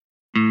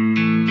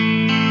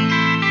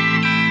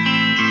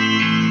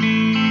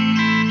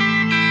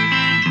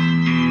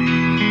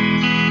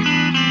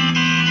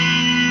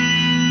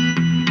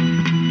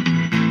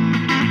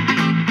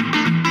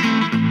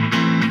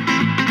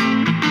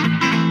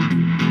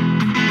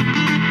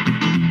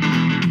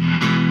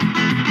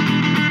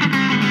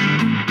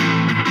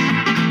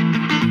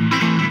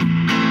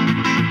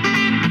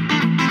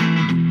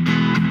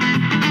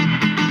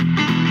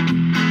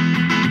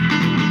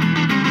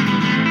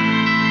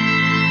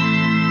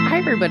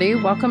everybody.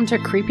 Welcome to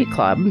Creepy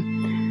Club.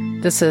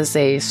 This is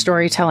a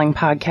storytelling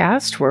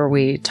podcast where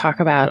we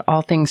talk about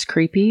all things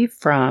creepy,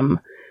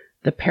 from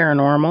the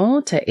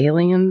paranormal to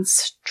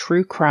aliens,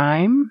 true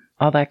crime,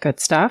 all that good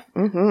stuff.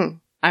 Mm-hmm.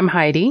 I'm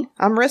Heidi.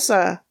 I'm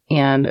Rissa.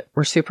 And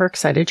we're super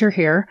excited you're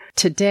here.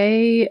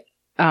 Today,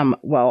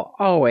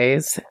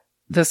 always,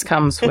 this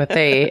comes with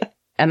a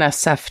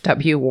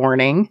NSFW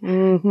warning.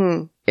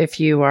 Mm-hmm. If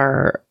you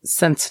are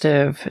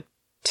sensitive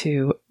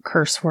to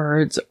curse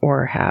words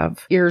or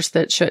have ears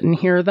that shouldn't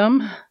hear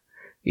them,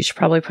 you should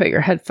probably put your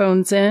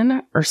headphones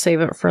in or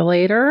save it for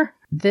later.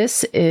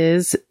 This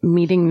is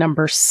meeting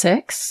number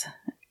 6,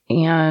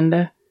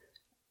 and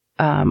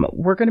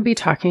we're going to be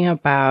talking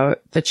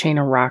about the Chain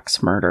of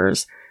Rocks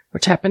murders,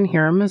 which happened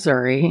here in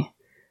Missouri.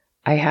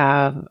 I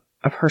have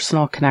a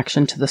personal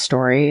connection to the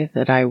story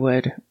that I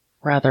would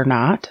rather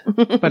not,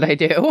 but I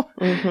do.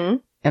 Mm-hmm.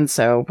 And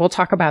so we'll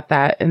talk about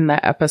that in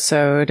the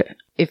episode.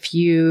 If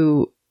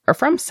you are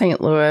from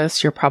St.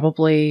 Louis,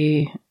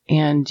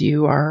 and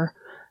you are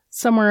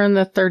somewhere in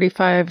the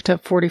 35 to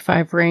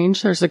 45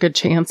 range, there's a good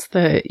chance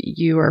that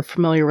you are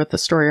familiar with the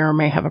story or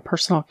may have a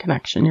personal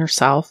connection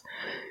yourself.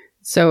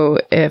 So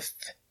if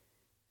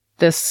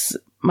this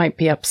might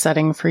be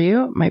upsetting for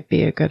you, it might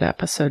be a good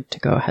episode to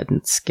go ahead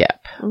and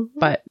skip. Mm-hmm.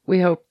 But we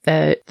hope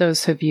that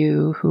those of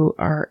you who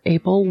are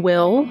able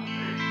will,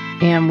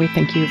 and we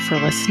thank you for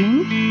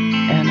listening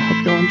and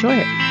hope you'll enjoy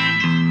it.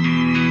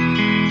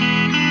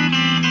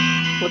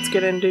 Let's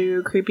get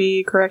into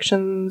creepy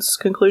corrections,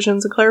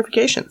 conclusions, and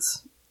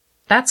clarifications.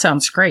 That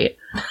sounds great.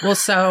 Well,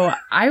 so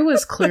I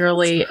was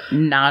clearly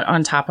not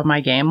on top of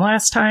my game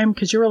last time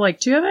because you were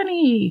like, do you have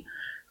any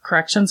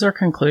corrections or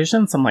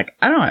conclusions? I'm like,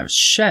 I don't have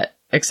shit,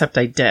 except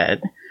I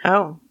did.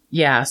 Oh.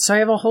 Yeah, so I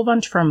have a whole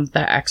bunch from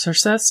The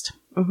Exorcist.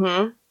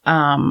 Mm-hmm.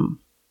 And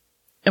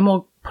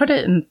we'll put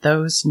it in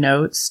those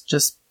notes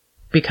just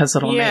because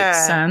it'll make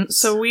sense.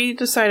 So we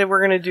decided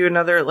we're going to do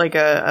another,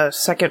 a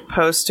second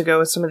post to go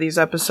with some of these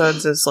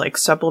episodes as,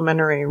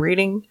 supplementary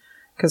reading.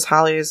 Because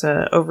Holly is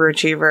an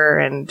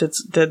overachiever and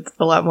did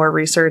a lot more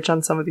research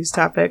on some of these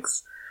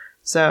topics.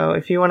 So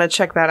if you want to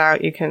check that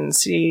out, you can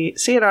see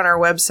it on our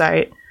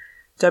website,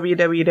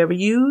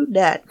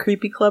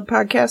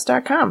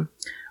 www.creepyclubpodcast.com.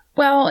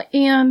 Well,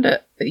 and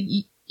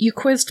you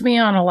quizzed me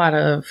on a lot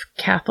of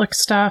Catholic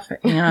stuff,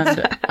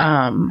 and,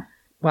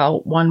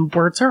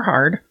 words are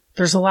hard.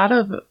 There's a lot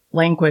of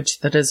language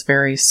that is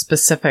very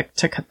specific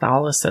to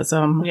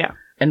Catholicism. Yeah.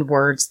 And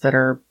words that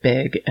are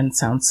big and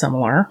sound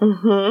similar.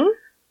 Mm-hmm.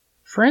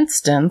 For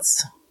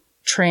instance,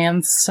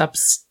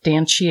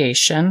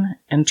 transubstantiation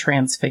and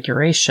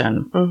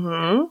transfiguration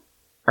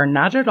are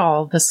not at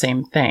all the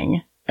same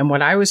thing. And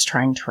what I was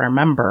trying to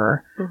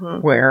remember,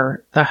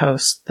 where the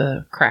host,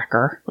 the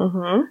cracker,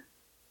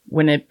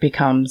 when it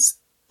becomes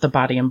the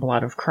body and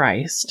blood of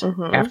Christ,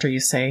 after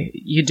you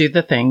do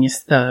the thing,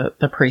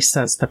 the priest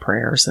says the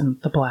prayers and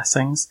the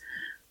blessings,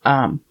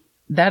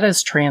 that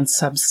is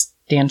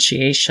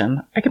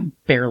transubstantiation. I can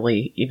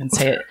barely even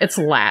say it. It's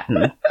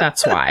Latin.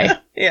 That's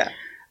why. Yeah.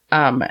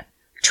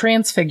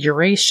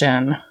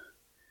 Transfiguration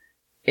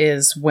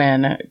is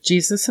when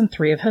Jesus and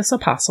 3 of his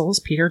apostles,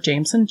 Peter,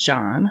 James, and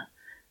John,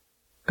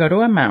 go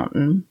to a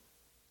mountain.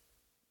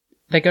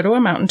 They go to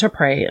a mountain to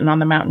pray, and on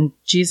the mountain,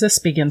 Jesus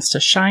begins to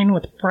shine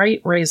with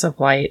bright rays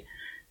of light.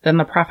 Then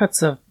the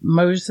prophets of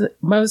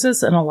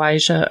Moses and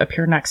Elijah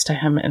appear next to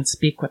him and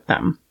speak with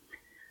them.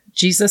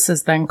 Jesus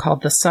is then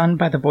called the Son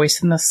by the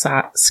voice in the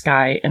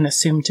sky and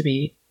assumed to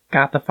be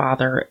God the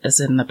Father,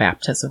 as in the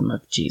baptism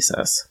of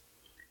Jesus.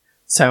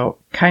 So,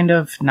 kind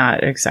of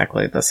not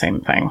exactly the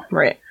same thing.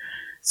 Right.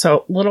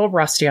 So, little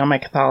rusty on my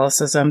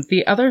Catholicism.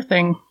 The other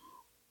thing,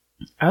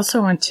 I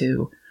also went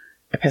to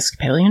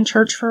Episcopalian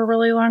church for a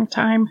really long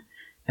time,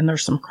 and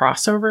there's some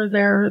crossover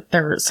there.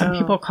 Some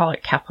people call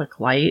it Catholic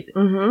Light,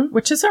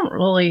 which isn't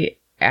really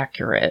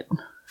accurate.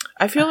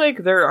 I feel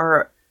like there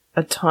are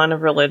a ton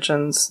of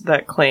religions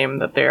that claim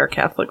that they are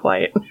Catholic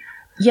Light.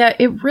 Yeah,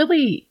 it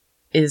really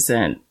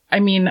isn't.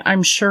 I mean,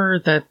 I'm sure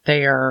that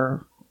they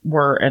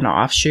were an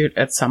offshoot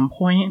at some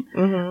point,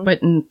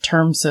 but in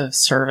terms of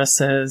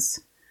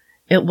services,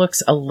 it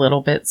looks a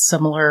little bit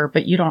similar,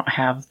 but you don't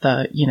have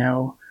the,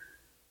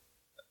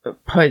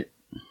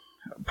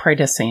 pray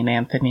to St.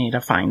 Anthony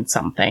to find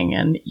something,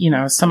 and,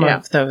 some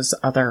of those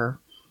other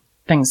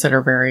things that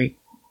are very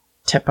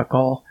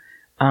typical.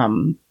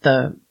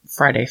 The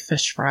Friday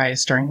fish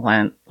fries during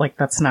Lent,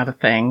 that's not a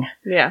thing.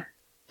 Yeah.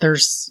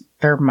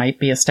 There might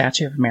be a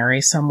statue of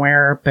Mary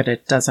somewhere, but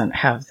it doesn't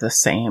have the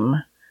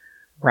same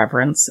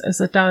reverence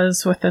as it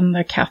does within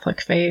the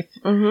Catholic faith.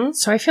 Mm-hmm.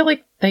 So I feel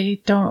like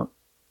they don't,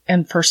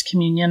 and First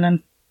Communion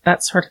and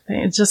that sort of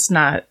thing, it's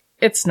not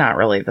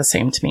really the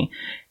same to me.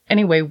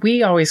 Anyway,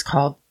 we always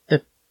called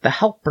the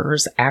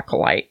helpers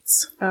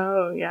acolytes.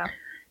 Oh, yeah.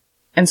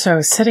 And so I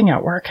was sitting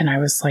at work and I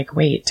was like,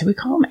 wait, did we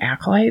call them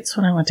acolytes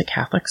when I went to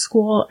Catholic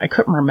school? I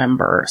couldn't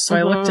remember. So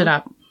I looked it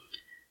up.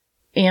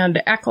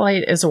 And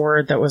acolyte is a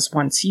word that was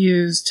once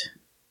used,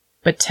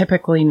 but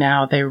typically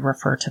now they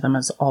refer to them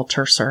as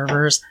altar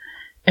servers.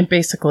 And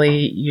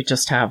basically you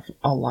just have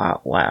a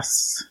lot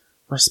less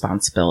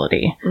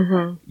responsibility.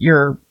 Mm-hmm.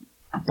 You're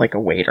like a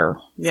waiter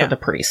Yeah. for the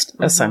priest,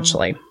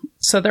 essentially.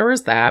 So there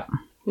was that.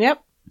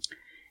 Yep.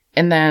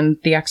 And then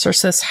the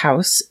exorcist's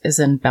house is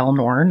in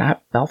Belnor,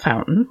 not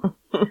Bellefontaine.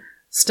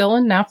 Still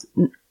in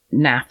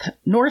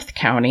North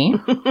County.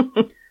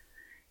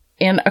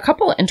 And a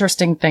couple of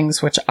interesting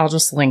things, which I'll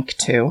just link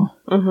to.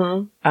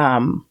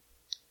 Mm-hmm.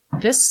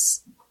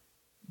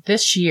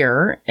 This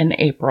year in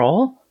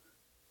April,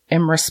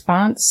 in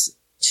response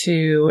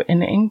to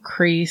an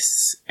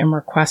increase in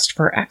request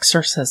for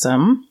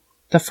exorcism,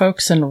 the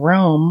folks in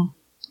Rome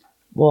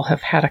will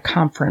have had a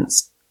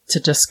conference to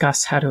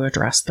discuss how to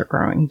address the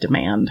growing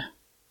demand.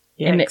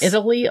 Yikes. In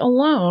Italy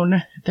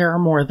alone, there are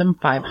more than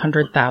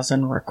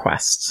 500,000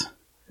 requests.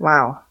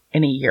 Wow.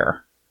 In a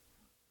year.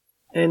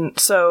 And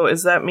so,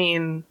 does that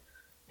mean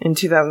in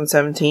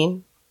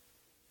 2017?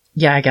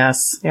 Yeah, I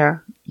guess. Yeah.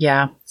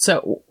 Yeah.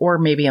 So, or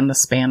maybe in the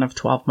span of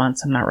 12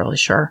 months. I'm not really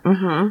sure.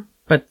 Mm-hmm.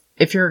 But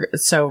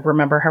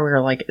remember how we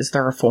were like, is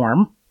there a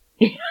form?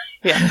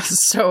 Yeah.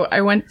 So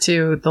I went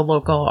to the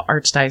local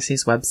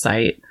archdiocese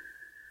website,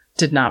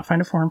 did not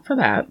find a form for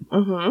that.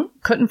 Mm-hmm.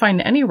 Couldn't find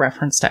any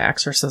reference to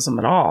exorcism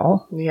at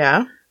all.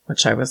 Yeah.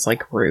 Which I was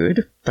like,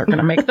 rude. They're going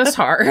to make this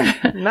hard.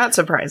 Not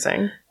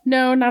surprising.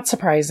 No, not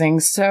surprising.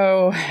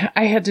 So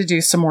I had to do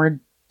some more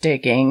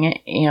digging,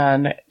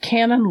 and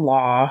canon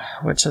law,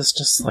 which is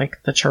just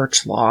like the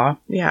church law,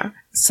 Yeah.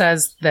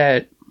 says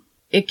that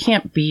it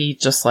can't be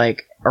just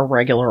like a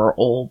regular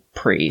old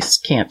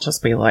priest. Can't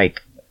just be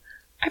like,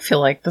 I feel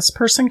like this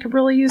person could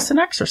really use an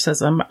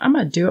exorcism. I'm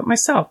going to do it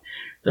myself.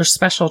 There's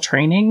special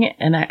training,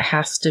 and it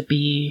has to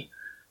be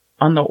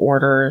on the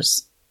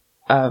orders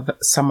of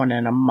someone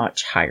in a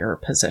much higher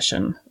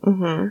position.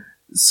 Mm-hmm.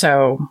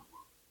 So,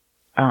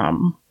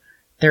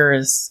 there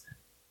is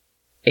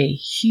a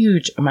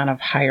huge amount of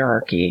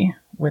hierarchy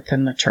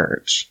within the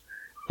church.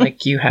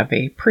 Like, you have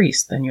a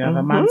priest, then you have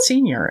a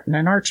Monsignor, and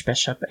an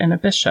Archbishop, and a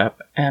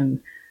Bishop,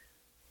 and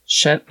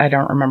shit, I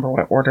don't remember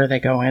what order they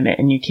go in,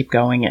 and you keep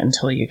going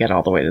until you get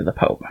all the way to the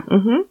Pope.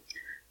 Mm-hmm.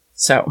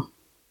 So,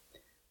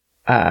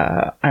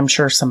 I'm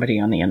sure somebody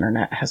on the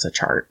internet has a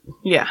chart.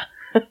 Yeah.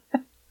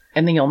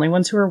 And the only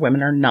ones who are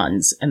women are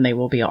nuns, and they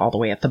will be all the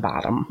way at the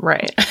bottom.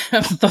 Right.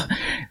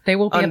 They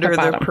will be under at the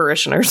bottom. their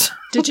parishioners.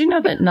 Did you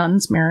know that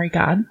nuns marry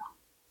God?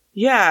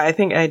 Yeah, I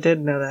think I did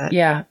know that.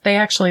 Yeah, they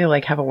actually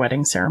like have a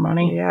wedding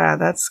ceremony. Yeah,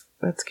 that's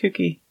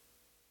kooky.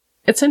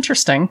 It's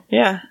interesting.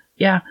 Yeah.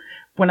 Yeah.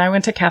 When I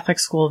went to Catholic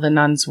school, the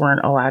nuns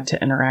weren't allowed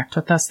to interact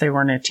with us. They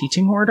weren't a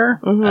teaching order.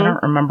 Mm-hmm. I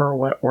don't remember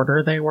what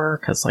order they were,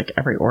 because like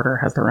every order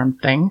has their own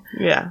thing.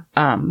 Yeah.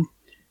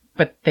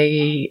 But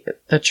the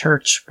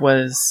church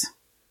was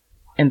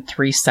in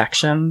 3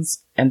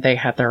 sections, and they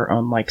had their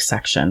own like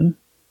section.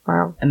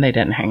 Wow. And they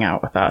didn't hang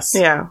out with us.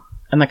 Yeah.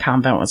 And the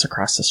convent was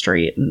across the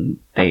street, and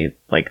they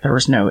there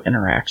was no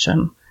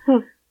interaction.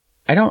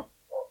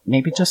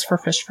 Maybe just for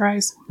fish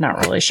fries?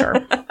 Not really sure.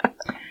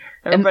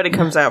 Everybody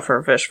comes out for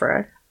a fish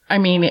fry. I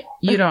mean,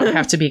 you don't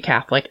have to be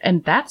Catholic.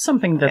 And that's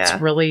something that's Yeah.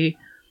 really,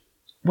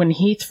 when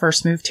Heath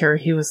first moved here,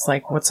 he was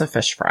like, what's a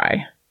fish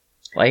fry?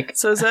 Like,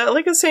 So is that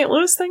like a St.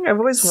 Louis thing? I've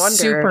always wondered.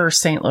 super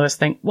St. Louis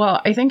thing.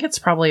 Well, I think it's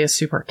probably a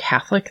super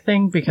Catholic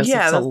thing because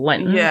it's a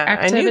Lenten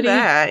activity. I knew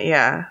that.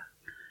 Yeah.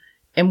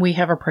 And we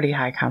have a pretty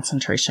high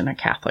concentration of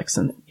Catholics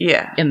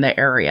Yeah. in the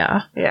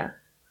area. Yeah.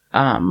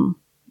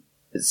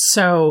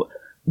 So,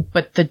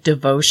 but the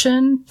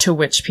devotion to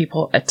which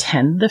people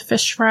attend the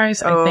fish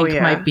fries, I think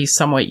might be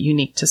somewhat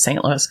unique to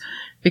St. Louis,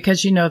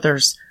 because,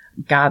 there's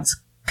God's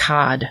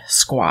Cod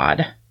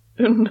Squad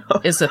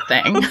is a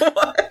thing.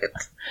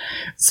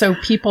 So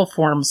people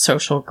form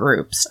social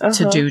groups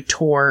to do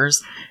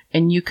tours,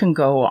 and you can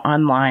go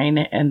online,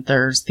 and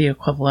there's the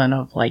equivalent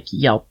of like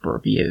Yelp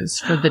reviews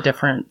for the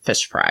different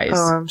fish fries.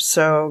 Oh, I'm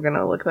so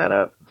gonna look that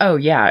up. Oh,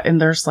 yeah. And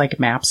there's like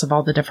maps of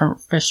all the different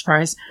fish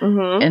fries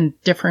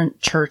and different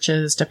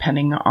churches,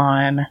 depending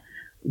on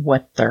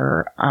what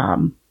their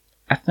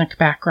ethnic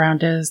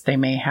background is. They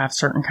may have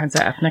certain kinds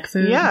of ethnic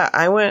food. Yeah,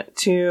 I went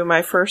to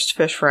my first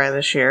fish fry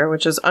this year,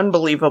 which is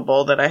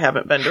unbelievable that I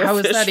haven't been to How a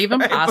is fish that even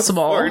fry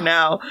possible? before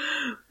now.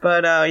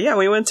 But yeah,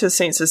 we went to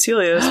St.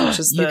 Cecilia's, which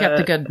is you get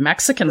the good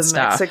Mexican the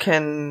stuff.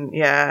 Mexican,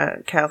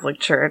 Catholic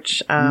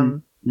church.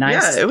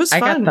 Nice. Yeah, it was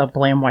fun. I got the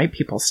Blam White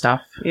people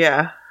stuff.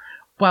 Yeah.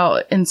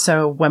 Well, and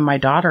so when my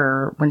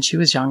daughter, when she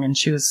was young and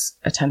she was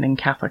attending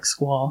Catholic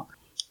school,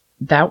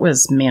 that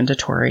was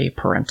mandatory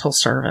parental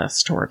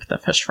service to work the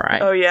fish fry.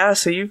 Oh, yeah.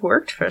 So you've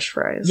worked fish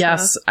fries.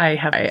 Yes, I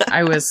have.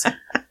 I was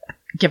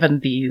given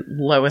the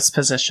lowest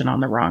position on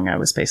the rung. I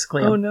was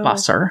basically a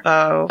busser.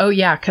 Oh,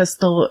 yeah, because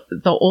the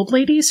old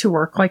ladies who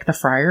work like the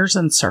friars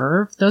and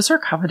serve, those are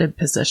coveted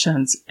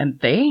positions, and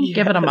they ain't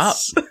giving them up.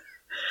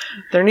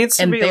 There needs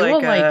to and be they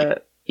like will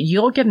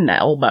you'll get an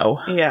elbow.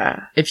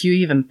 Yeah. If you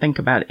even think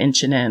about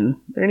inching in.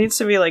 There needs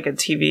to be like a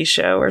TV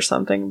show or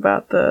something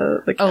about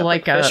the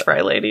Catholic fish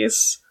fry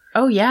ladies.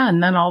 Oh, yeah,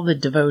 and then all the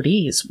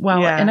devotees.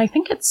 Well, and I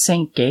think it's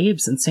St.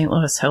 Gabe's in St.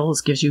 Louis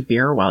Hills gives you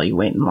beer while you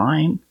wait in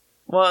line.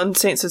 Well, and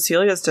St.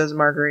 Cecilia's does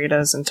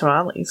margaritas and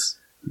tamales.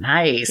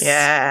 Nice.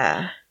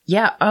 Yeah.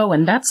 Yeah. Oh,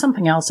 and that's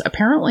something else.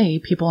 Apparently,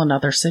 people in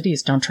other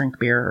cities don't drink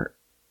beer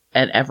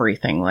at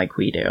everything like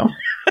we do.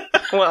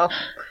 Well,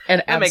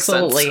 And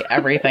absolutely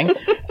everything.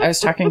 I was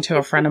talking to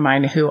a friend of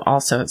mine who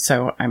also,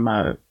 so I'm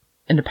a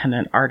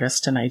independent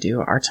artist and I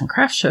do arts and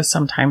crafts shows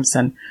sometimes,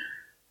 and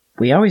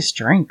we always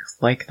drink.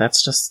 Like,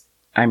 that's just,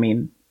 I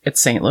mean,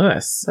 it's St.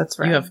 Louis. That's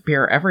right. You have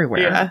beer everywhere.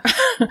 Yeah.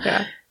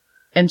 Yeah.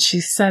 And she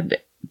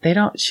said,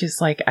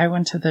 she's like, I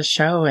went to the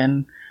show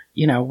and,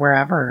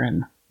 wherever,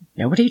 and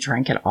nobody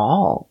drank at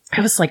all.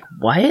 I was like,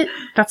 what?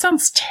 That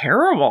sounds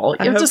terrible.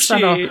 You have to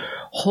spend a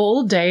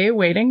whole day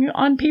waiting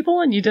on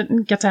people and you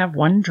didn't get to have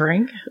one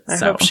drink. I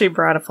hope she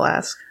brought a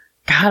flask.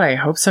 God, I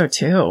hope so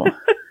too.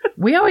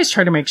 We always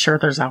try to make sure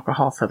there's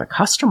alcohol for the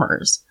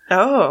customers.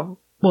 Oh.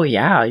 Well,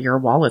 yeah, your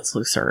wallet's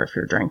looser if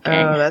you're drinking.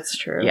 Oh, that's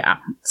true. Yeah.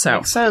 So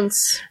makes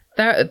sense.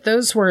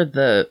 Those were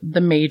the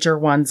major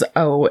ones.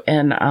 Oh,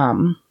 and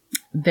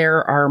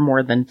there are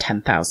more than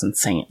 10,000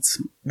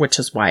 saints, which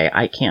is why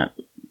I can't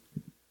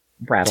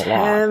rattle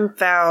off.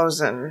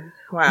 10,000.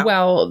 Wow.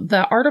 Well,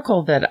 the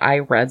article that I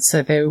read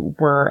said they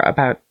were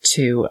about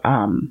to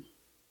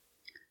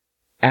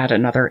add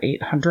another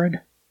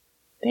 800.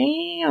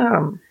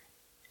 Damn.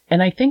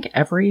 And I think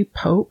every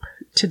pope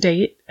to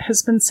date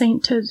has been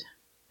sainted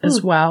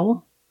as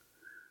well.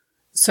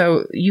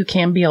 So you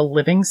can be a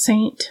living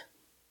saint.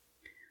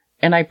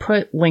 And I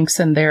put links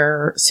in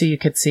there so you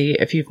could see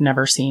if you've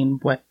never seen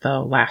what the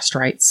Last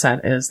Rite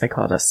set is. They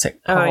call it a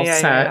sick call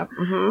set. Yeah.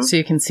 Mm-hmm. So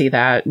you can see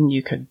that, and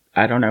you could,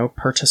 I don't know,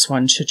 purchase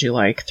one should you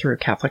like through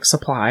Catholic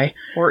Supply.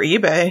 Or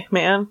eBay,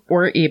 man.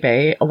 Or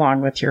eBay, along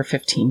with your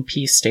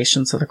 15-piece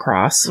Stations of the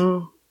Cross.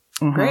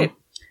 Mm-hmm. Great.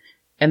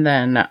 And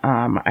then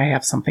I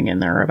have something in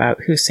there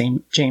about who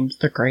St. James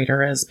the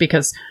Greater is,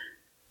 because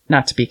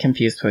not to be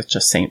confused with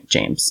just St.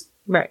 James.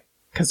 Right.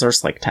 Because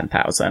there's like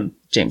 10,000.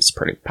 James is a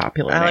pretty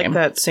popular name. I like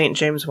that St.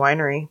 James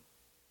Winery.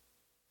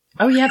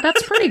 Oh, yeah,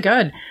 that's pretty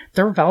good.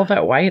 Their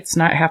Velvet White's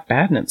not half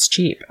bad, and it's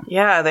cheap.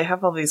 Yeah, they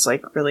have all these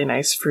like really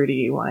nice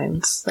fruity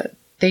wines that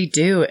they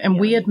do. And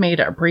we had made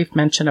a brief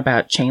mention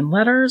about chain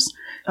letters.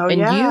 Oh,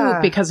 and yeah.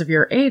 you, because of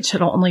your age,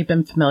 had only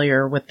been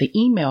familiar with the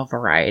email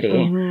variety.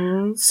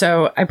 Mm-hmm.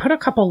 So I put a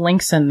couple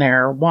links in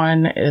there.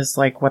 One is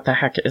like, what the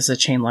heck is a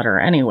chain letter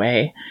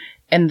anyway?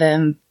 And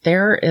then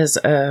there is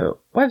a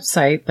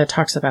website that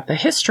talks about the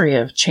history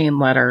of chain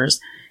letters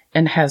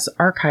and has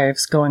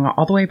archives going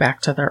all the way back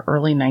to the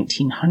early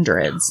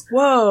 1900s.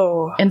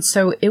 Whoa. And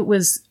so it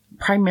was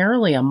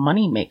primarily a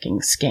money-making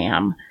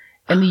scam.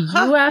 And the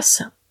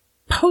U.S.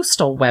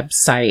 postal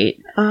website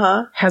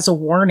has a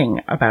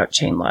warning about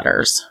chain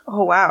letters.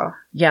 Oh, wow.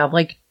 Yeah,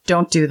 like,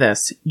 don't do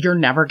this. You're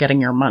never getting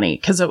your money.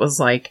 Because it was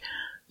like,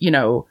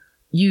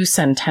 you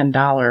send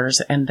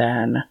 $10 and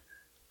then,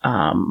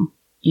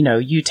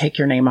 you take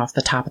your name off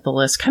the top of the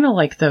list. Kind of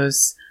like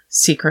those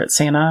Secret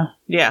Santa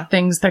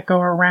things that go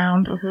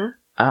around.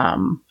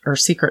 Mm-hmm. Or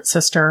Secret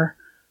Sister.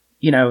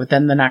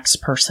 Then the next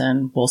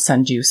person will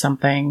send you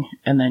something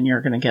and then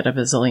you're going to get $1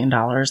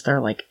 bazillion. They're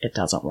like, it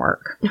doesn't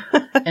work.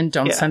 And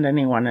don't send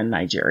anyone in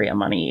Nigeria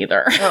money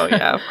either. Oh,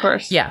 yeah, of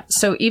course. Yeah.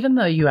 So even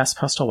the U.S.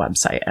 Postal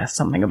website has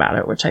something about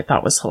it, which I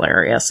thought was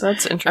hilarious.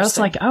 That's interesting. I was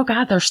like, oh,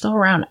 God, they're still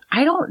around.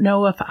 I don't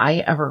know if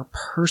I ever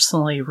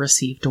personally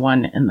received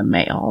one in the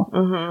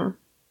mail,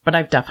 but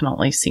I've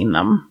definitely seen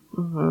them.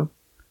 Mm-hmm.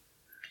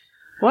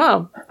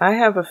 Well, I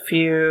have a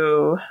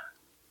few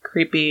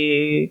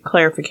creepy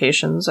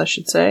clarifications, I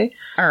should say.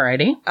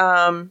 Alrighty.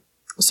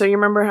 So you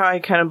remember how I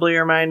kind of blew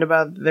your mind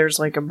about there's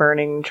like a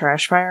burning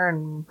trash fire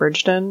in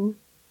Bridgeton?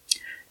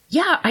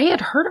 Yeah, I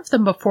had heard of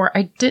them before.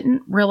 I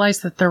didn't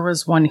realize that there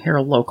was one here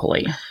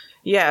locally.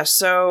 Yeah,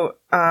 so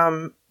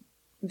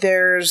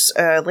there's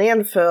a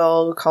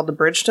landfill called the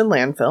Bridgeton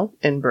Landfill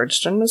in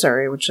Bridgeton,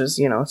 Missouri, which is,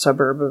 a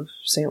suburb of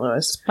St.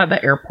 Louis. By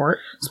the airport.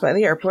 It's by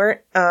the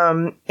airport.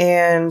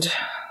 And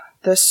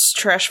this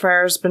trash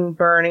fire has been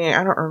burning.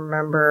 I don't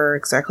remember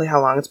exactly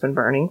how long it's been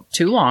burning.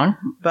 Too long.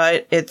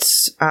 But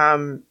it's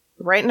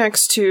right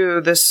next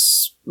to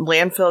this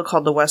landfill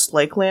called the West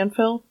Lake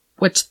Landfill.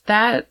 Which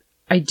that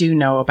I do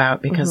know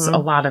about because a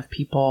lot of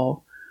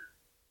people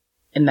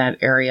in that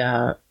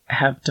area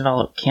have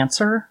developed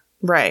cancer.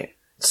 Right.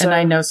 So, and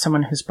I know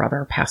someone whose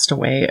brother passed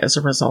away as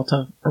a result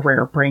of a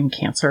rare brain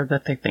cancer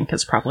that they think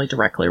is probably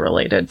directly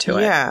related to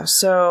it. Yeah.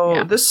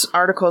 So this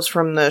article is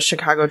from the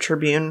Chicago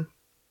Tribune.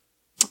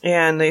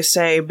 And they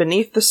say,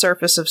 beneath the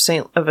surface of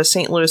a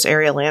St. Louis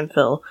area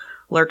landfill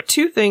lurk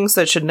two things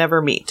that should never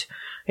meet.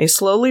 A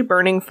slowly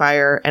burning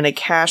fire and a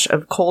cache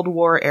of Cold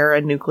War-era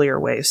nuclear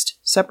waste,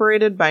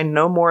 separated by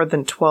no more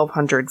than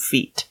 1,200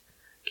 feet.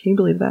 Can you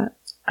believe that?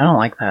 I don't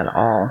like that at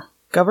all.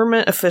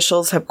 Government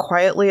officials have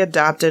quietly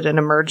adopted an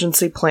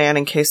emergency plan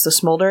in case the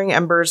smoldering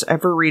embers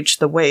ever reach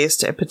the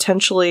waste, a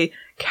potentially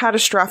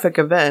catastrophic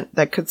event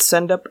that could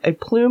send up a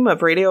plume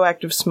of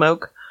radioactive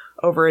smoke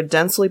over a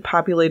densely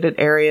populated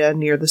area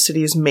near the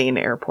city's main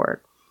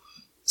airport.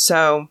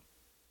 So,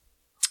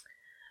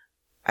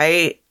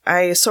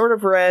 I sort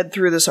of read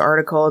through this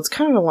article. It's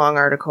kind of a long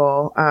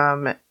article.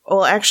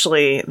 Well,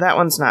 actually, that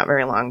one's not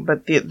very long,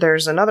 but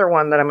there's another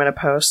one that I'm going to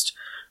post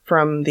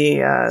from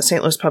the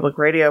St. Louis Public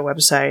Radio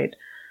website.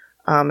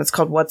 It's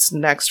called What's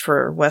Next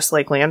for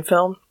Westlake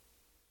Landfill.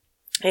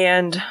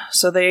 And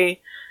so they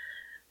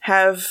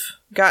have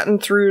gotten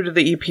through to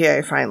the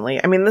EPA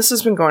finally. I mean, this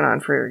has been going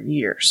on for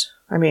years.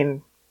 I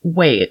mean...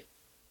 Wait.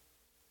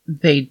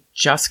 They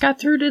just got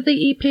through to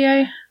the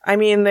EPA? I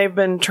mean, they've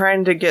been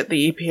trying to get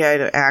the EPA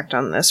to act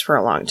on this for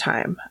a long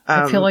time.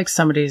 I feel like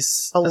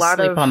somebody's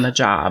asleep on the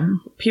job.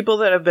 People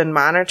that have been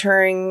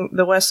monitoring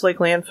the Westlake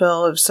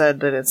landfill have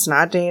said that it's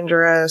not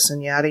dangerous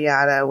and yada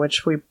yada,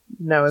 which we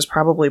know is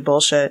probably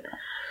bullshit.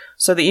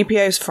 So the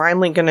EPA is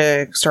finally going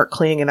to start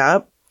cleaning it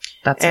up.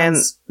 That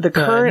sounds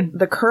and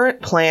the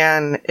current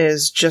plan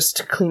is just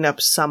to clean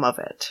up some of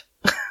it.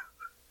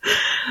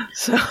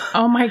 So,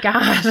 oh my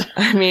God.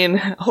 I mean,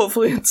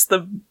 hopefully it's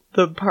the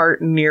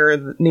part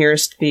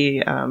nearest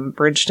the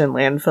Bridgeton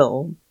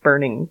landfill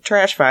burning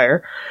trash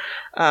fire.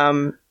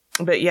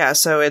 But yeah,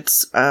 so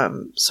it's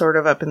sort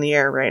of up in the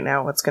air right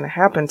now what's going to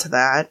happen to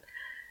that.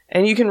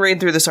 And you can read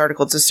through this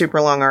article. It's a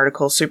super long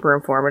article, super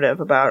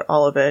informative about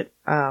all of it.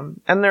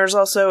 And there's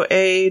also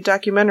a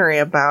documentary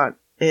about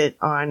it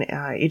on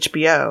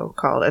HBO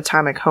called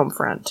Atomic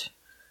Homefront.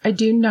 I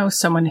do know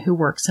someone who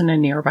works in a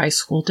nearby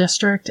school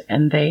district,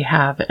 and they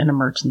have an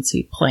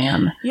emergency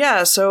plan.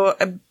 Yeah, so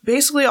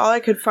basically all I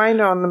could find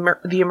on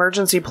the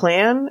emergency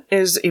plan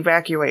is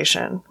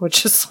evacuation,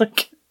 which is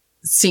like...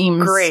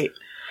 Seems great.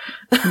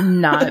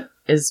 Not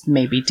as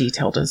maybe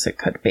detailed as it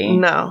could be.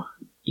 No.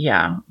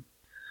 Yeah.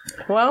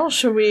 Well,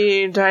 should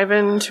we dive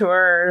into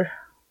our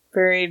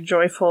very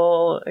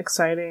joyful,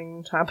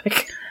 exciting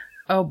topic?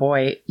 Oh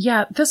boy.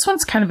 Yeah, this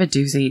one's kind of a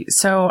doozy.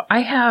 So I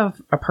have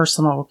a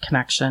personal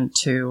connection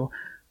to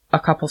a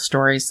couple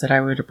stories that I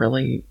would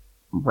really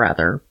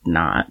rather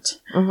not.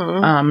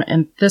 Mm-hmm.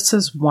 And this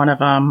is one of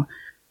them.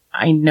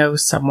 I know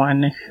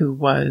someone who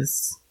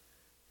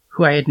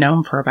I had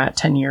known for about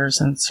 10 years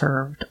and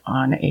served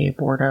on a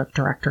board of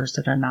directors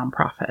at a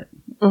nonprofit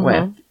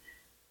with.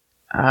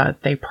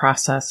 They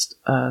processed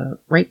a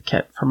rape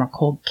kit from a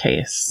cold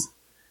case,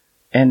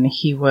 and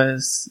he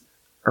was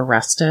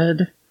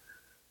arrested,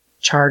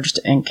 charged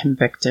and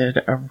convicted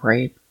of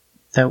rape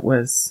that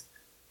was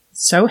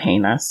so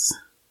heinous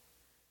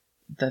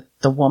that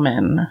the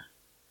woman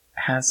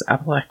has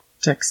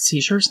epileptic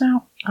seizures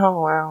now. Oh,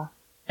 wow.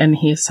 And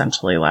he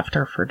essentially left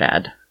her for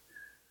dead.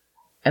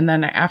 And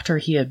then after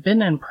he had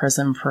been in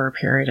prison for a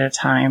period of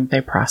time,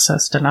 they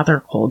processed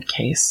another cold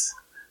case,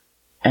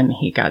 and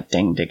he got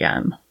dinged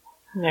again.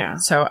 Yeah.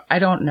 So I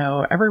don't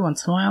know. Every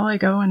once in a while I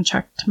go and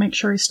check to make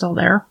sure he's still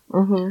there.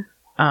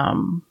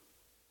 Mm-hmm.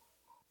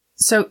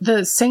 So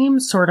the same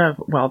sort of,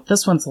 well,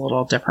 this one's a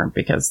little different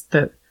because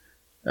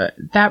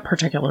that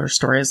particular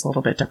story is a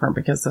little bit different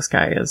because this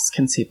guy is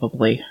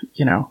conceivably,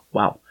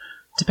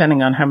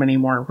 depending on how many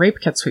more rape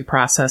kits we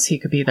process, he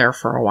could be there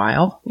for a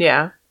while.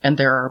 Yeah. And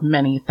there are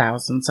many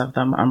thousands of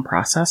them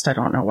unprocessed. I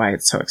don't know why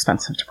it's so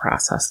expensive to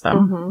process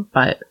them. Mm-hmm.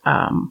 But,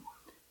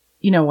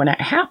 when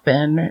it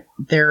happened,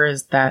 there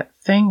is that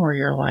thing where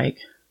you're like,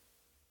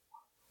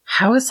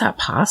 how is that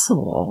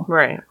possible?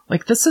 Right.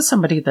 Like, this is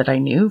somebody that I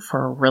knew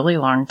for a really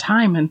long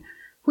time, and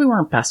we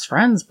weren't best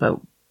friends, but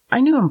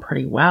I knew him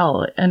pretty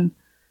well. And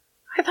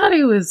I thought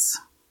he was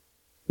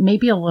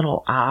maybe a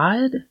little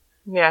odd.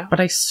 Yeah.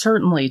 But I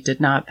certainly did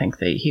not think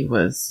that he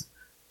was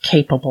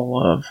capable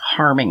of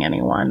harming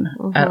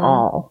anyone at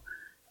all.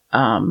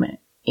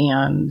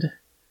 And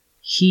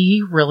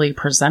he really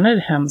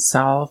presented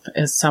himself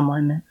as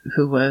someone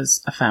who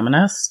was a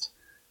feminist,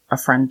 a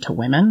friend to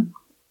women.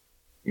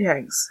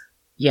 Yikes.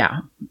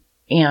 Yeah.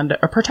 And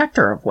a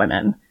protector of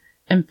women.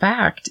 In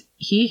fact,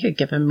 he had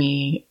given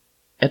me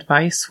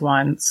advice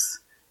once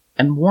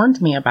and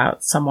warned me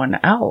about someone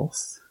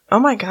else. Oh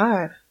my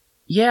God.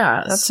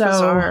 Yeah. That's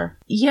bizarre.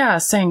 Yeah,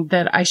 saying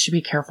that I should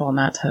be careful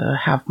not to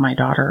have my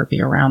daughter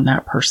be around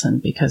that person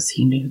because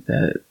he knew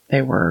that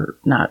they were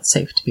not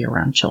safe to be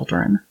around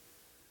children.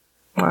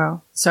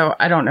 Wow. So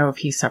I don't know if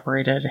he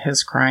separated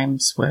his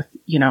crimes with,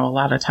 a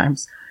lot of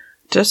times.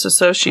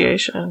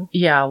 Disassociation.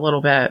 Yeah, a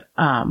little bit.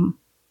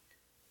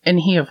 And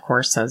he, of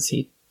course, says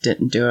he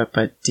didn't do it,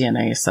 but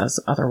DNA says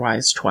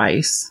otherwise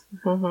twice.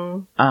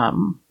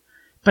 Mm-hmm.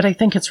 But I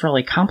think it's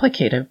really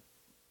complicated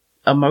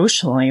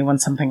emotionally when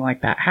something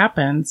like that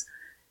happens.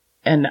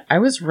 And I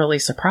was really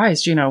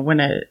surprised,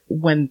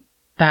 when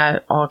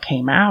that all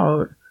came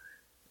out,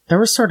 there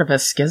was sort of a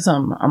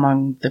schism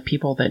among the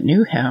people that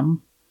knew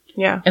him.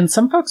 Yeah. And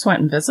some folks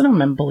went and visited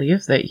him and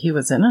believed that he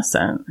was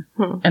innocent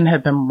and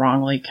had been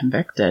wrongly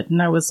convicted.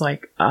 And I was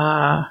like,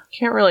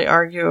 can't really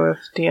argue with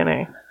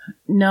DNA.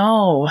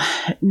 No,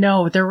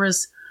 there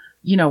was,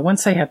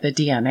 once they had the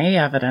DNA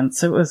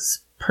evidence, it was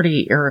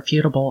pretty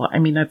irrefutable. I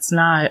mean,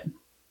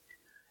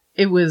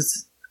 it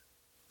was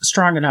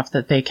strong enough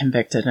that they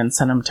convicted and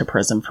sent him to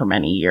prison for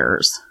many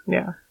years.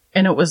 Yeah.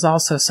 And it was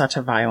also such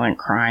a violent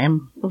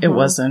crime. Mm-hmm. It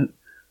wasn't,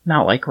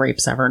 not like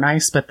rape's ever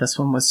nice, but this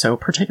one was so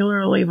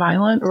particularly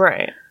violent.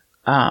 Right.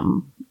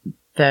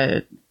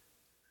 That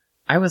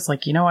I was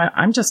like, you know what?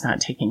 I'm just not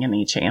taking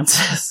any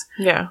chances.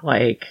 Yeah.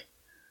 Like,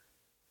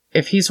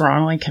 if he's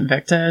wrongly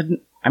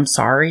convicted, I'm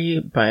sorry,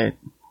 but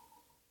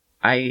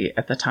I,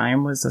 at the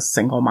time, was a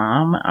single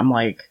mom. I'm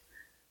like,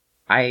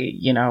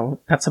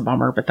 that's a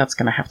bummer, but that's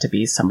going to have to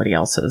be somebody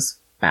else's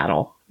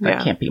battle.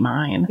 That can't be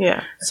mine.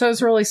 Yeah. So I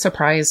was really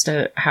surprised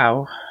at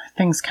how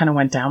things kind of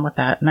went down with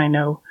that. And I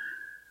know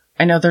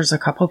there's a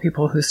couple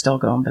people who still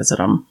go and visit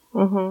them,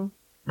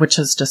 which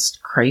is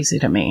just crazy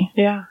to me.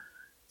 Yeah.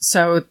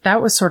 So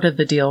that was sort of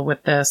the deal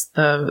with this.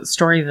 The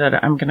story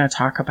that I'm going to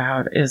talk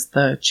about is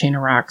the Chain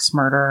of Rocks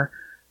murder.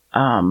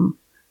 In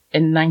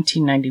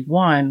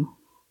 1991,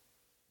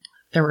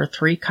 there were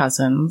 3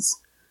 cousins,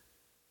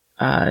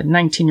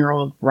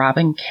 19-year-old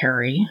Robin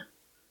Carey,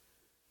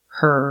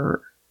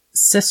 her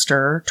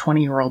sister,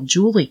 20-year-old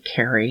Julie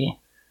Carey,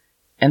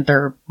 and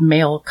their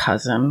male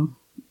cousin,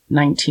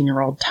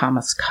 19-year-old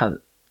Thomas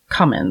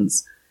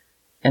Cummins.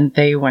 And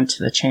they went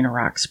to the Chain of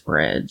Rocks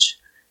bridge.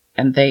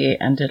 And they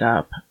ended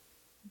up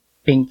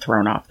being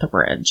thrown off the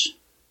bridge.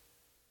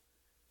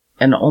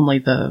 And only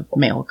the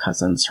male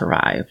cousin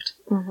survived.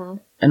 Mm-hmm.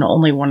 And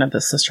only one of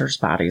the sisters'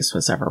 bodies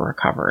was ever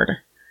recovered.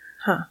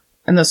 Huh.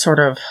 And the sort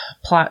of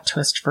plot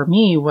twist for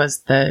me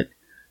was that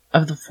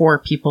of the 4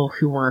 people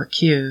who were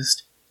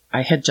accused,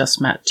 I had just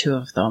met 2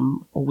 of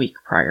them a week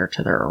prior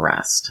to their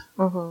arrest.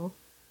 Mm-hmm.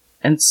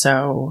 And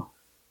so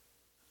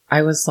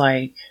I was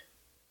like,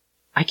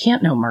 I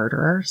can't know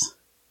murderers.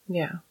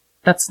 Yeah.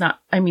 That's not,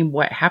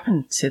 what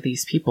happened to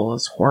these people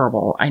is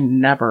horrible. I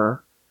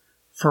never,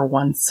 for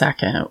 1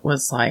 second,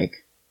 was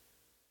like,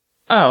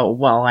 oh,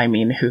 well,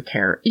 who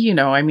cares?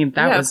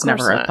 That was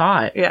never a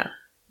thought. Yeah.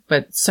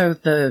 But so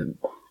the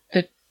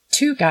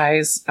 2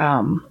 guys,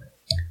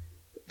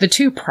 the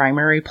 2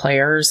 primary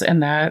players in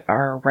that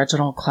are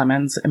Reginald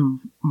Clemens and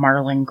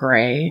Marlon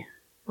Gray.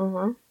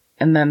 Mm-hmm.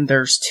 And then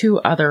there's 2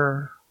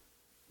 other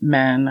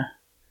men,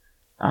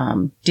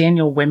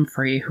 Daniel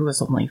Winfrey, who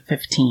was only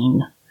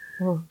 15,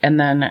 and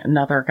then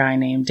another guy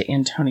named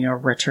Antonio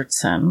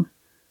Richardson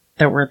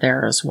that were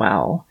there as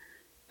well.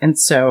 And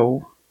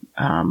so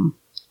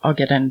I'll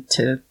get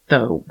into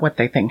what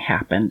they think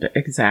happened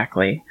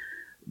exactly.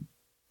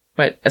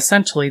 But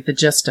essentially the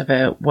gist of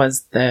it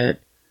was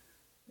that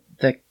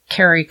the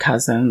Carey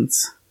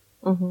cousins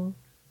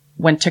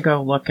went to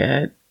go look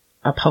at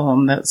a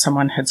poem that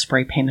someone had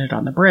spray painted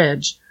on the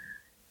bridge,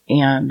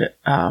 and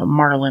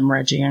Marlon,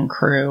 Reggie, and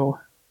crew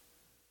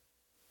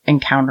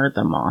encountered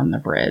them on the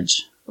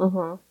bridge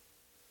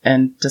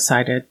and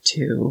decided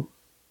to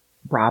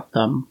rob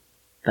them,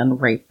 then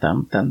rape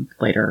them, then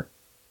later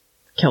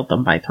killed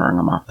them by throwing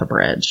them off the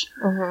bridge.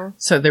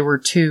 So there were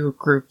 2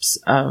 groups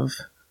of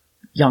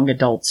young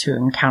adults who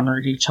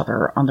encountered each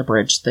other on the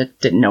bridge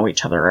that didn't know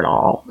each other at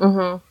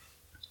all.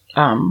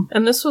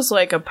 And this was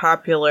like a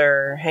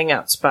popular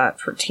hangout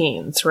spot for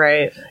teens,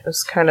 right? It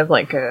was kind of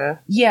like a...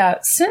 Yeah,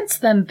 since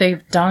then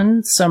they've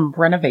done some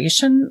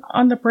renovation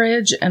on the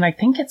bridge, and I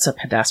think it's a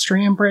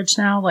pedestrian bridge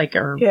now,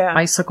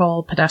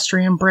 bicycle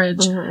pedestrian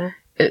bridge.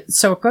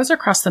 So it goes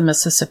across the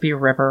Mississippi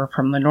River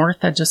from the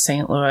north edge of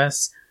St.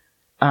 Louis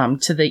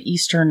to the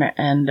eastern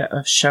end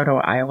of Choteau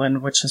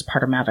Island, which is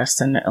part of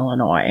Madison,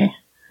 Illinois.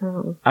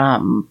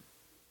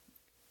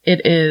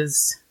 It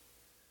is...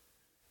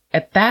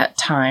 At that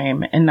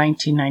time, in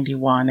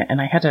 1991, and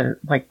I had to,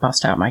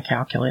 bust out my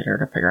calculator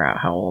to figure out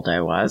how old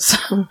I was.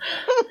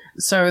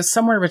 So I was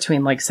somewhere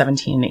between,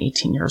 17 and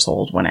 18 years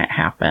old when it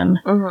happened.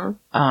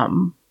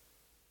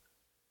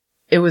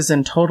 It was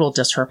in total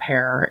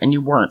disrepair, and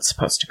you weren't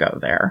supposed to go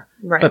there.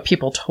 Right. But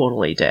people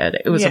totally did.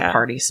 It was a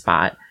party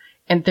spot.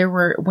 And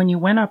when you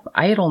went up,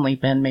 I had only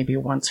been maybe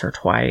once or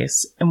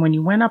twice, and when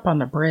you went up on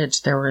the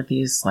bridge, there were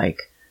these,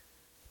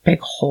 big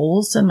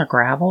holes in the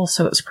gravel,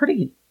 so it was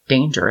pretty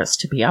dangerous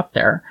to be up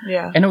there.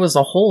 Yeah. And it was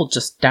a hole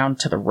just down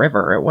to the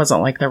river. It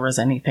wasn't like there was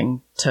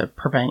anything to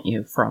prevent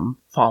you from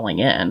falling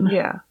in.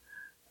 Yeah.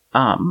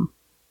 And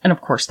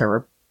of course there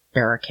were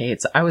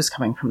barricades. I was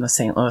coming from the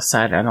St. Louis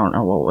side. I don't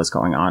know what was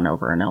going on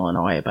over in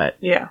Illinois, but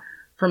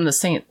from the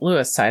St.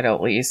 Louis side,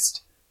 at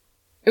least,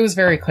 it was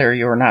very clear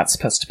you were not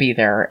supposed to be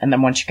there. And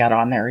then once you got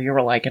on there, you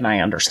were like, and I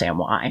understand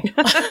why.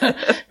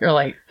 You're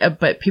like,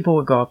 but people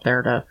would go up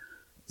there to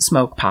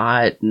smoke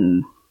pot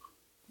and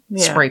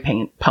spray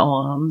paint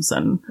poems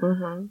and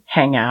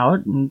hang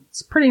out, and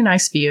it's a pretty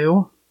nice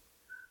view.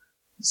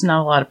 There's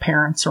not a lot of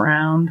parents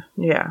around.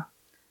 Yeah.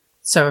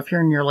 So if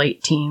you're in your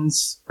late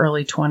teens,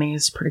 early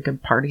 20s, pretty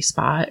good party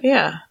spot.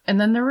 Yeah.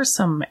 And then there was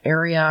some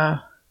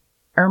area,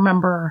 I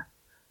remember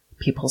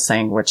people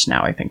saying, which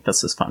now I think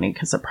this is funny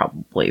because it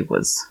probably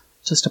was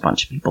just a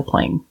bunch of people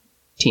playing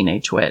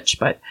Teenage Witch,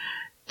 but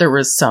there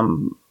was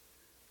some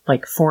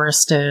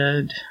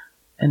forested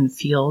and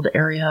field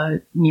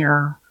area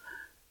near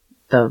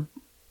the,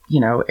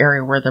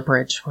 area where the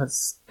bridge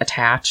was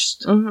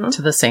attached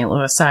to the St.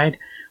 Louis side,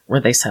 where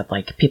they said,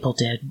 people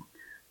did,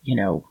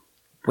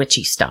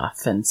 witchy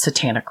stuff and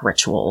satanic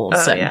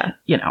rituals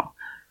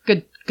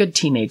good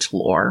teenage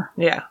lore.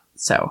 Yeah.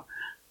 So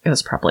it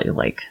was probably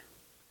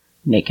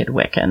naked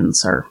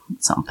Wiccans or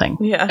something.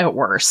 Yeah. At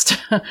worst.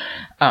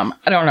 I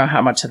don't know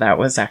how much of that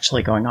was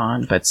actually going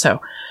on, but so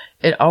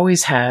it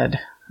always had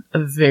a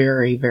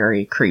very,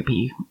 very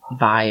creepy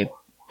vibe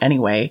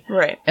anyway.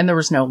 Right. And there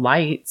was no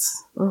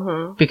lights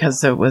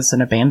because it was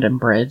an abandoned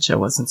bridge. It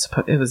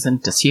was in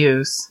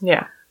disuse.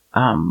 Yeah.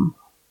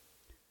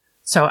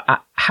 So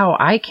how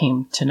I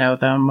came to know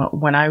them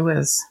when I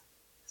was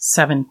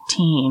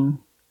 17.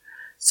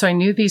 So I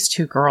knew these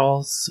two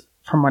girls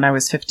from when I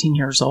was 15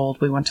 years old.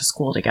 We went to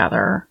school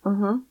together.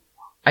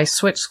 I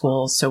switched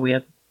schools, so we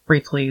had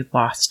briefly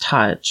lost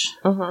touch.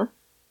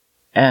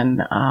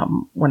 And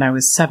when I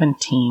was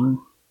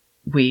 17,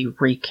 we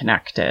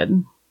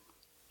reconnected.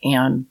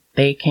 And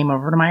they came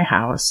over to my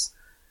house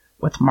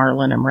with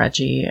Marlon and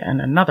Reggie and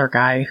another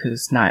guy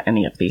who's not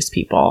any of these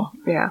people.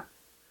 Yeah.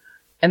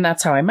 And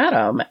that's how I met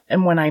them.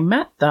 And when I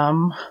met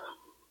them,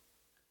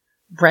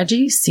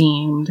 Reggie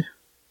seemed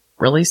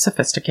really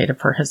sophisticated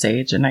for his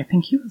age. And I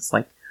think he was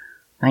like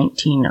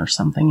 19 or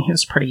something. He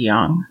was pretty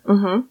young.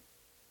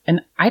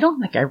 And I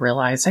don't think I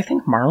realized, I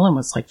think Marlon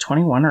was like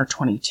 21 or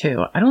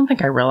 22. I don't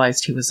think I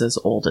realized he was as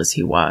old as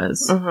he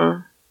was.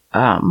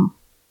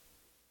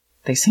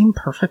 They seemed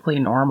perfectly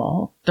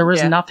normal. There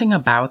was nothing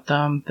about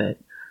them that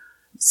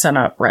sent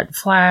up red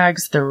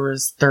flags.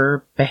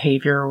 Their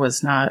behavior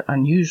was not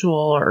unusual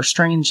or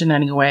strange in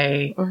any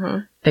way.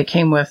 They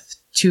came with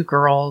two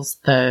girls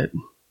that,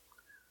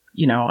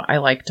 you know, I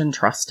liked and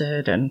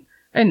trusted and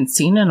I hadn't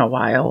seen in a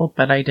while,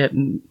 but I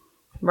didn't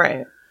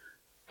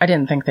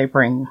think they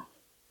bring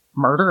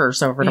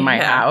murderers over to my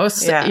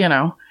house, you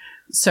know.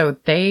 So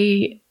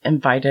they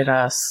invited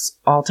us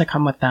all to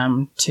come with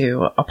them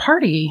to a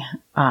party,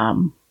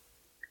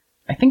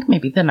 I think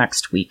maybe the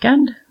next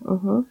weekend.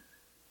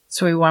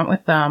 So we went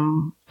with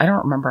them. I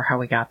don't remember how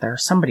we got there.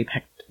 Somebody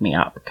picked me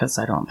up because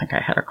I don't think I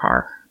had a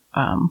car.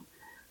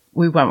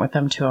 We went with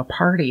them to a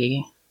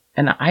party,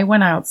 and I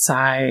went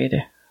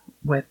outside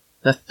with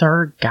the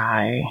third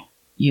guy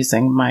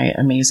using my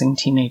amazing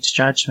teenage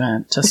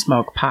judgment to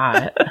smoke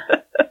pot.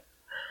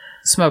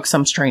 Smoke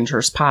some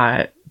stranger's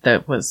pot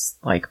that was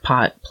like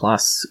pot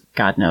plus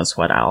God knows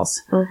what else.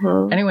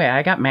 Anyway,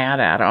 I got mad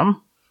at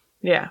him.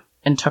 Yeah.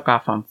 And took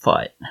off on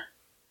foot.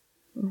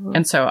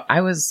 And so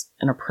I was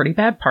in a pretty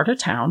bad part of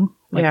town,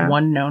 like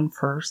one known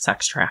for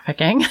sex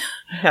trafficking.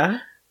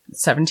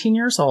 17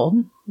 years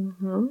old.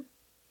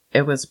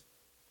 It was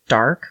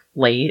dark,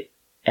 late,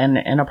 and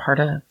in a part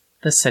of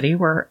the city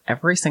where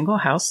every single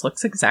house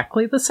looks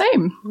exactly the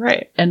same.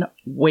 Right. And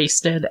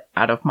wasted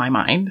out of my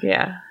mind.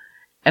 Yeah.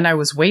 And I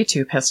was way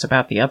too pissed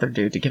about the other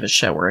dude to give a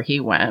shit where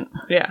he went.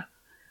 Yeah.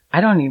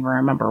 I don't even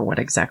remember what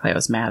exactly I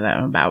was mad at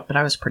him about, but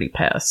I was pretty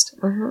pissed.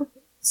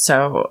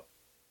 So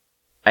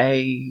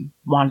I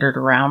wandered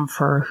around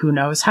for who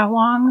knows how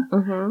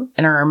long.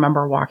 And I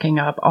remember walking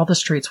up. All the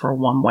streets were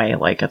one way.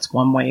 Like, it's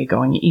one way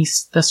going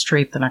east the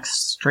street. The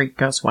next street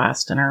goes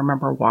west. And I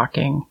remember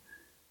walking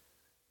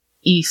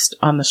east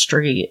on the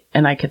street,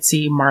 and I could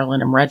see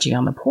Marlon and Reggie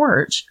on the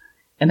porch.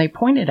 And they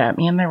pointed at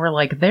me, and they were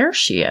like, there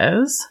she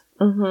is.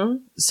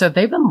 So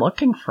they've been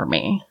looking for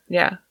me.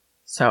 Yeah.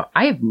 So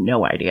I have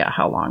no idea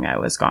how long I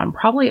was gone.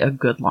 Probably a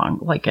good long,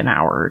 like an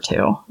hour or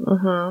two.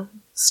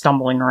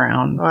 Stumbling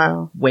around.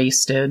 Wow.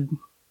 Wasted.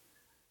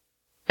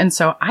 And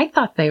so I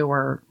thought they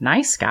were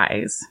nice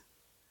guys.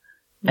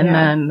 And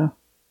then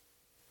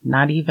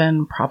not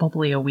even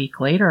probably a week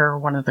later,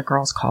 one of the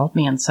girls called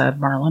me and said,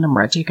 Marlon and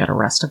Reggie got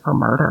arrested for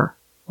murder.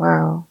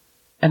 Wow.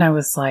 And I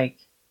was like,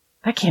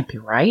 that can't be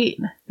right.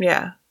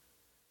 Yeah.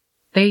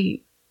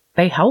 They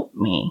helped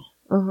me.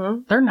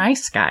 They're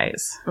nice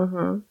guys.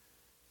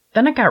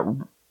 Then it got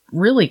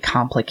really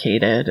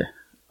complicated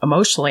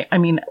emotionally. I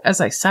mean, as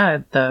I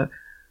said, the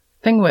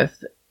thing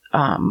with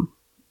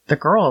the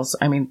girls,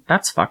 I mean,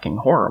 that's fucking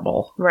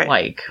horrible. Right.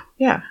 Like,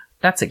 yeah,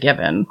 that's a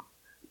given.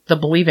 The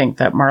believing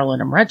that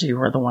Marlon and Reggie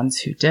were the ones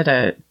who did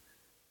it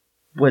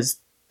was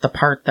the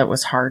part that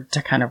was hard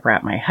to kind of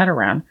wrap my head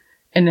around.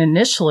 And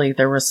initially,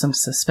 there was some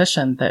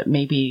suspicion that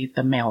maybe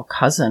the male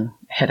cousin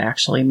had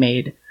actually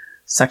made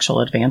sexual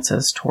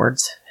advances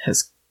towards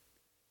his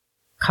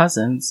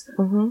cousins.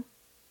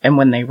 And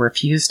when they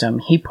refused him,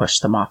 he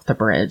pushed them off the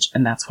bridge,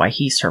 and that's why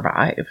he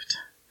survived.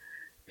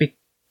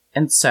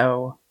 And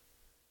so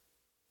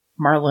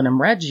Marlon and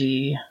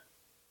Reggie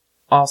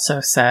also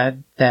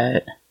said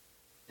that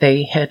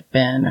they had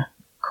been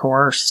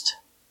coerced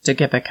to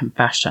give a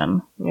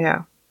confession.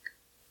 Yeah.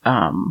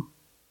 And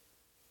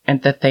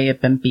that they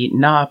had been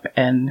beaten up,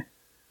 and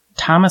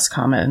Thomas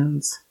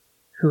Cummins,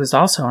 who was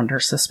also under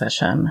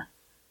suspicion,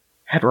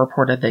 had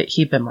reported that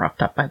he'd been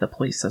roughed up by the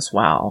police as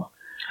well.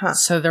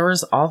 So there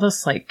was all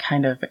this like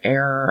kind of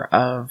air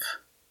of,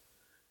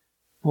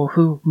 well,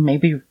 who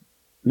maybe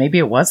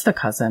it was the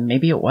cousin,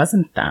 maybe it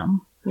wasn't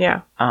them.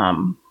 Yeah.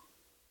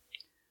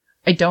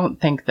 I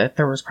don't think that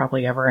there was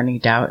probably ever any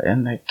doubt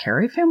in the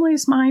Carey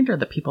family's mind or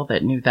the people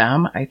that knew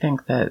them. I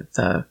think that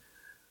the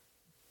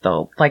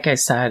like I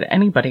said,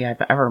 anybody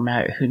I've ever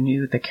met who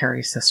knew the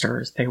Carey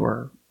sisters, they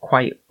were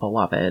quite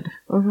beloved.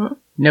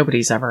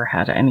 Nobody's ever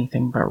had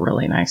anything but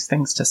really nice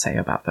things to say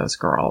about those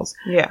girls.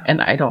 Yeah.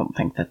 And I don't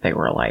think that they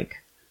were like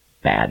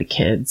bad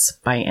kids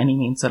by any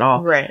means at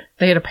all. Right.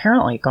 They had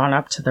apparently gone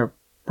up to the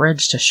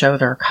bridge to show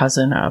their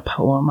cousin a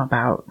poem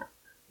about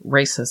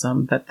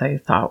racism that they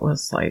thought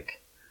was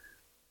like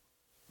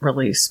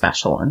really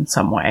special in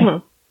some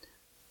way.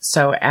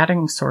 So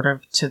adding sort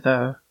of to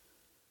the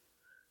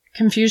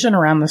confusion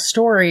around the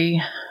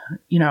story,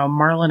 you know,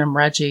 Marlon and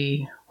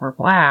Reggie were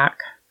Black,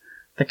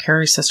 the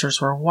Carey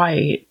sisters were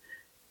white,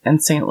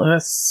 and St.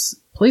 Louis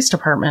Police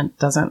Department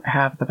doesn't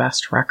have the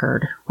best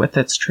record with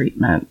its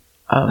treatment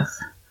of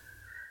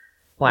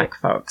Black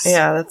folks.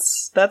 Yeah,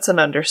 that's an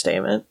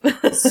understatement.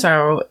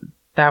 So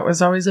that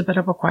was always a bit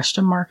of a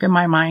question mark in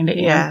my mind.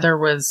 Yeah.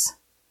 And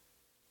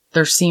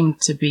there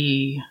seemed to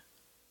be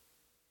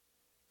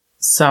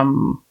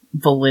some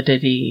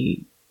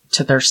validity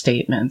to their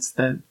statements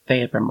that they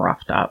had been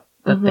roughed up,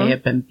 that they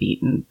had been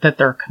beaten, that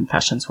their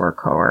confessions were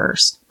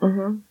coerced.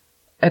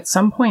 At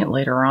some point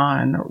later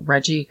on,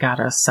 Reggie got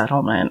a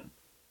settlement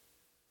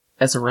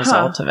as a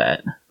result of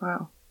it.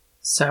 Wow.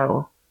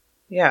 So...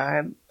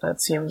 yeah,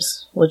 that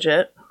seems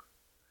legit.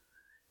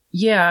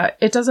 Yeah,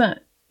 it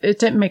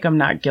didn't make them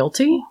not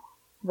guilty.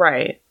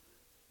 Right.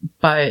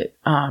 But,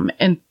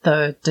 and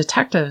the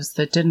detectives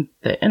that did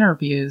the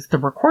interviews, the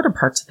recorded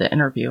parts of the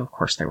interview, of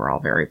course, they were all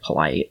very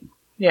polite.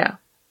 Yeah.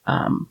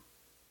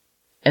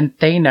 And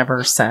they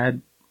never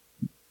said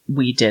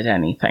we did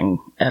anything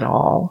at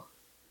all.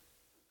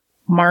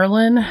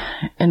 Marlon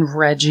and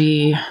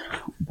Reggie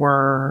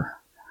were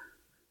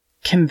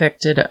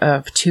convicted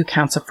of 2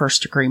 counts of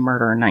first-degree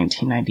murder in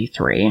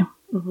 1993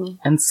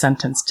 and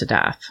sentenced to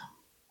death.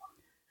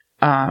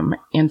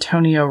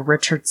 Antonio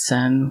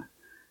Richardson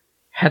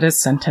had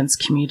his sentence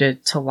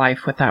commuted to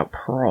life without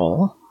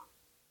parole.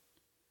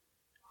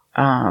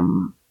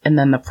 And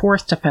then the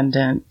 4th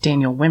defendant,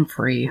 Daniel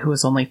Winfrey, who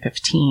was only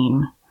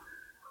 15,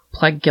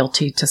 pled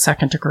guilty to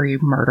second-degree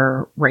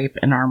murder, rape,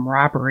 and armed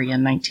robbery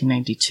in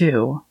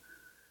 1992,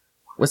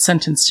 was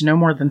sentenced to no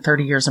more than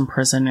 30 years in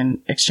prison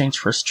in exchange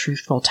for his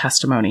truthful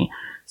testimony.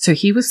 So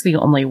he was the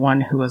only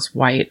one who was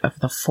white of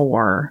the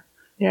 4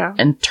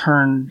 and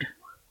turned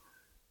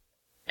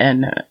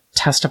and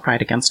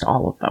testified against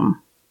all of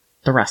them,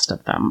 the rest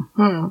of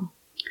them.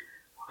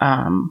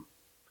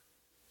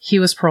 He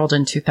was paroled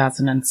in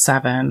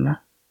 2007,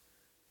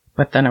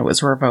 but then it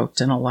was revoked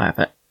in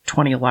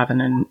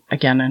 2011 and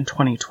again in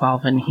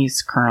 2012, and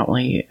he's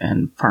currently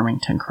in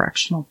Farmington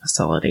Correctional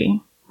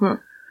Facility.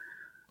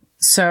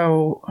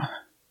 So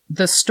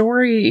the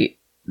story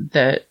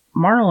that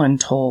Marlon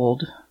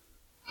told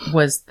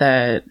was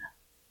that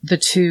the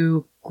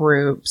 2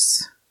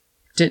 groups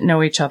didn't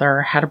know each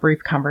other, had a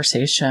brief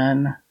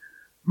conversation.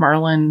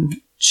 Marlon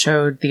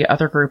showed the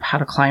other group how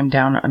to climb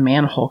down a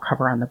manhole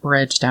cover on the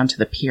bridge down to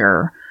the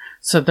pier.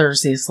 So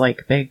there's these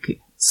like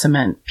big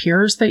cement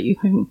piers that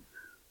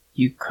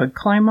you could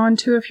climb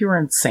onto if you were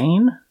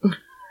insane.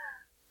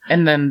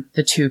 And then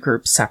the 2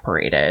 groups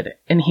separated.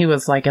 And he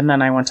was like, and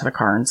then I went to the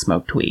car and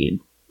smoked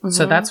weed.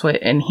 So that's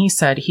what, and he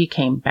said he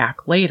came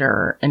back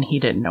later and he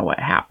didn't know what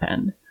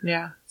happened.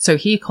 Yeah. So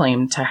he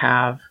claimed to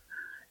have,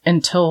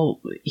 until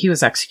he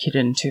was executed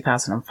in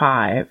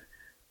 2005,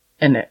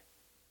 and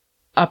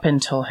up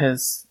until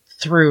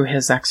through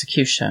his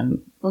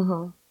execution,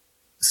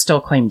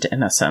 still claimed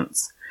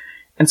innocence.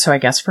 And so I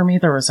guess for me,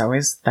 there was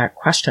always that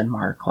question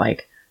mark,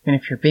 like, I mean,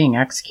 if you're being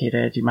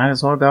executed, you might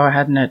as well go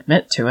ahead and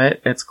admit to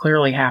it. It's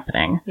clearly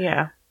happening.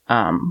 Yeah.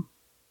 And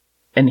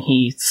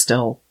he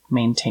still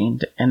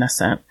maintained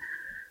innocent.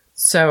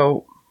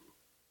 So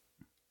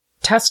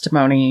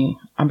testimony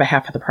on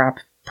behalf of the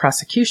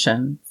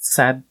prosecution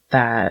said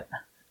that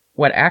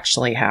what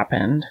actually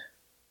happened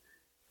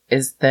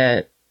is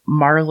that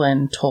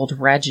Marlon told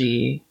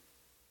Reggie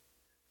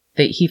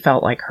that he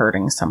felt like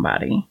hurting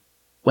somebody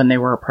when they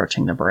were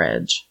approaching the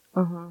bridge.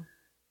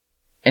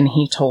 And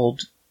he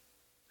told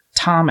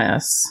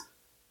Thomas,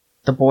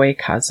 the boy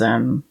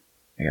cousin,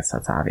 I guess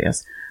that's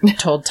obvious,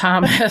 told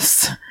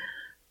Thomas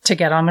to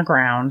get on the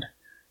ground,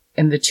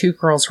 and the 2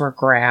 girls were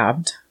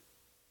grabbed.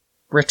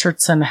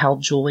 Richardson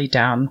held Julie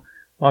down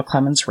while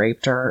Clemens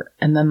raped her,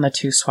 and then the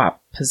 2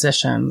 swapped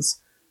positions.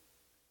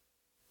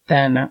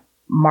 Then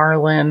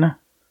Marlon,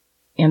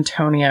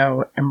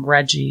 Antonio, and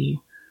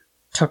Reggie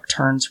took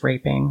turns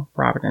raping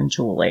Robin and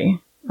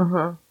Julie.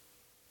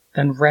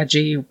 Then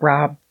Reggie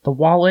robbed the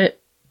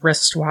wallet,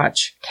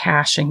 wristwatch,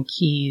 cash, and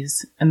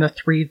keys, and the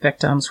 3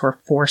 victims were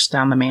forced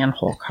down the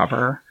manhole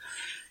cover.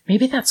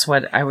 Maybe that's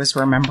what I was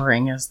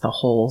remembering as the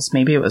holes.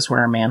 Maybe it was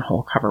where a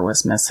manhole cover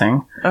was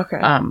missing.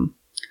 Okay.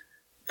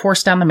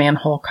 Forced down the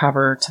manhole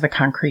cover to the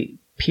concrete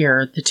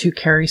pier, the 2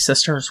 Carey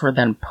sisters were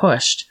then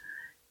pushed,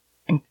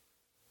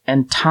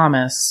 and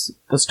Thomas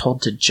was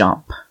told to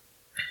jump.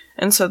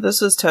 And so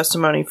this is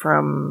testimony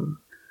from...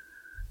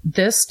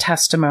 This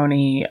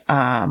testimony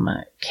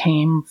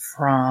came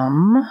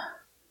from...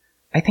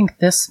 I think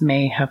this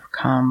may have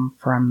come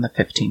from the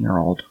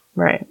 15-year-old.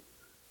 Right.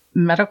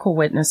 Medical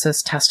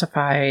witnesses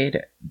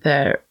testified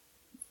that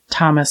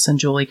Thomas and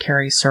Julie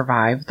Carey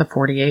survived the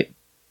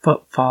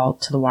 48-foot fall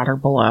to the water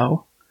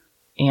below.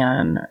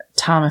 And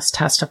Thomas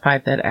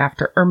testified that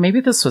after, or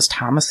maybe this was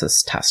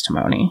Thomas's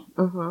testimony.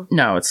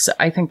 No,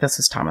 I think this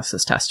is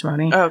Thomas's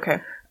testimony. Oh, okay.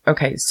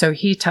 Okay, so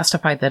he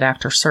testified that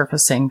after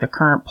surfacing, the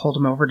current pulled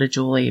him over to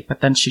Julie,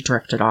 but then she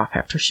drifted off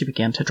after she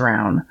began to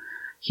drown.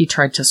 He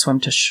tried to swim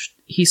to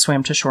he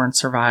swam to shore and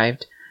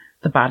survived.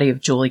 The body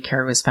of Julie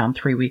Carey was found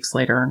 3 weeks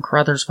later in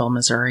Caruthersville,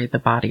 Missouri. The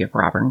body of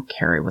Robin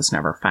Carey was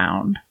never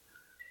found.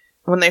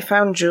 When they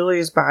found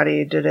Julie's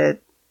body,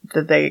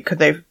 could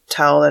they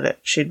tell that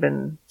she'd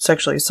been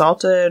sexually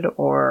assaulted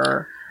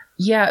or?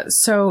 Yeah,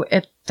 so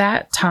at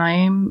that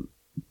time,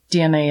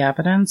 DNA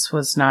evidence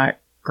was not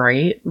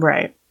great.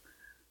 Right.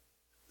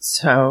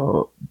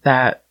 So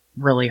that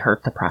really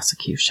hurt the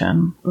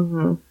prosecution.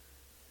 Mm-hmm.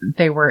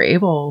 They were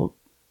able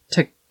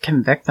to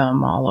convict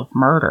them all of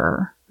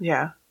murder.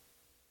 Yeah.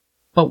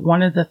 But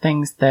one of the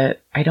things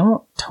that I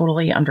don't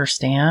totally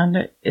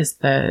understand is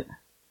that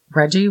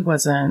Reggie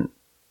wasn't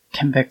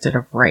convicted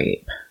of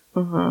rape.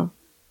 Mm-hmm.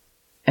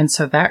 And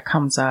so that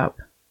comes up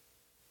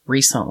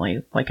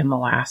recently, like in the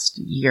last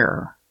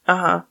year.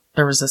 Uh-huh.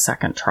 There was a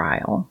second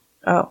trial.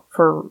 Oh,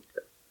 for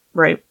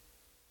rape.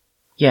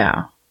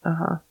 Yeah.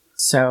 Uh-huh.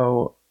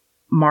 So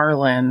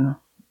Marlon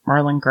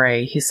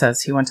Gray, he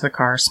says he went to the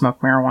car,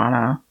 smoked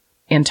marijuana.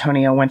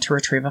 Antonio went to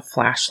retrieve a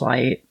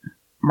flashlight.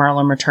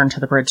 Marlon returned to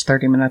the bridge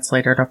 30 minutes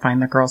later to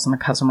find the girls and the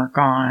cousin were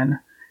gone.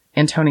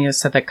 Antonio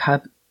said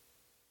that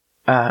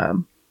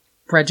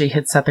Reggie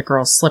had said the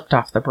girls slipped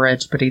off the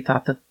bridge, but he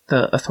thought that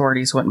the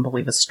authorities wouldn't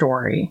believe his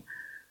story.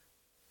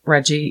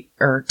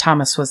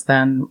 Thomas was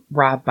then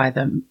robbed by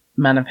the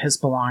men of his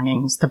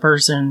belongings. The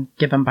version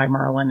given by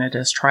Marlon at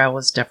his trial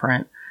was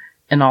different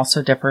and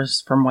also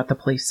differs from what the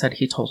police said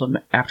he told him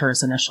after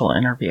his initial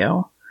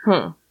interview.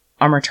 On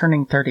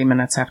returning 30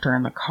 minutes after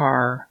in the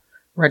car,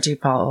 Reggie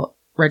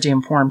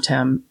informed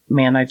him,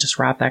 "Man, I just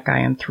robbed that guy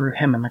and threw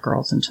him and the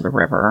girls into the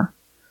river."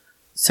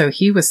 So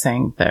he was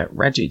saying that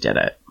Reggie did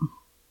it.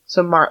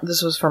 So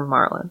this was from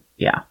Marlon?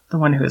 Yeah, the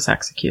one who was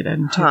executed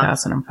in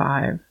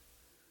 2005.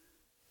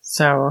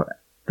 So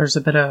there's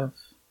a bit of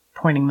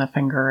pointing the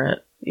finger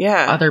at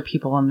other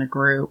people in the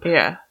group.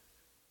 Yeah.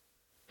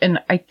 And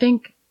I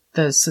think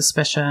the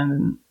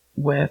suspicion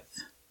with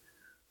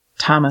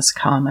Thomas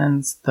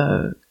Commons,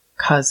 the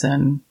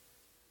cousin,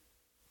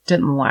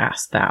 didn't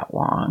last that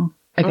long.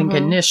 I think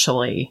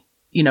initially,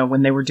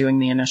 when they were doing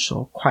the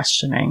initial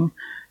questioning,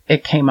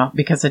 it came up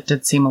because it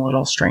did seem a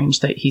little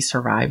strange that he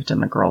survived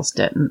and the girls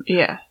didn't.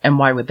 Yeah. And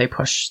why would they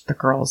push the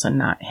girls and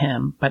not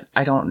him? But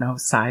I don't know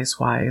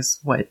size-wise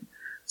what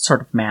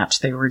sort of match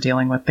they were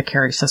dealing with. The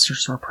Carey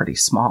sisters were pretty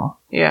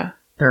small. Yeah.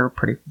 They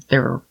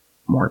were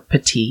more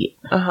petite.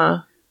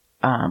 Uh-huh.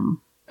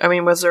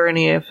 Was there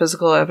any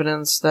physical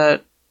evidence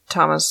that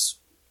Thomas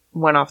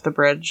went off the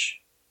bridge?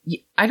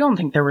 I don't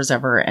think there was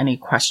ever any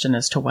question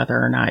as to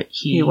whether or not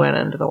he went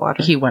into the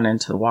water. He went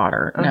into the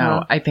water. Uh-huh.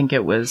 No, I think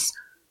it was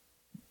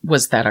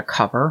that a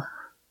cover?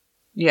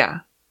 Yeah.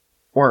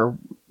 Or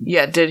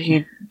did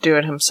he do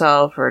it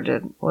himself or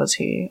was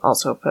he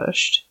also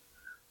pushed?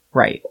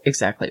 Right,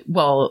 exactly.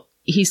 Well,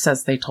 he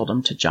says they told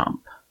him to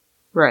jump.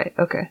 Right,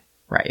 okay.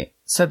 Right.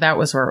 So that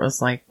was where it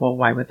was like, well,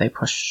 why would they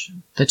push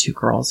the two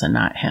girls and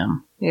not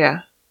him?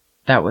 Yeah.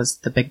 That was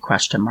the big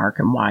question mark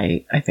and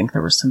why I think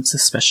there was some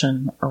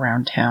suspicion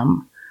around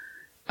him.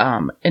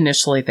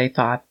 Initially, they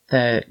thought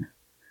that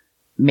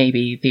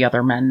maybe the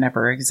other men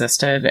never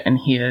existed and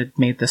he had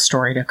made the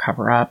story to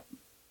cover up,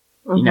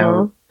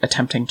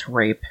 attempting to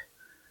rape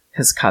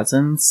his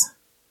cousins.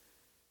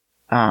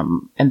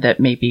 And that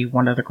maybe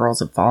one of the girls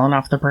had fallen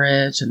off the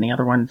bridge and the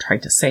other one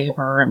tried to save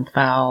her and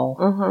fell.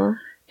 Mm-hmm.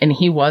 And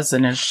he was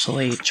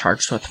initially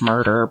charged with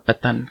murder,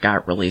 but then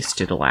got released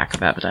due to lack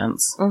of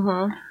evidence.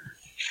 Mm-hmm.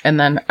 And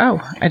then,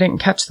 I didn't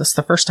catch this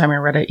the first time I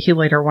read it. He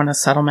later won a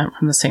settlement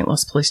from the St.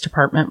 Louis Police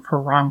Department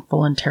for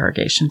wrongful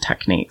interrogation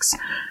techniques.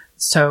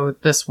 So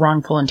this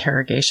wrongful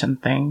interrogation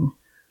thing...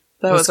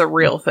 That was a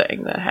real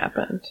thing that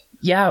happened.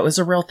 Yeah, it was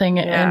a real thing.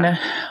 Yeah. And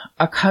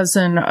a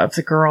cousin of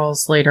the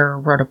girls later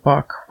wrote a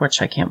book,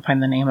 which I can't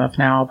find the name of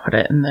now. I'll put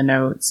it in the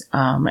notes.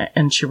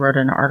 And she wrote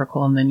an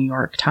article in the New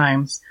York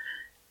Times.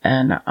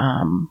 And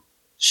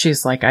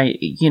she's like,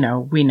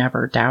 we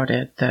never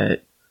doubted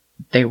that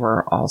they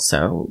were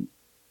also,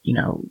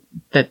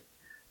 that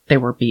they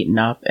were beaten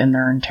up in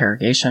their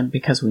interrogation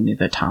because we knew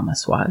that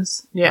Thomas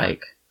was. Yeah.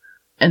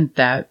 And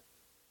that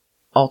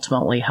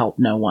ultimately helped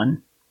no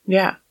one.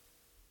 Yeah.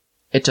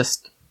 It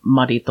just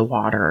muddied the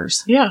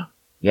waters. Yeah.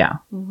 Yeah.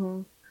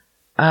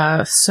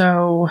 Mm-hmm.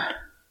 So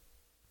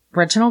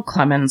Reginald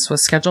Clemens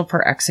was scheduled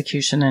for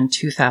execution in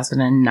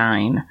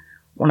 2009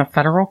 when a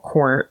federal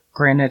court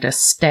granted a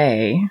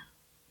stay,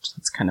 which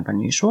that's kind of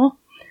unusual,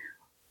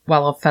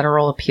 while a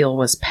federal appeal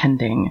was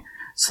pending.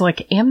 So,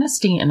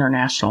 Amnesty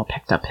International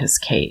picked up his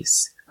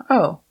case.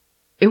 Oh.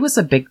 It was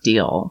a big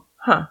deal.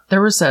 Huh.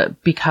 There was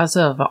because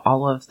of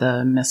all of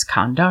the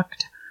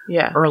misconduct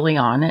early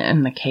on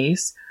in the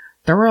case,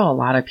 there were a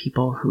lot of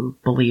people who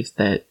believed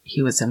that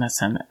he was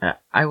innocent.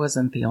 I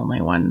wasn't the only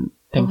one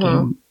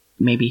thinking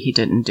maybe he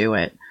didn't do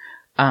it.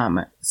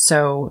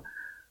 So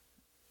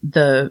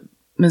the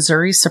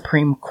Missouri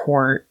Supreme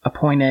Court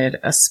appointed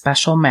a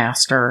special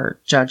master,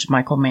 Judge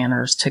Michael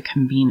Manners, to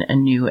convene a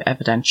new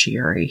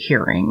evidentiary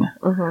hearing.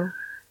 Mm-hmm.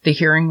 The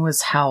hearing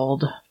was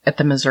held at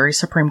the Missouri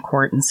Supreme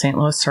Court and St.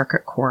 Louis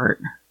Circuit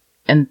Court,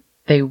 and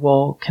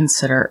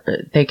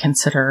they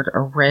considered a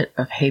writ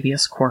of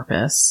habeas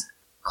corpus.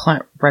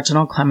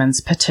 Reginald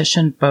Clemens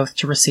petitioned both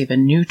to receive a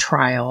new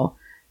trial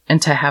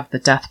and to have the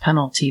death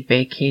penalty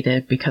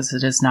vacated because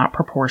it is not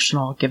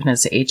proportional given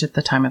his age at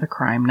the time of the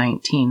crime,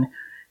 19,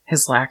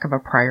 his lack of a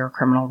prior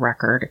criminal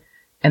record,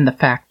 and the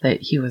fact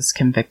that he was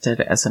convicted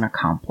as an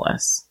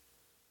accomplice.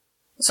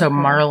 So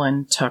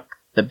Marlon took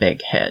the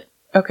big hit.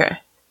 Okay.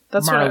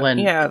 That's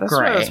Marlon that's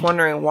what I was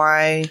wondering,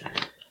 why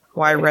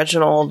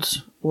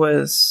Reginald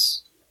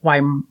was... Why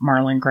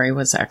Marlon Gray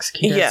was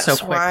executed so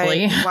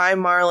quickly. Why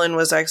Marlon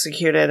was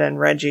executed and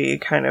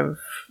Reggie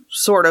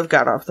sort of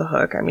got off the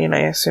hook. I mean,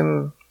 I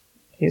assume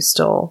he's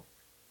still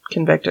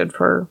convicted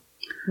for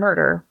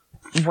murder.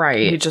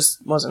 Right. He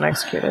just wasn't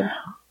executed.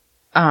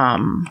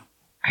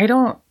 I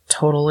don't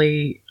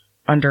totally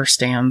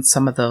understand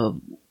some of the...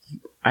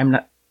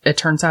 It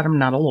turns out I'm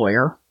not a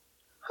lawyer.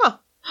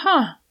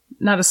 Huh.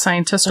 Not a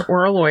scientist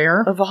or a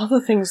lawyer. Of all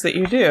the things that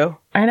you do.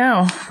 I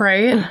know,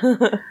 right?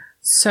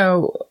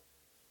 So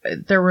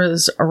there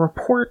was a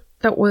report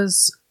that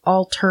was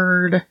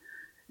altered.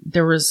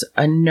 There was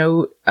a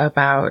note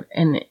about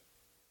an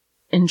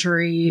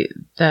injury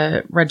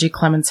that Reggie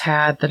Clemens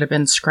had that had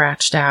been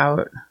scratched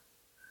out.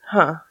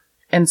 Huh.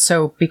 And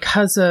so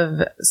because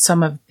of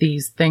some of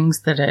these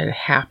things that had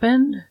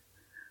happened,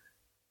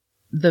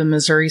 the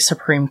Missouri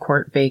Supreme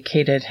Court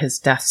vacated his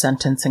death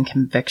sentence and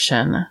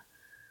conviction.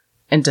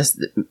 And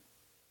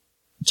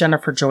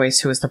Jennifer Joyce,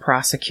 who was the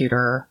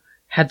prosecutor,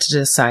 had to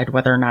decide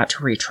whether or not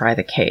to retry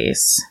the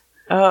case.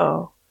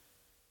 Oh.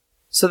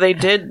 So they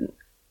didn't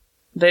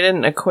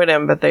acquit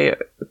him, but they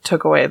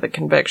took away the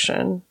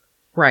conviction.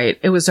 Right.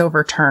 It was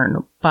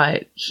overturned,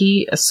 but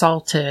he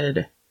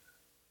assaulted,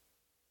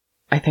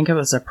 I think it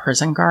was a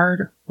prison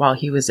guard while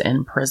he was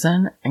in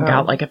prison and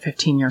got like a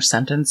 15-year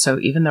sentence. So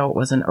even though it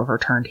wasn't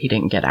overturned, he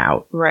didn't get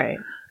out. Right.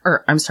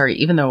 Or I'm sorry,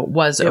 even though it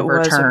was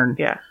overturned,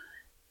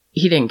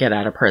 he didn't get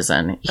out of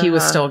prison. He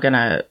was still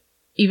gonna,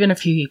 even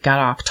if he got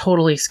off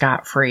totally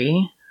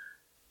scot-free,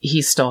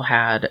 he still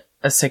had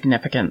a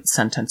significant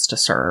sentence to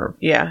serve.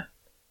 Yeah.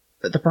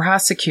 The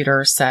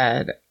prosecutor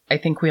said, I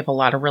think we have a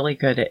lot of really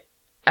good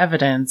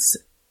evidence,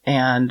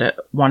 and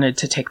wanted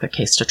to take the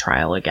case to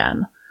trial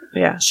again.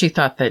 Yeah. She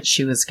thought that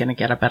she was going to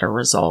get a better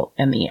result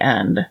in the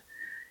end.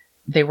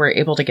 They were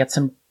able to get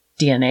some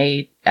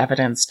DNA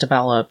evidence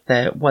developed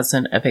that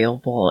wasn't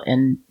available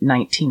in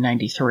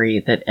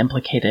 1993 that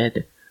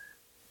implicated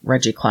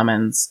Reggie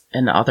Clemens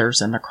and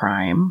others in the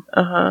crime.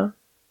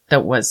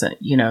 That wasn't,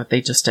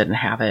 they just didn't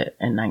have it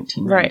in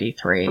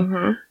 1993. Right.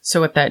 Mm-hmm. So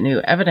what that new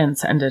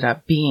evidence ended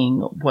up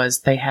being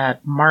was they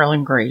had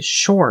Marlon Gray's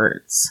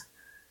shorts,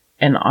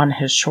 and on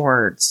his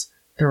shorts,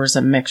 there was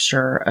a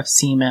mixture of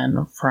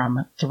semen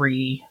from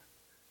 3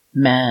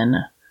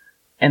 men,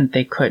 and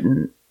they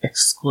couldn't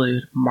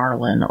exclude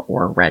Marlon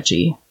or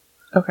Reggie.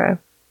 Okay.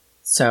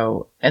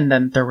 So, and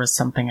then there was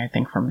something, I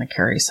think, from the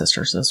Carey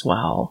sisters as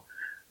well.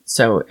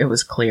 So it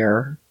was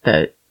clear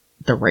that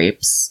the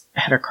rapes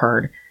had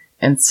occurred.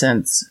 And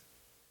since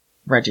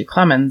Reggie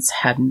Clemens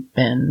hadn't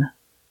been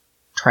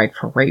tried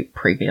for rape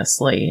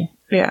previously,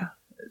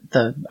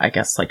 I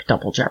guess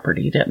double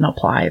jeopardy didn't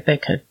apply. They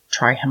could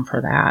try him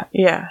for that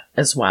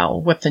as well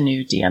with the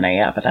new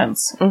DNA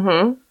evidence.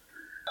 Mm-hmm.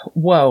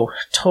 Whoa,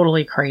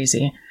 totally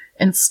crazy.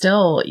 And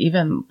still,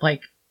 even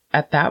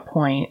at that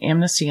point,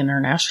 Amnesty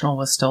International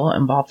was still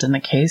involved in the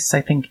case.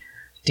 I think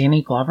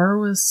Danny Glover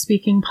was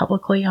speaking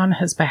publicly on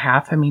his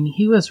behalf. I mean,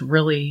 he was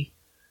really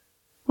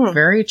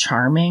very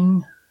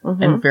charming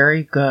and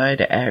very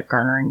good at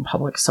garnering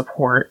public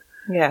support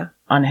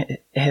on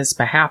his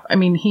behalf. I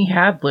mean, he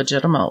had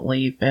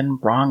legitimately been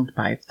wronged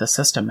by the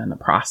system in the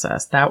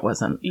process. That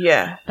wasn't...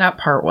 That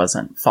part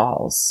wasn't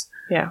false.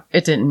 Yeah.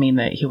 It didn't mean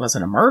that he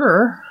wasn't a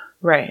murderer.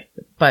 Right.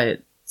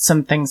 But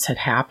some things had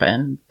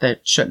happened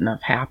that shouldn't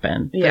have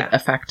happened that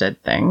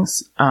affected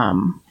things.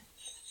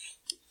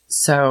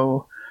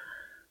 So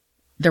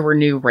there were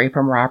new rape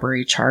and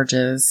robbery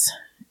charges,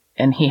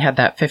 and he had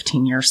that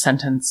 15-year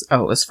sentence.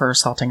 Oh, it was for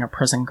assaulting a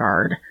prison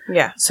guard.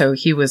 Yeah. So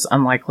he was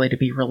unlikely to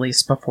be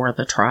released before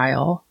the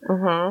trial.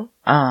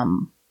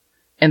 Mm-hmm.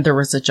 And there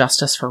was a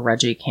Justice for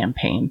Reggie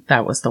campaign.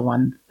 That was the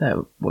one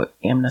that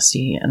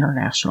Amnesty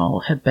International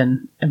had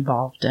been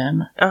involved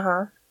in.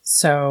 Uh-huh.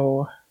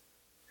 So...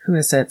 who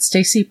is it?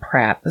 Stacy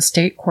Pratt, the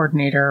state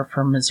coordinator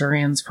for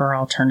Missourians for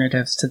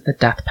Alternatives to the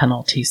Death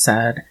Penalty,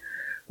 said,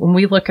 "When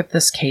we look at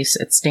this case,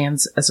 it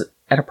stands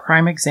at a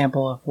prime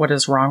example of what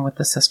is wrong with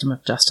the system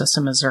of justice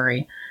in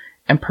Missouri,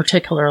 and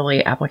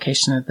particularly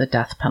application of the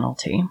death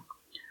penalty.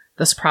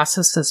 This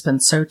process has been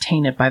so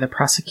tainted by the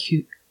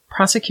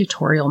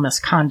prosecutorial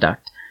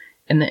misconduct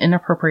and the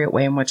inappropriate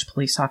way in which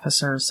police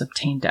officers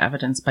obtained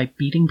evidence by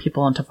beating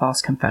people into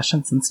false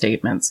confessions and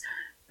statements,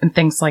 and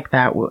things like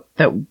that,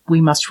 that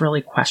we must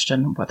really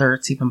question whether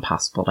it's even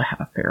possible to have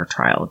a fair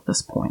trial at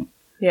this point."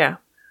 Yeah.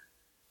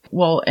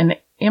 Well, and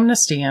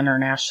Amnesty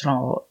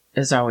International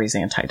is always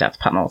anti-death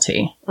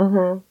penalty.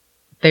 Mm-hmm.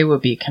 They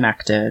would be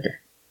connected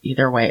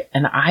either way.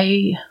 And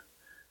I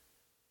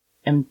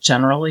am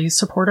generally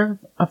supportive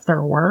of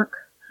their work.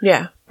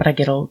 Yeah. But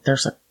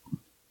there's a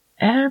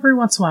every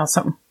once in a while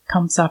something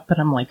comes up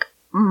and I'm like,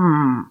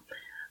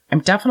 I'm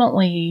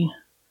definitely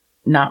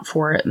not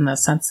for it in the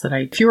sense that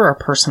if you are a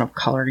person of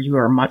color, you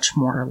are much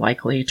more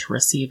likely to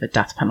receive a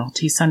death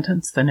penalty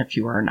sentence than if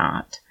you are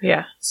not.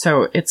 Yeah.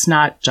 So it's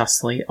not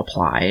justly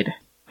applied.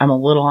 I'm a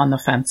little on the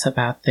fence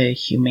about the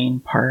humane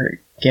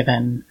part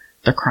given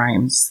the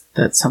crimes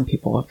that some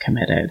people have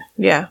committed.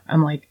 Yeah.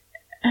 I'm like,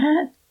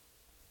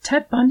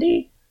 Ted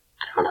Bundy?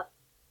 I don't know.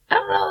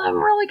 I'm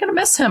really going to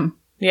miss him.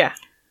 Yeah.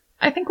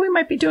 I think we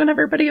might be doing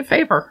everybody a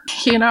favor,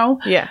 you know?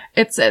 Yeah.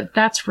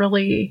 That's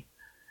really,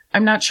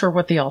 I'm not sure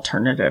what the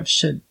alternative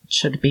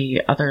should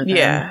be other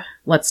than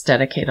let's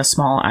dedicate a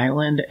small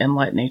island and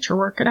let nature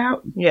work it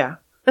out. Yeah.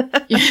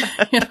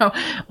 You know,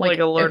 like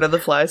a Lord of the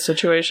Flies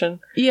situation.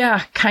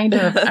 Yeah, kind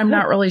of. I'm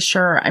not really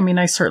sure. I mean,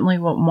 I certainly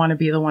wouldn't want to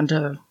be the one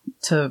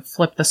to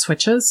flip the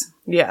switches.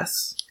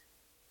 Yes.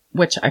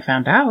 Which I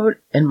found out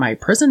in my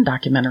prison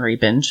documentary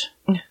binge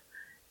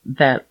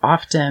that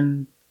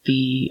often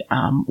the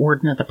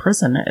warden of the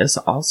prison is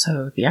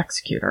also the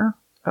executor.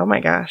 Oh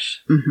my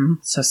gosh. Mm-hmm.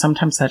 So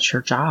sometimes that's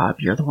your job.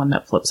 You're the one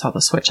that flips all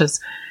the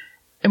switches.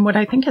 And what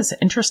I think is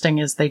interesting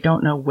is they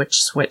don't know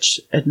which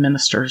switch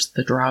administers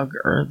the drug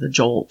or the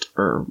jolt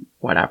or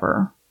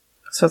whatever.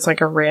 So it's like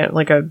a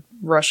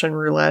Russian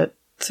roulette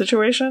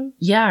situation?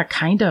 Yeah,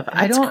 kind of.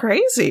 That's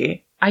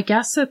crazy. I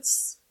guess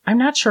I'm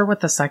not sure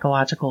what the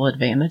psychological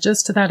advantage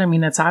is to that. I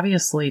mean, it's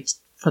obviously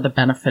for the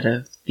benefit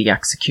of the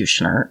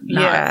executioner,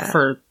 not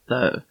for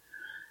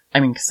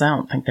because I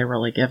don't think they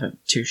really give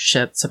two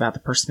shits about the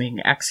person being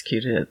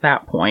executed at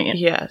that point.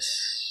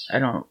 Yes. I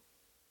don't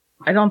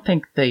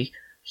think the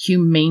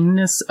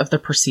humaneness of the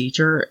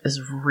procedure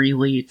is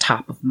really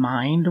top of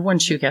mind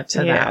once you get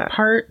to that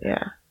part.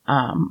 Yeah.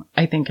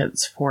 I think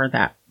it's for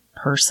that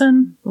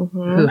person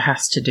who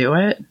has to do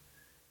it.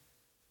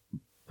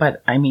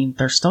 But I mean,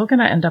 they're still going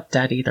to end up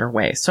dead either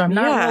way. So I'm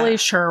not really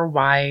sure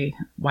why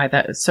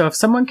that is. So if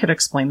someone could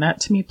explain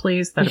that to me,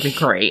 please, that'd be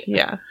great.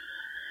 Yeah.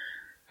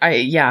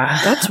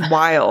 That's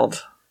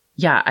wild.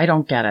 Yeah, I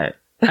don't get it.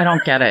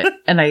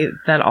 And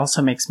that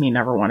also makes me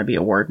never want to be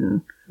a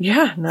warden.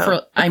 Yeah,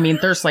 no.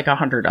 There's like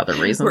 100 other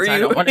reasons I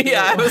don't want to be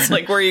a warden. I was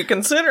like, were you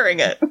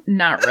considering it?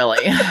 Not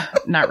really.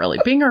 Not really.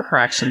 Being a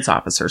corrections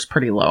officer is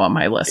pretty low on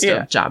my list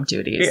of job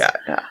duties.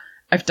 Yeah.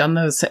 I've done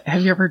those.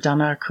 Have you ever done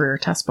a career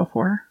test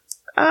before?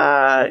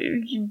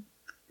 In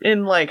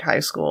like high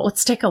school.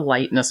 Let's take a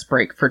lightness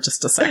break for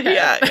just a second.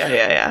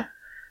 Yeah.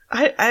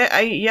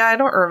 I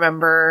don't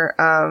remember.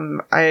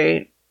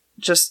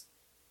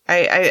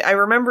 I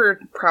remember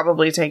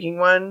probably taking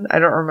one. I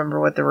don't remember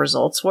what the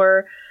results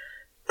were.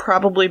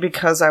 Probably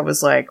because I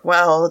was like,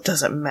 well, it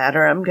doesn't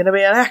matter. I'm going to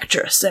be an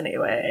actress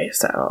anyway.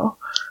 So.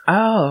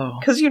 Oh.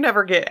 Because you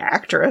never get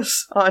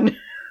actress on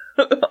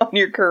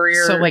your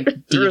career. So like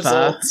diva.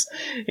 Results.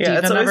 Yeah,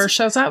 diva never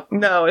shows up?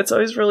 No, it's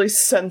always really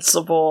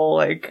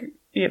sensible,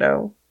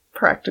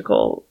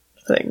 practical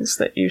things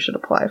that you should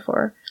apply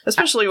for.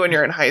 Especially when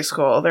you're in high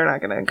school. They're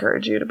not going to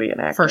encourage you to be an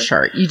actor. For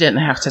sure. You didn't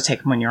have to take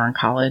them when you were in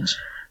college.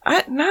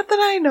 Not that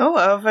I know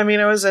of. I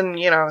mean, I was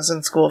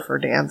in school for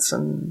dance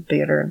and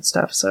theater and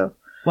stuff, so.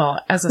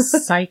 Well, as a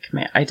psych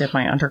I did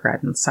my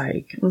undergrad in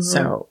psych,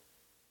 so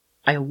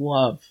I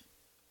love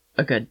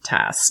a good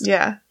test.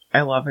 Yeah.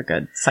 I love a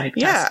good psych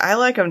test. Yeah, I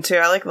like them too.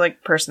 I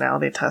like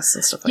personality tests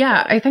and stuff like that.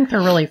 Yeah, I think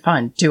they're really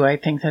fun. Do I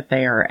think that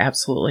they are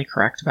absolutely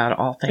correct about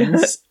all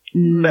things?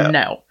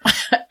 No.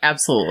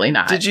 Absolutely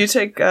not. Did you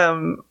take,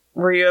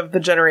 were you of the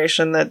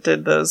generation that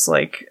did those,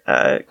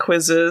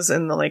 quizzes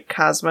in the,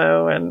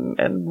 Cosmo and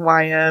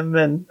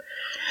YM and...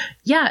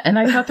 Yeah, and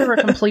I thought they were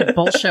complete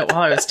bullshit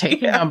while I was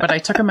taking them, but I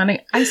took them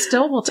I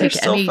still will take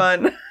They're still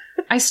fun.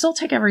 I still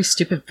take every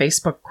stupid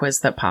Facebook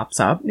quiz that pops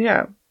up.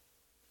 Yeah.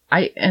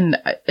 And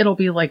it'll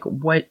be like,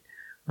 what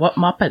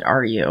Muppet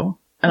are you?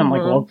 And I'm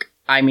like, well,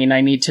 I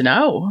need to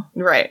know.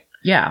 Right.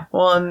 Yeah.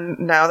 Well, and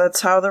now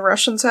that's how the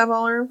Russians have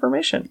all our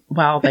information.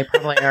 Well, they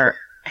probably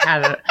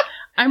had it.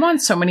 I'm on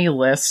so many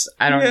lists,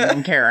 I don't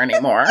even care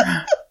anymore.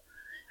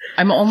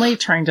 I'm only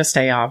trying to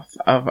stay off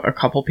of a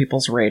couple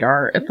people's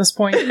radar at this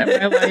point in my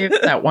life.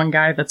 That one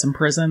guy that's in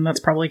prison that's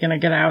probably going to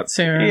get out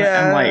soon.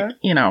 Yeah.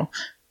 And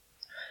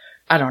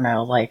I don't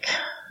know,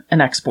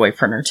 an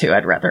ex-boyfriend or two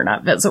I'd rather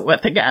not visit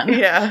with again.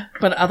 Yeah.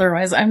 But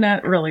otherwise, I'm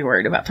not really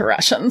worried about the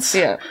Russians.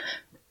 Yeah.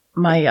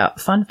 My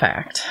fun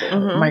fact,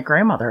 my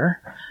grandmother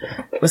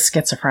was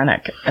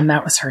schizophrenic, and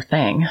that was her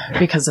thing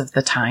because of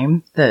the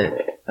time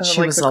that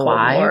she was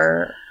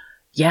alive.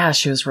 Yeah,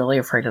 she was really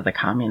afraid of the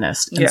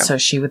communists. And so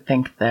she would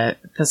think that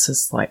this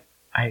is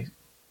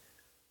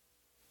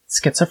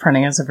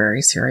schizophrenia is a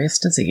very serious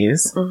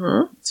disease.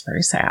 Mm-hmm. It's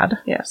very sad.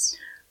 Yes.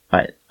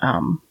 But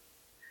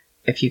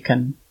if you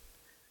can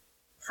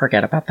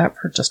forget about that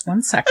for just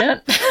 1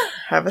 second.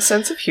 Have a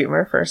sense of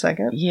humor for a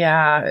second.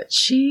 Yeah,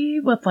 she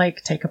would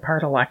take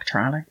apart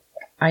electronic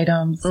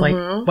items,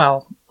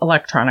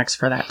 electronics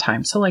for that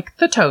time. So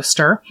the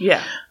toaster.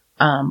 Yeah.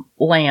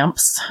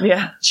 Lamps.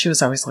 Yeah. She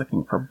was always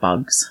looking for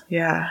bugs.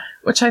 Yeah.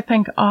 Which I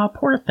think,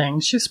 poor thing.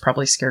 She was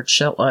probably scared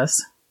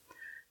shitless.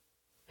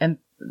 And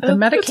the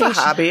medication. It's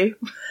a hobby.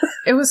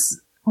 It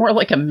was, more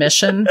like a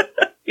mission.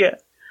 Yeah.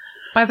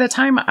 By the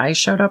time I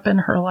showed up in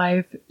her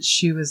life,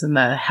 she was in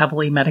the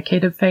heavily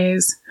medicated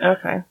phase.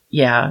 Okay.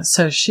 Yeah,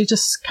 so she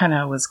just kind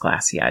of was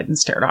glassy-eyed and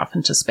stared off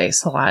into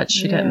space a lot.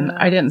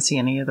 I didn't see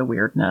any of the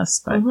weirdness,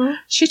 but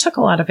she took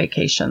a lot of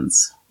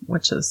vacations,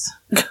 which is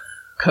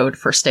code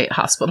for state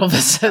hospital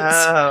visits.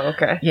 Oh,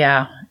 okay.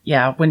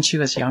 Yeah, when she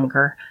was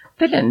younger.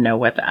 They didn't know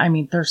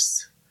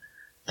there's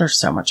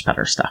so much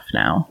better stuff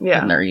now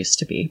than there used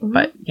to be.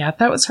 But yeah,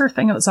 that was her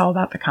thing. It was all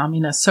about the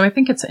communists. So I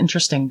think it's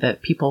interesting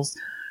that people's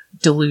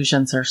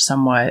delusions are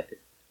somewhat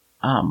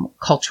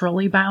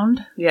culturally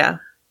bound. Yeah.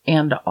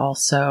 And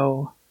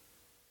also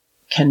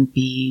can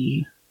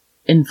be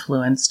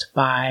influenced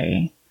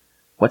by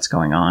what's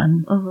going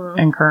on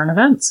in current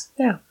events.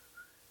 Yeah.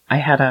 I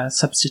had a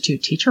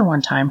substitute teacher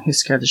one time who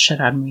scared the shit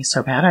out of me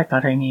so bad I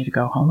thought I needed to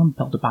go home and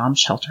build a bomb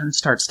shelter and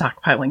start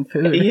stockpiling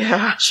food.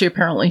 Yeah. She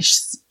apparently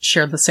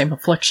shared the same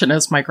affliction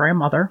as my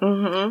grandmother.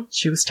 Mm-hmm.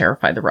 She was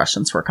terrified the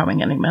Russians were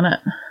coming any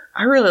minute.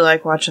 I really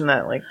like watching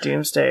that, like,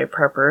 Doomsday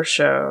Prepper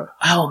show.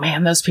 Oh,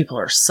 man, those people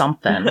are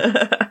something.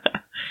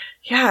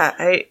 Yeah,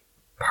 a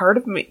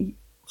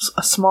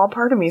small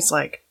part of me is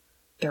like,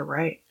 they're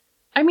right.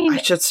 I mean, I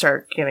should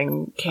start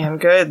getting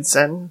canned goods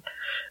and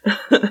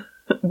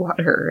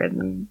water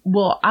and...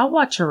 Well, I'll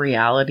watch a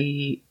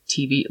reality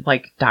TV,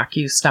 like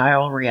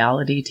docu-style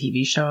reality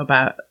TV show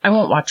about... I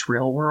won't watch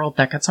Real World.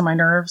 That gets on my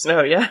nerves.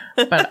 Oh, yeah.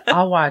 But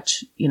I'll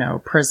watch,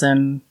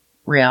 prison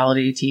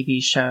reality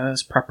TV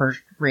shows, prepper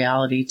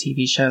reality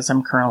TV shows.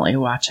 I'm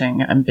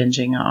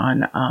binging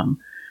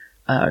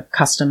on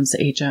Customs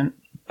Agent.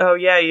 Oh,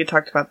 yeah, you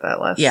talked about that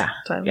last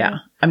time. Yeah.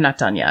 I'm not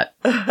done yet.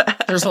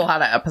 There's a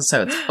lot of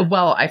episodes.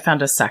 Well, I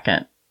found a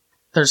second.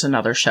 There's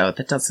another show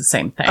that does the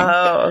same thing.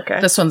 Oh,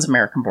 okay. This one's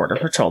American Border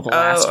Patrol. The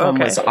last one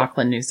was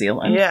Auckland, New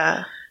Zealand.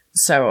 Yeah.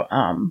 So,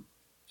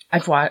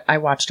 I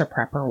watched a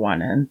prepper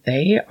one, and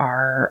they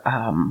are,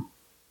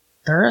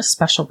 they're a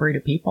special breed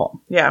of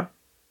people. Yeah.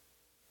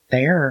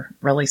 They're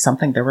really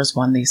something. There was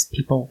one, these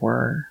people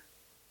were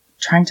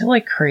trying to,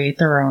 like, create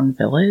their own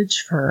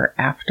village for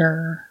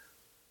after.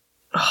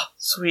 Oh,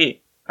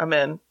 sweet. I'm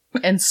in.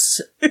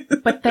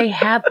 But they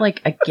had,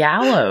 like, a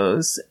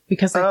gallows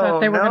because they thought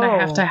they were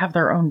going to have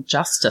their own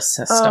justice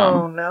system.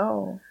 Oh,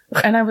 no.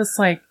 And I was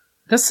like,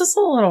 this is a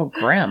little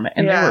grim.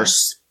 And they were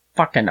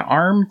fucking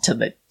armed to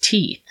the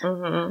teeth.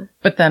 Mm-hmm.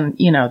 But then,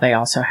 they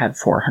also had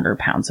 400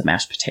 pounds of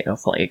mashed potato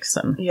flakes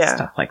and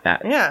stuff like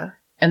that. Yeah.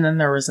 And then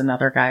there was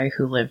another guy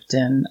who lived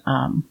in,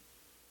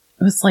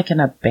 it was like an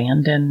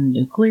abandoned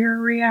nuclear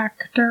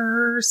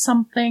reactor or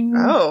something.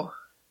 Oh,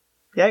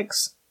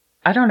 yikes.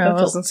 I don't know.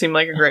 That doesn't seem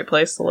like a great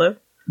place to live.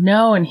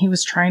 No, and he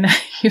was trying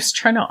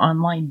to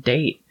online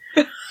date.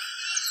 Can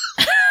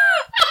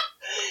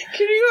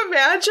you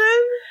imagine?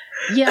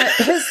 Yeah,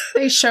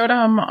 they showed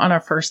him on a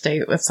first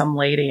date with some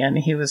lady, and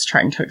he was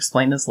trying to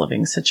explain his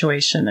living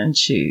situation, and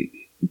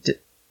she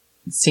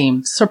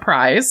seemed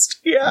surprised.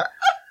 Yeah.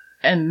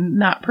 And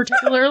not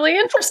particularly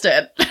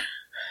interested.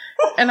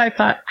 And I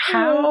thought,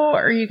 how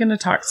are you going to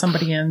talk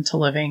somebody into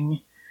living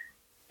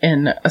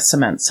in a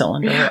cement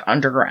cylinder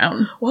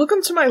underground?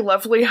 Welcome to my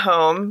lovely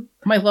home.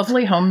 My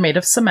lovely home made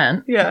of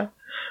cement. Yeah.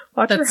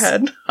 Watch your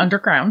head.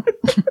 Underground.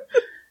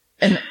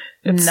 And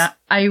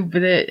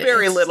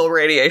very little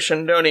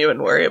radiation. Don't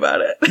even worry about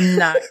it.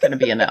 Not going to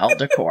be an El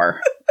Decor.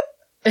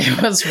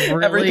 It was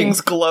really... Everything's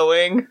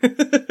glowing.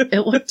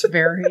 It looked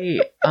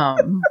very...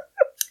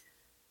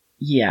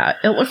 Yeah,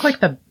 it looked like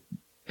the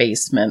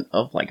basement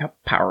of like a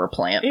power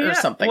plant or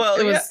something. Well,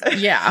 it was,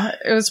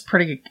 it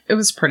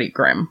was pretty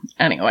grim.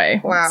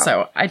 Anyway, wow.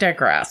 So I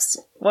digress.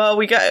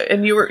 Well, I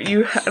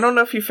don't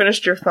know if you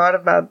finished your thought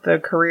about the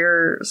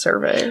career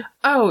survey.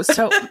 Oh,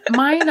 so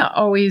mine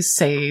always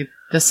say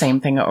the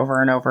same thing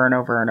over and over and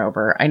over and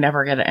over. I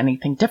never get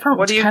anything different,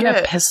 which kind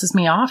of pisses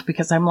me off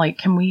because I'm like,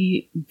 can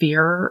we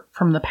veer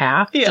from the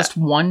path just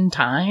one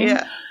time?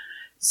 Yeah.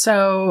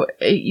 So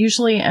it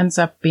usually ends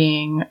up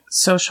being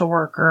social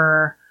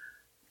worker,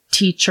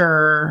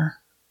 teacher,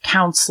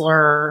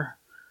 counselor,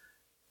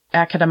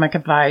 academic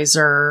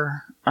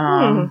advisor,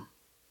 right?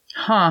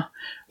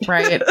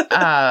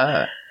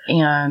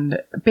 And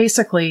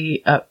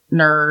basically a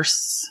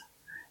nurse,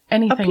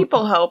 anything. A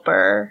people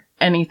helper.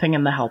 Anything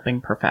in the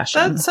helping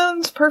profession. That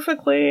sounds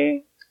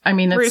perfectly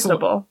it's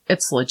reasonable.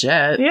 It's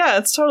legit. Yeah,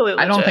 it's totally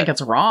legit. I don't think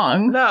it's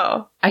wrong.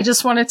 No. I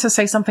just wanted to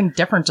say something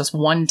different just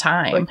one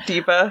time. Like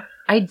diva.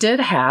 I did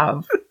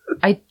have,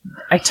 I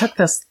took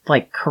this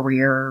like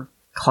career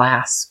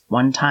class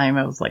one time.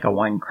 It was like a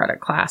 1-credit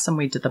class and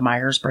we did the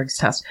Myers-Briggs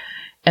test.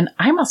 And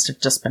I must have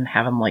just been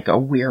having like a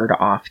weird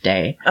off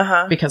day.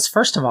 Because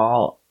first of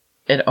all,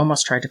 it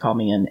almost tried to call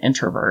me an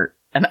introvert.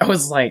 And I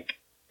was like,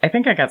 I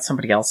think I got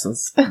somebody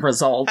else's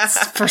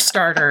results for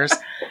starters.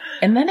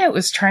 And then it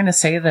was trying to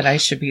say that I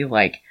should be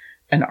like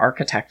an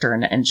architect or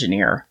an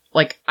engineer.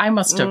 Like I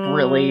must have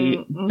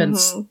really been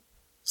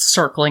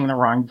circling the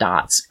wrong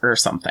dots or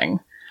something.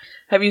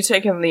 Have you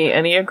taken the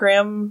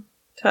Enneagram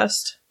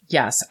test?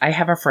 Yes, I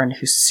have a friend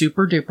who's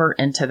super duper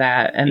into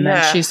that. And then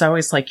Yeah. she's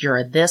always like, you're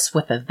a this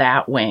with a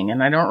that wing.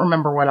 And I don't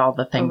remember what all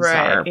the things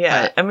are.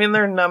 Yeah. But I mean,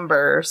 they're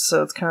numbers,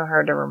 so it's kind of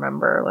hard to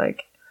remember.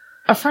 Like,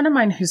 a friend of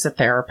mine who's a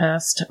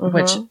therapist,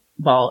 which,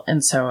 well,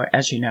 and so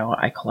as you know,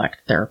 I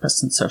collect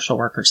therapists and social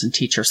workers and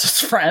teachers as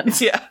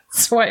friends. yeah.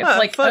 So I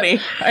like, funny.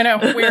 I know,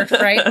 weird,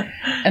 right?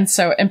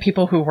 And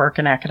people who work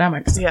in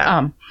academics.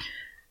 Yeah.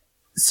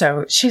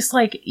 So she's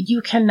like,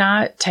 you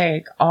cannot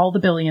take all the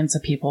billions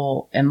of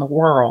people in the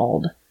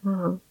world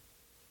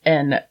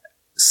and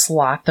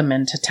slot them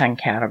into 10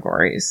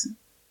 categories.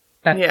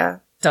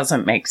 That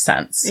doesn't make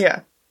sense.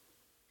 Yeah.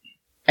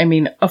 I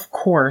mean, of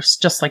course,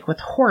 just like with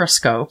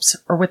horoscopes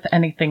or with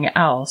anything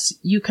else,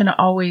 you can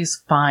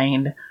always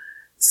find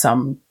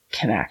some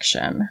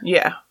connection.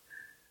 Yeah.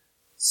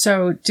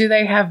 So do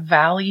they have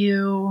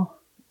value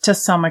to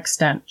some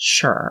extent?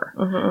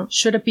 Sure.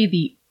 Should it be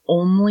the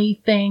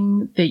only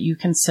thing that you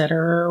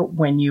consider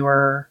when you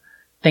are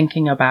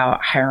thinking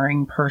about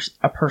hiring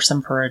a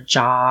person for a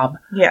job?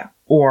 Yeah.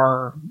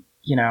 Or,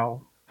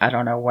 I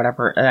don't know,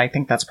 whatever. I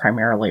think that's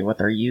primarily what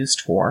they're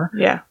used for.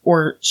 Yeah.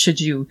 Or should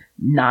you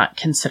not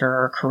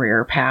consider a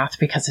career path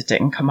because it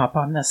didn't come up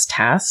on this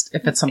test?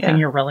 If it's something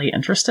you're really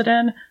interested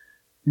in,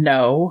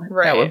 no,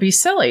 that would be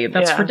silly.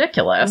 That's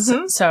ridiculous.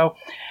 So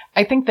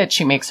I think that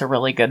she makes a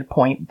really good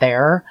point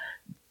there.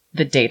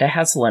 The data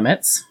has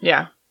limits.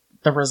 Yeah.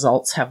 The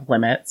results have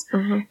limits.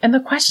 And the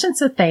questions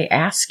that they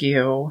ask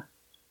you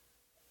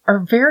are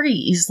very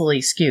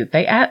easily skewed.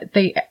 They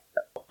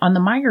on the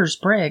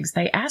Myers-Briggs,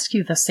 they ask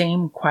you the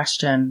same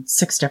question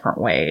 6 different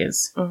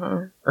ways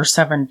or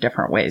 7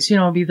 different ways.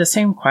 It'll be the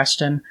same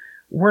question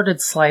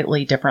worded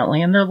slightly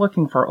differently, and they're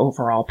looking for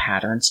overall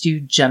patterns. Do you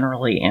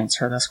generally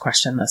answer this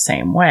question the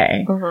same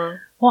way?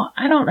 Well,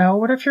 I don't know.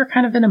 What if you're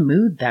kind of in a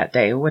mood that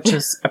day, which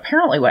is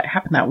apparently what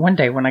happened that one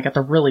day when I got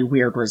the really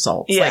weird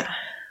results. Yeah. Like,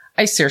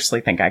 I seriously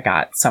think I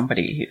got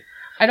somebody.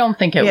 I don't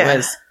think it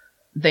was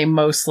they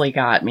mostly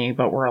got me,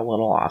 but were a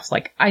little off.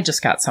 Like, I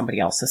just got somebody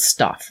else's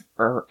stuff,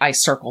 or I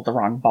circled the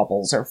wrong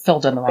bubbles, or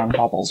filled in the wrong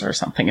bubbles, or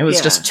something. It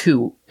was just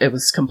it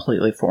was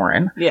completely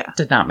foreign. Yeah.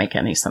 Did not make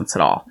any sense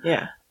at all.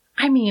 Yeah.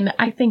 I mean,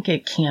 I think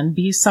it can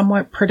be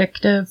somewhat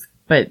predictive,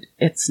 but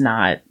it's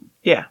not.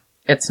 Yeah.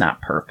 It's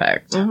not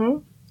perfect.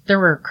 There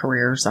were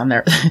careers on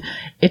there.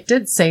 It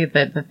did say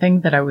that the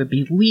thing that I would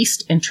be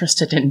least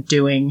interested in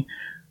doing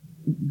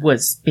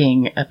was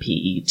being a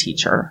PE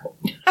teacher.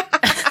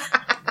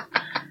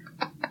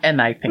 And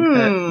I think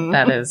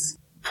that is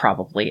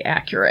probably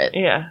accurate.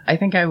 Yeah. I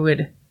think I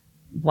would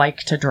like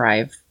to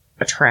drive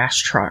a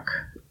trash truck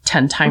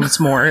 10 times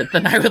more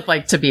than I would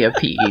like to be a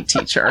PE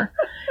teacher.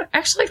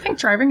 Actually, I think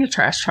driving a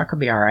trash truck would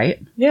be all right.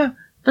 Yeah.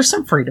 There's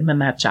some freedom in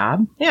that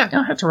job. Yeah. You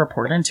don't have to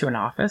report into an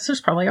office.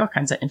 There's probably all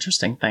kinds of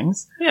interesting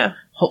things. Yeah.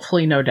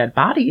 Hopefully no dead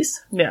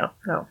bodies. No.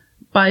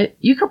 But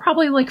you could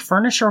probably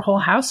furnish your whole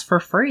house for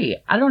free.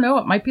 I don't know.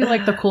 It might be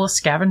the coolest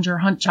scavenger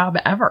hunt job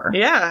ever.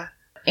 Yeah.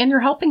 And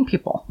you're helping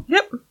people.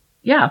 Yep.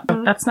 Yeah.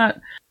 That's not...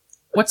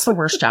 What's the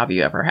worst job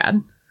you ever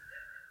had?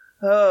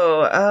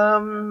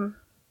 Oh,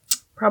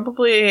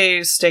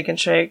 probably Steak and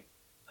Shake,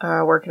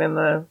 working in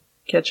the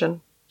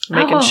kitchen,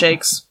 making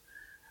shakes,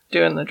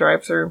 doing the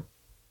drive-thru.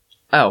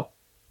 Oh.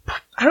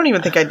 I don't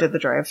even think I did the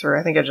drive-thru.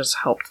 I think I just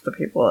helped the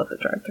people at the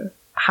drive-thru.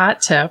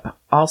 Hot tip.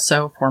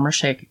 Also, former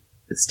Steak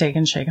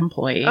and Shake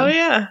employee. Oh,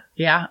 yeah.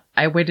 Yeah.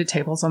 I waited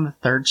tables on the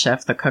 3rd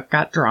shift. The cook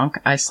got drunk.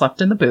 I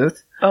slept in the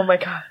booth. Oh, my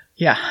God.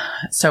 Yeah.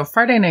 So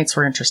Friday nights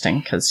were interesting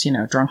because,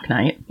 drunk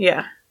night.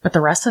 Yeah. But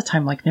the rest of the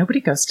time, nobody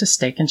goes to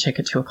Steak and Shake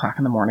at 2:00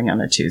 in the morning on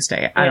a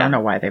Tuesday. I don't know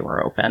why they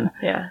were open.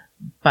 Yeah.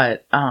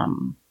 But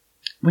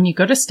when you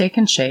go to Steak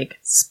and Shake,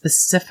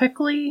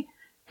 specifically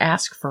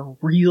ask for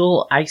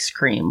real ice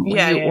cream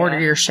when you order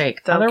your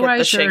shake. Don't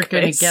Otherwise, you're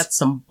going base. to get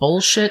some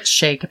bullshit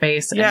shake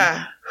base. Yeah.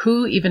 And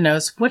who even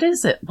knows? What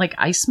is it? Like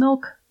ice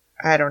milk?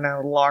 I don't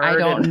know. Lard. I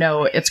don't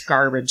know. It's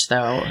garbage,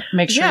 though.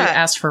 Make sure you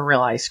ask for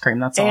real ice cream.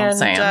 That's all I'm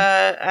saying.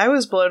 I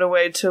was blown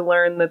away to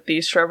learn that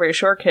the strawberry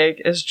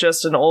shortcake is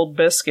just an old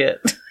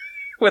biscuit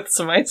with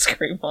some ice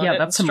cream on it. Yeah,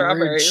 that's some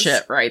weird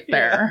shit right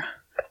there.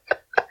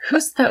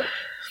 Yeah.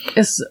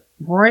 Is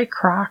Roy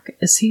Kroc?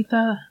 Is he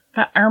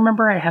I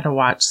remember I had to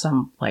watch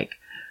some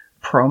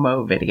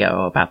promo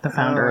video about the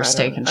founder of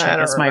Steak and Shake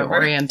as my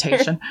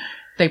orientation.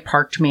 They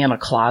parked me in a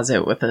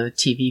closet with a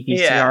TV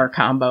VCR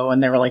combo,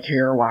 and they were like,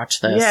 "Here,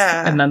 watch this."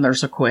 Yeah. And then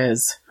there's a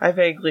quiz. I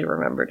vaguely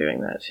remember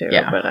doing that too.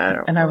 Yeah. But I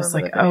don't. And I was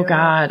like, "Oh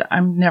God,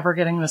 I'm never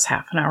getting this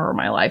half an hour of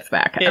my life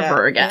back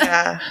ever again."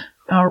 Yeah.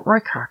 Roy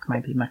Kroc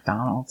might be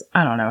McDonald's.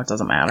 I don't know. It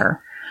doesn't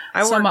matter.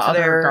 Some worked other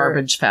there,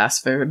 garbage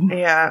fast food.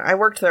 Yeah, I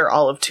worked there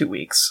all of 2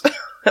 weeks.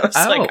 I was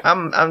like,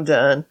 I'm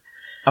done.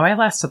 Oh, I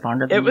lasted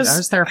longer than you. I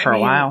was there for a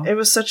while. It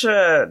was such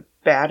a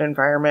bad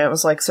environment. It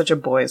was such a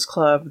boys'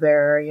 club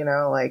there,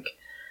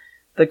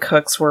 the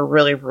cooks were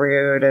really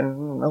rude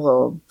and a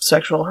little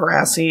sexual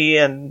harassy,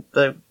 and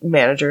the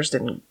managers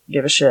didn't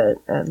give a shit.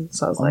 And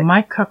so I was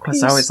my cook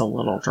was always a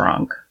little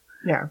drunk.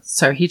 Yeah.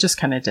 So he just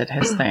kind of did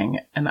his thing,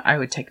 and I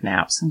would take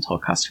naps until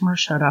customers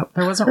showed up.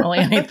 There wasn't really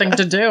anything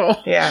to do.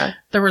 Yeah.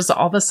 There was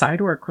all the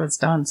side work was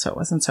done, so it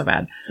wasn't so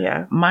bad.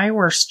 Yeah. My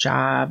worst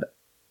job,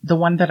 the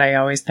one that I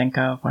always think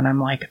of when I'm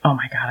like, oh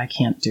my God, I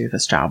can't do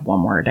this job one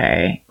more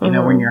day. You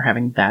know, when you're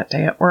having that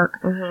day at work.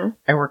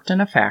 I worked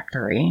in a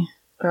factory.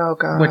 Oh,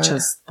 God. Which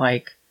is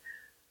like,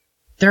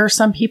 there are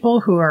some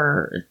people who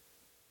are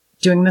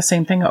doing the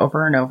same thing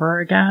over and over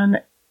again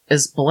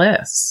is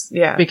bliss.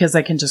 Yeah. Because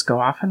they can just go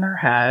off in their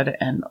head.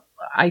 And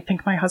I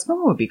think my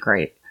husband would be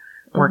great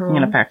working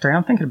in a factory. I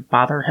don't think it'd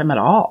bother him at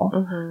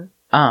all.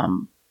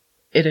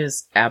 It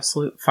is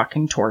absolute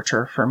fucking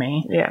torture for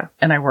me. Yeah.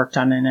 And I worked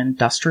on an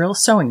industrial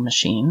sewing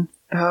machine.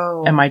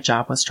 Oh. And my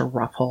job was to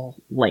ruffle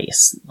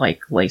lace, like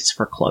lace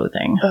for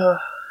clothing. Ugh.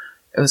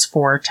 It was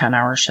 4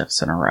 10-hour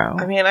shifts in a row.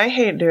 I mean, I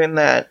hate doing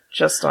that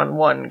just on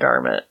one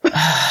garment,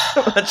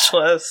 much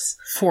less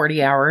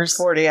 40 hours.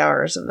 40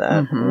 hours of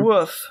that.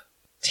 Woof.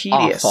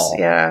 Tedious. Awful.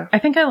 Yeah. I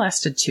think I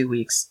lasted 2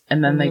 weeks,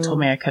 and then they told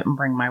me I couldn't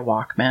bring my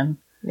Walkman.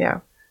 Yeah.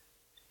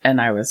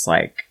 And I was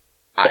like,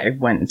 I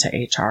went into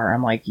HR.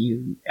 I'm like,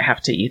 you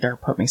have to either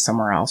put me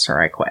somewhere else or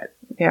I quit.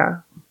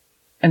 Yeah.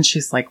 And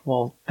she's like,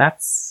 well,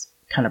 that's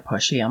kind of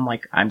pushy. I'm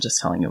like, I'm just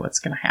telling you what's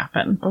going to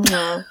happen.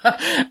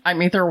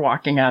 I'm either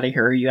walking out of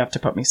here or you have to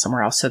put me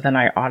somewhere else. So then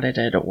I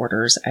audited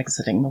orders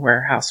exiting the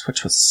warehouse,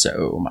 which was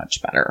so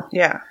much better.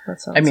 Yeah. That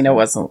sounds I mean, good. it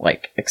wasn't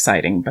like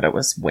exciting, but it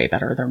was way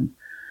better than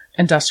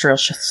industrial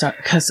shifts.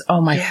 Because,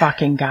 oh my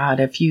fucking God,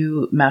 if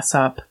you mess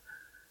up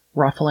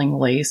ruffling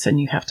lace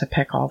and you have to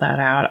pick all that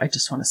out, I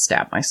just want to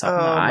stab myself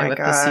in the eye with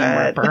the seam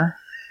ripper.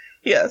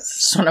 Yes.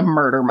 Just want to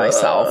murder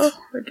myself.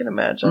 I can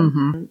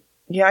imagine.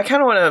 Yeah, I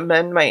kind of want to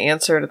amend my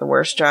answer to the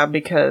worst job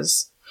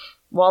because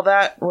while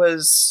that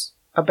was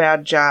a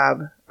bad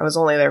job, I was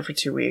only there for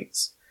 2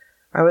 weeks.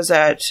 I was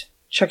at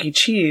Chuck E.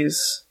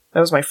 Cheese. That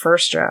was my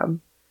first job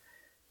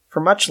for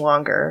much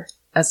longer.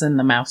 As in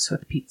the mouse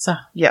with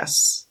pizza?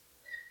 Yes.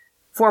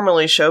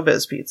 Formerly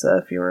Showbiz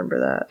Pizza, if you remember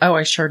that. Oh,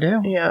 I sure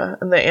do. Yeah,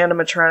 and the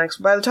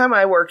animatronics. By the time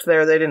I worked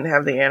there, they didn't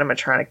have the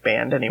animatronic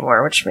band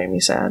anymore, which made me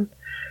sad.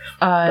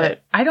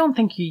 But I don't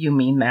think you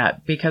mean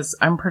that because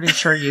I'm pretty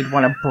sure you'd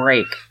want to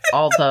break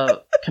all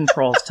the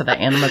controls to the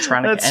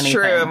animatronic. That's anything.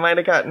 true. It might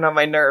have gotten on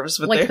my nerves.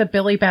 But like the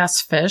Billy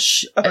Bass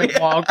fish at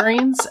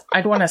Walgreens,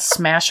 I'd want to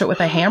smash it with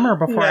a hammer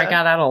before I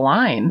got out of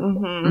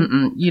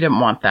line. You didn't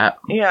want that.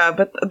 Yeah,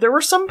 but there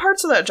were some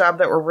parts of that job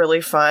that were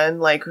really fun.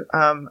 Like,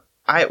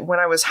 when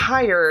I was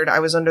hired, I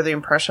was under the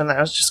impression that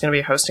I was just going to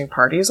be hosting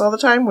parties all the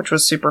time, which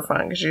was super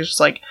fun because you just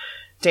like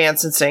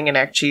dance and sing and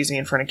act cheesy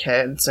in front of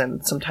kids,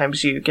 and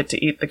sometimes you get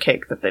to eat the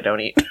cake that they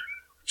don't eat.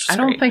 I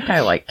don't think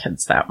I like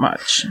kids that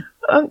much.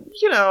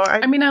 You know,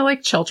 I mean, I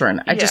like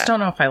children. I just don't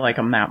know if I like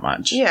them that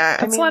much.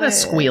 Yeah, it's a lot of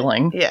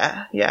squealing.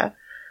 Yeah, yeah.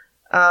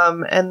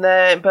 And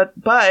then, but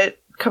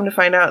come to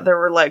find out, there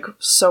were like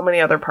so many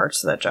other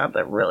parts of that job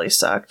that really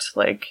sucked.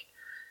 Like,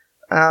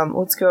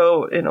 let's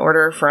go in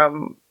order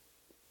from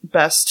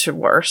best to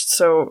worst.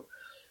 So,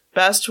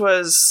 best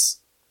was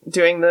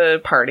doing the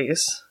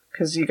parties.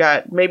 Because you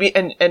got maybe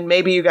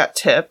you got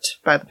tipped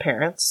by the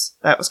parents.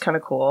 That was kind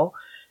of cool.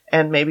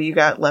 And maybe you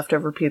got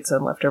leftover pizza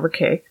and leftover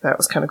cake. That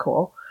was kind of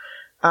cool.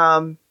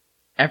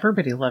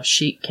 Everybody loves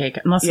sheet cake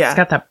unless it's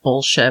got that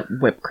bullshit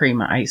whipped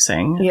cream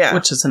icing,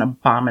 which is an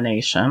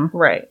abomination.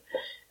 Right.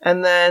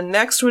 And then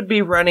next would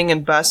be running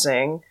and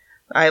bussing.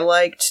 I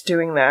liked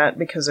doing that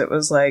because it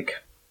was like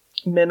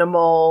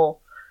minimal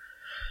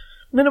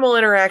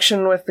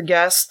interaction with the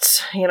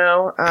guests, you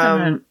know.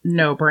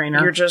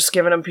 No-brainer. You're just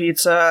giving them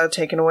pizza,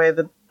 taking away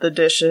the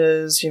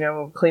dishes, you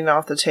know, cleaning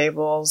off the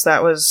tables.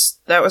 That was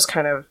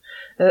kind of,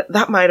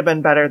 that might have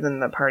been better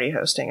than the party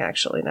hosting,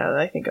 actually, now that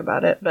I think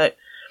about it.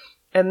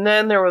 And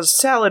then there was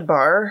salad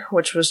bar,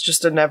 which was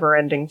just a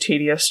never-ending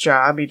tedious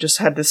job. You just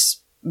had to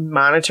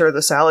monitor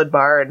the salad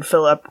bar and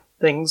fill up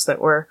things that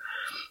were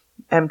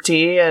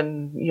empty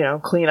and, you know,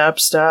 clean up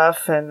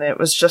stuff. And it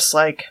was just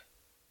like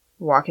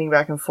walking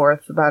back and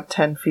forth about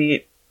 10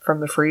 feet from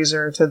the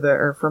freezer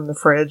or from the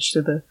fridge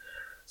to the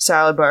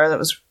salad bar. That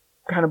was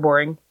kind of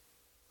boring.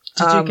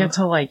 Did you get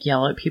to like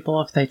yell at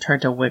people if they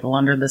tried to wiggle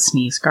under the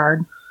sneeze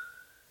guard?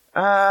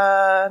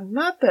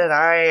 Not that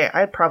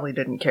I probably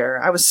didn't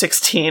care. I was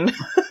 16.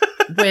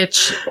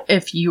 Which,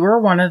 if you were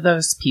one of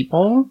those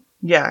people...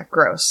 Yeah,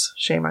 gross.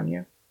 Shame on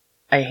you.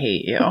 I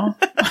hate you.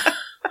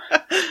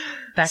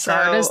 That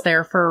guard is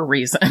there for a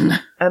reason.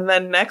 And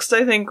then next,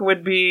 I think,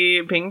 would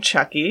be being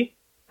Chucky.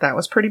 That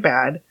was pretty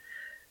bad.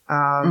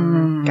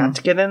 Got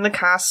to get in the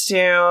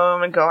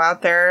costume and go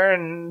out there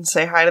and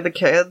say hi to the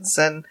kids.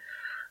 And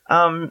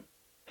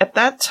at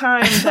that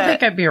time, I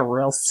think I'd be a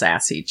real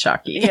sassy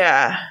Chucky.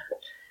 Yeah,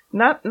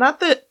 not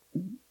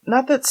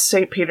that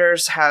St.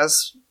 Peter's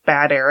has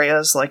bad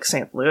areas like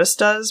St. Louis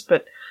does,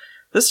 but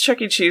this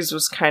Chuck E. Cheese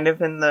was kind of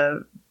in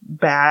the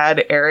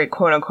bad area,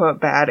 quote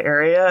unquote bad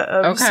area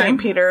of St.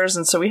 Peter's,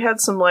 and so we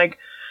had some like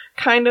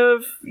kind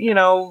of, you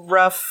know,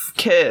 rough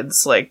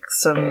kids, like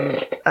some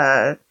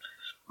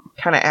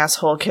kind of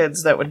asshole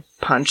kids that would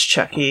punch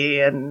Chucky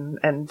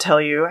and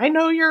tell you, I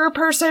know you're a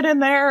person in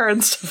there,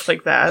 and stuff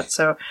like that.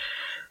 So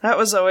that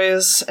was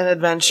always an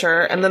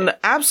adventure. And then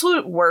the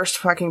absolute worst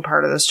fucking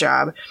part of this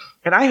job,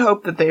 and I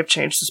hope that they've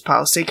changed this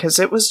policy because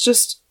it was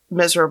just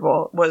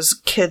miserable, was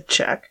kid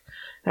check.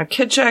 Now,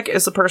 kid check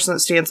is the person that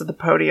stands at the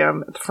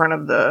podium at the front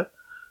of the,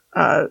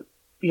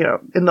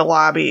 in the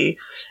lobby,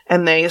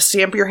 and they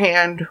stamp your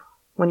hand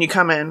when you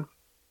come in,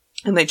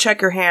 and they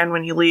check your hand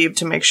when you leave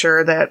to make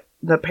sure that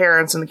the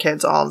parents and the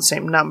kids all the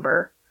same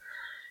number.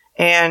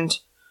 And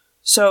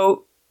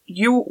so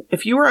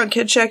if you were on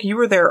kid check, you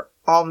were there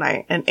all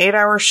night, an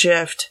 8-hour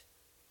shift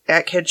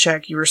at kid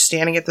check. You were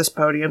standing at this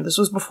podium. This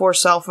was before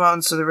cell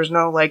phones, so there was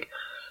no like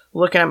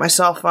looking at my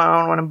cell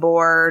phone when I'm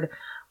bored.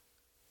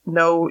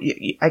 No,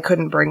 I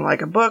couldn't bring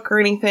like a book or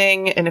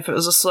anything. And if it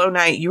was a slow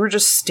night, you were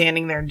just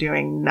standing there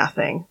doing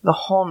nothing the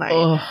whole night.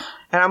 Ugh.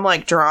 And I'm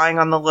like drawing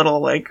on the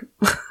little like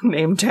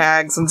name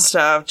tags and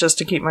stuff just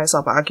to keep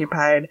myself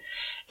occupied.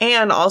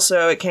 And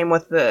also it came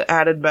with the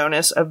added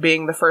bonus of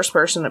being the first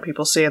person that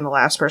people see and the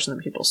last person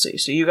that people see.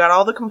 So you got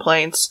all the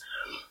complaints.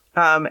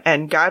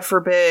 And God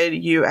forbid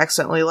you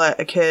accidentally let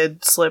a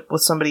kid slip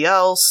with somebody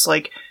else.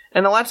 Like,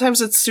 and a lot of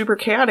times it's super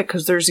chaotic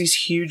because there's these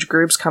huge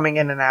groups coming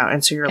in and out.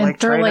 And so you're like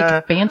they're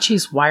like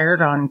banshees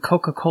wired on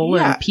Coca-Cola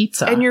and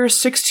pizza. And you're a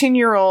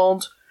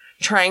 16-year-old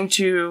trying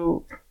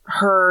to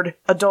herd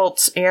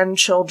adults and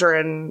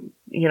children,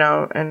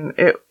 and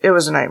it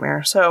was a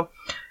nightmare. So,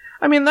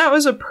 I mean, that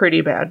was a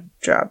pretty bad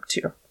job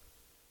too.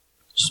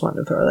 Just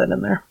wanted to throw that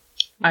in there.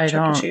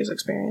 Chuck E. Cheese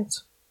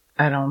experience.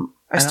 I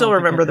still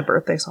remember the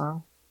birthday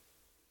song.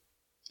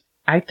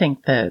 I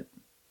think that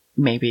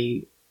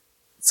maybe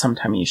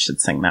sometime you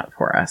should sing that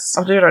for us.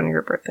 I'll do it on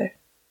your birthday.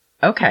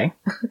 Okay.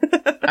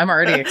 I'm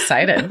already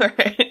excited. All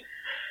right.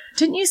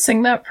 Didn't you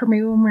sing that for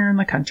me when we were in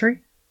the country?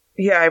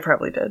 Yeah, I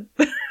probably did.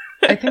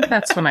 I think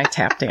that's when I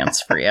tap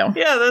danced for you.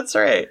 Yeah, that's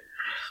right.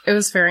 It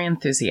was very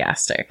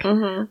enthusiastic.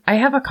 Mm-hmm. I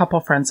have a couple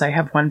friends. I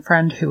have one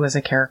friend who was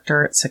a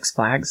character at Six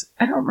Flags.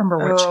 I don't remember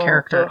which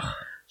character. Ugh.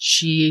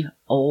 She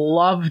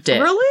loved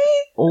it.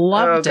 Really?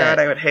 Loved it. Oh, God,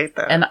 I would hate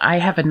that. And I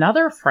have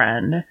another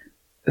friend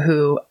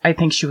who I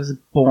think she was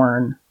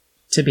born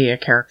to be a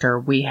character.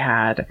 We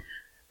had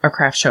a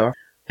craft show,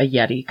 a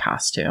Yeti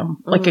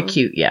costume, like a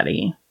cute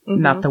Yeti,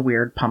 not the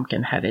weird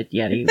pumpkin-headed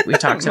Yeti we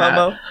talked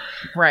about.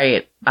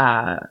 Right.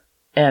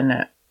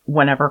 And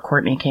whenever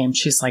Courtney came,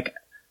 she's like,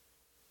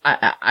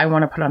 I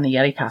want to put on the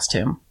Yeti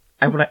costume.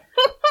 And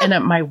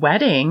at my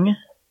wedding...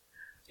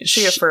 Is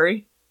she a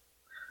furry?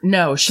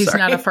 No, she's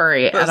not a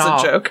furry at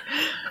all. That's a joke.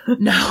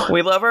 No.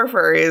 We love our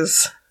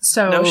furries.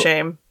 So, no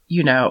shame.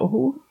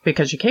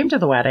 Because you came to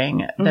the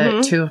wedding,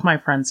 that two of my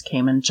friends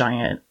came in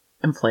giant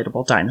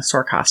inflatable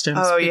dinosaur costumes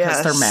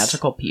because they're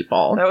magical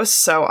people. That was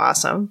so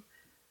awesome.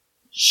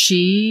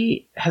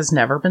 She has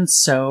never been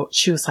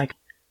she was like,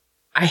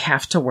 I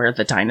have to wear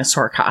the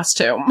dinosaur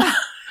costume.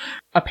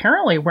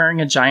 Apparently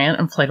wearing a giant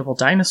inflatable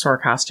dinosaur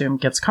costume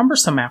gets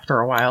cumbersome after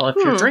a while if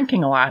you're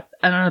drinking a lot.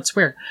 I don't know, it's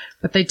weird.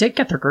 But they did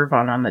get their groove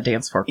on the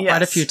dance floor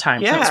quite a few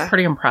times. Yeah. It was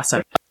pretty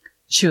impressive.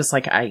 She was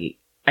like, I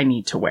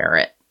need to wear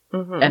it.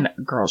 Mm-hmm. And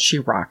girl, she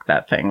rocked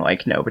that thing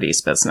like nobody's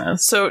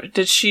business. So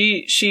did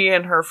she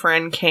and her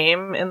friend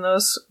came in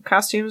those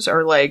costumes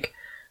or like...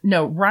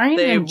 No, Ryan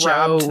and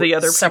Joe the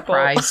other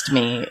surprised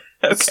me.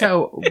 Okay.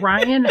 So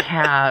Ryan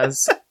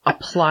has a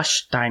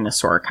plush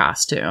dinosaur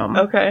costume.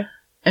 Okay.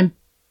 And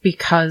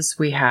because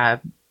we had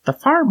the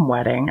farm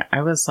wedding,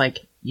 I was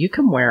like, you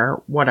can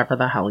wear whatever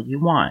the hell you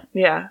want.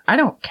 Yeah. I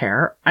don't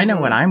care. I know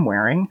what I'm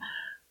wearing.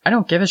 I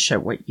don't give a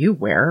shit what you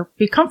wear.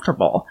 Be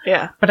comfortable.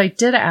 Yeah. But I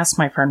did ask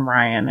my friend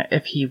Ryan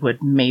if he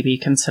would maybe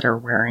consider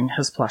wearing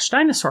his plush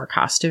dinosaur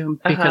costume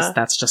because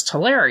that's just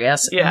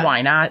hilarious. Yeah. And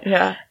why not?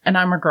 Yeah. And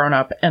I'm a grown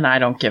up and I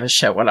don't give a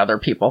shit what other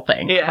people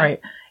think. Yeah.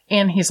 Right.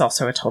 And he's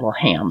also a total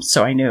ham.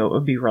 So I knew it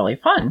would be really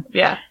fun.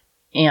 Yeah.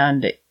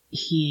 And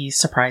he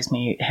surprised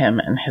me. Him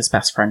and his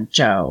best friend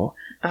Joe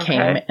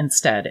came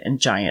instead in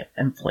giant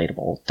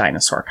inflatable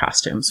dinosaur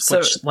costumes,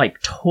 which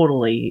like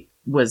totally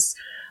was...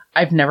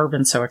 I've never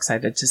been so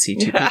excited to see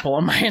two people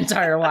in my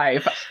entire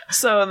life.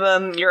 So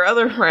then your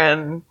other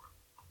friend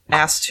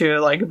asked to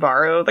like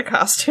borrow the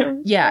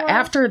costume? Yeah,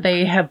 after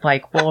they had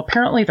like, well,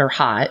 apparently they're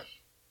hot.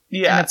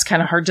 Yeah. And it's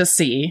kind of hard to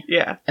see.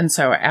 Yeah. And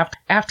so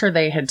after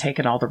they had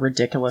taken all the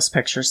ridiculous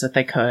pictures that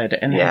they could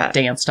and had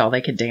danced all they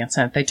could dance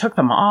in, they took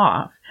them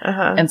off.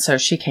 And so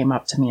she came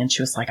up to me and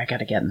she was like, I got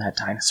to get in that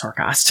dinosaur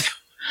costume.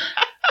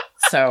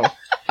 So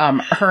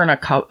her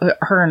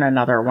and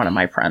another one of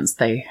my friends,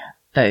 the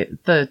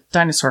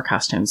dinosaur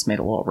costumes made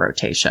a little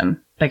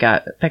rotation. They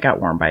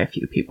got worn by a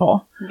few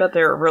people. But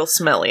they were real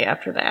smelly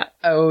after that.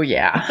 Oh,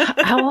 yeah.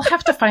 I'll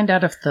have to find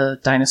out if the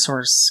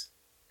dinosaurs'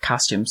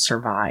 costumes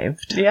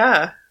survived.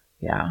 Yeah.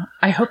 Yeah.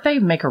 I hope they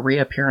make a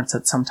reappearance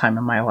at some time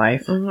in my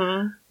life.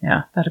 Mm-hmm.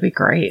 Yeah, that'd be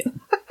great.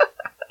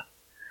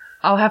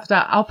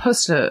 I'll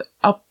post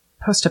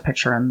a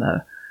picture in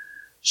the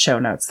show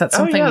notes. That's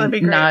something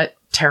not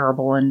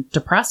terrible and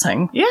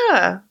depressing.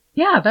 Yeah.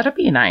 Yeah, that'd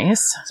be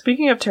nice.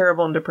 Speaking of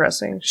terrible and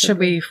depressing. Should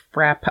we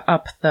wrap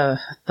up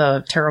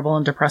the terrible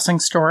and depressing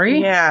story?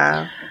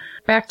 Yeah.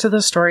 Back to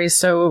the story.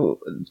 So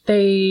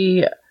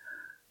they,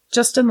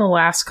 just in the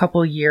last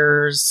couple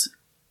years,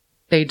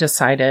 they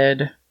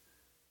decided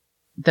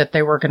that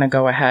they were going to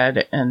go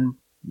ahead and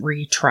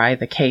retry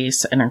the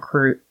case and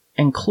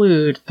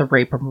include the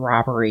rape and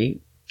robbery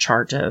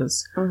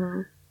charges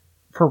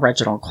for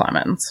Reggie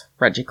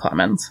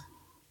Clemens.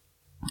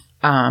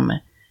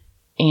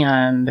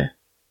 And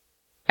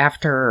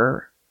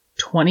after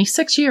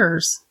 26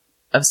 years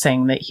of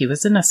saying that he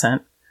was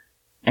innocent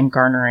and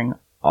garnering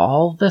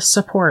all the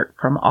support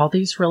from all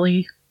these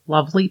really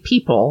lovely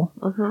people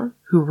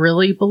who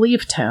really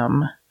believed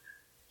him,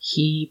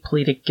 he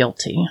pleaded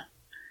guilty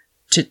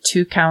to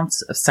 2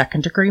 counts of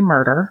second-degree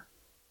murder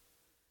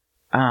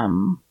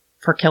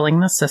for killing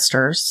the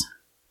sisters,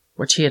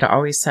 which he had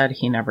always said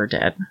he never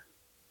did.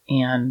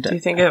 And do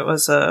you think it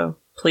was a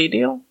plea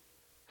deal?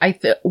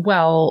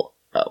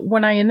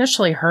 When I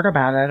initially heard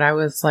about it, I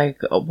was like,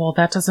 well,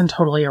 that doesn't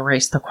totally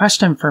erase the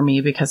question for me,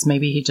 because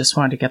maybe he just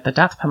wanted to get the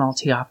death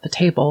penalty off the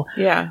table.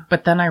 Yeah.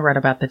 But then I read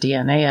about the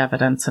DNA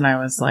evidence and I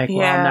was like,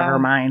 well, never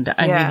mind.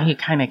 I mean, he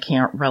kind of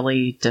can't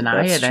really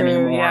deny it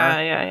anymore.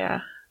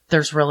 Yeah.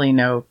 There's really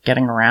no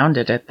getting around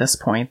it at this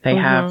point. They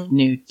have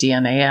new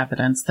DNA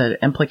evidence that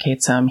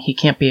implicates him. He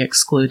can't be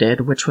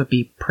excluded, which would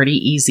be pretty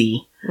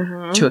easy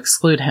to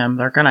exclude him.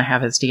 They're going to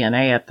have his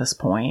DNA at this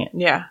point.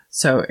 Yeah.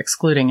 So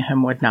excluding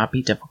him would not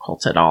be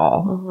difficult at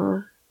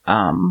all.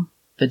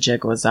 The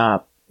jig was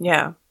up.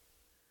 Yeah.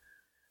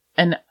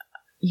 And,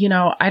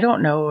 I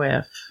don't know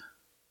if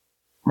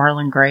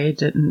Marlon Gray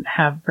didn't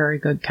have very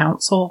good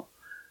counsel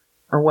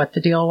or what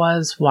the deal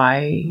was,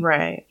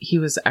 why he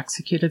was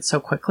executed so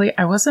quickly.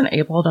 I wasn't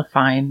able to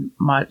find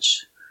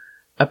much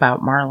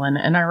about Marlon.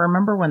 And I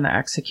remember when the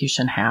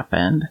execution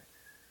happened,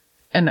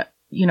 and,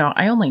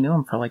 I only knew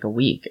him for like a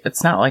week.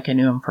 It's not like I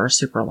knew him for a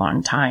super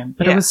long time,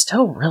 but it was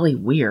still really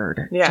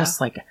weird. Yeah.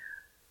 Just like,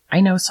 I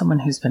know someone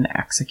who's been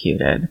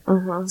executed.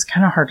 It's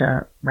kind of hard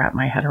to wrap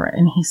my head around.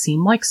 And he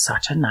seemed like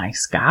such a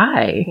nice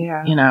guy.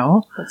 Yeah.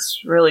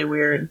 That's really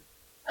weird.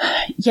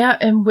 Yeah,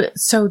 and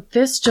so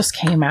this just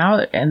came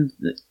out and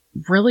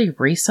really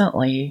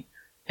recently,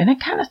 and it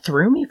kind of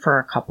threw me for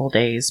a couple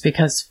days,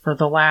 because for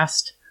the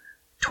last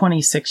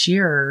 26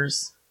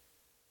 years,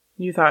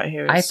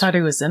 I thought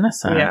he was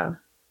innocent. Yeah.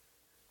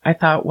 I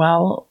thought,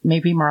 well,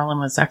 maybe Marlon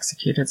was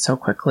executed so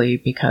quickly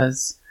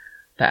because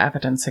the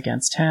evidence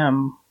against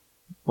him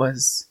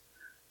was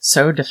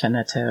so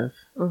definitive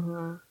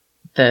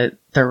that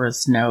there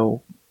was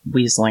no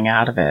weaseling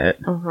out of it.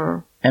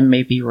 And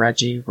maybe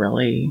Reggie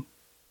really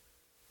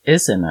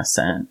is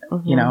innocent.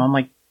 I'm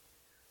like,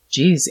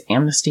 geez,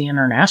 Amnesty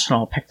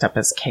International picked up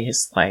his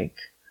case. Like,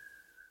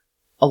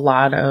 a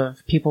lot of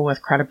people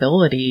with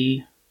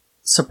credibility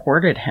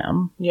supported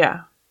him.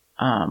 Yeah.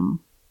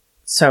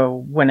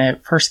 So when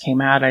it first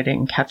came out, I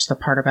didn't catch the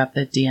part about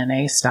the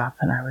DNA stuff,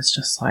 and I was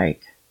just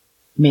like,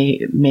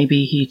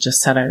 maybe he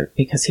just said it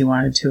because he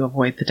wanted to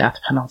avoid the death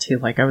penalty.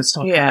 Like, I was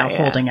still kind of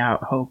holding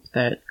out hope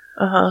that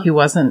he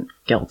wasn't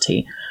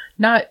guilty.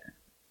 That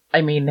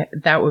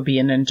would be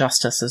an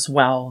injustice as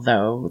well,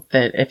 though,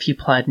 that if he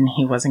pled and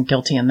he wasn't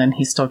guilty and then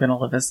he's still going to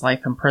live his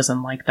life in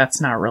prison, like,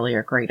 that's not really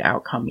a great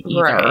outcome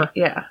either. Right,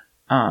 yeah.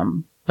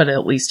 But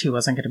at least he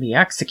wasn't going to be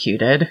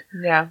executed.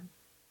 Yeah.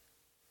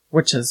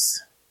 Which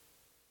is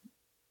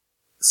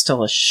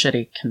still a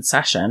shitty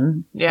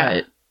concession.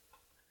 Yeah.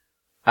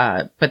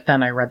 But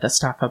then I read the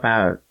stuff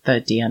about the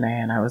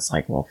DNA and I was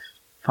like, well,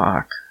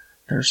 fuck.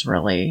 There's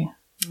really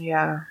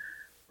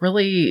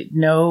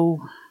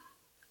no...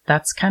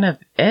 That's kind of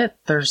it.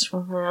 There's,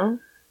 you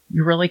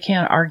really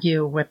can't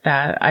argue with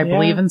that. I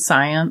believe in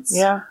science.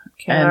 Yeah.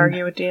 Can't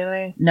argue with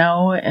DNA.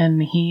 No.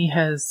 And he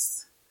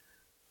has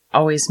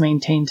always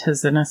maintained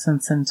his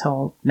innocence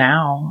until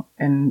now.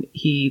 And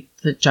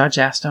the judge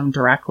asked him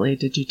directly,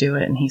 did you do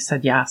it? And he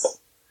said, yes.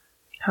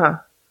 Huh.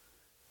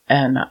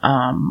 And,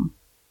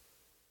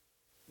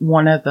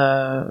 one of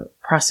the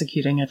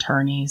prosecuting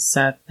attorneys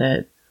said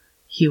that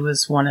he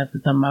was one of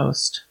the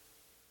most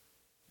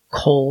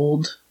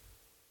cold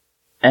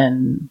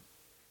and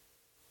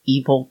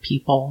evil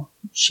people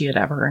she had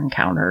ever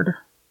encountered.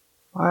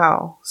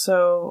 Wow.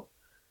 So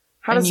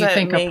how does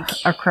that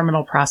make... a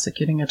criminal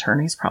prosecuting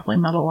attorney's probably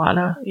met a lot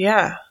of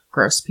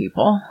gross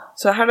people.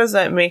 So how does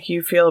that make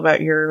you feel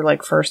about your,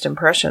 like, first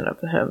impression of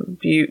him?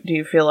 Do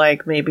you feel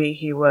like maybe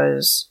he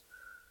was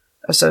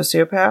a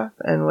sociopath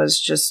and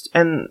was just...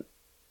 And,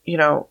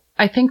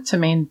 I think to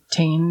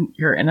maintain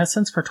your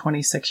innocence for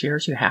 26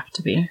 years, you have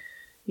to be.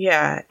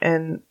 Yeah,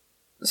 and...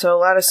 So a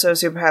lot of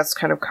sociopaths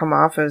kind of come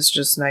off as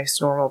just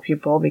nice, normal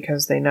people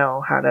because they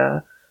know how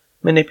to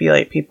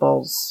manipulate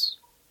people's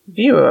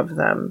view of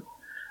them.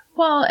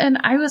 Well, and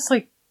I was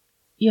like,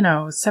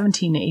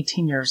 17,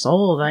 18 years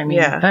old. I mean,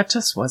 that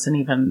just wasn't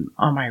even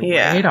on my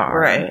radar.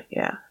 Right.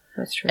 Yeah,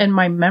 that's true. And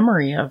my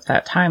memory of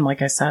that time,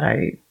 like I said,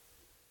 I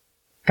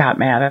got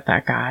mad at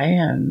that guy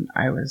and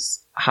I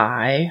was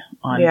high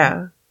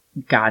on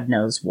God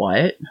knows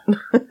what.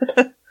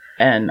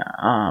 And,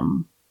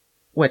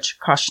 which,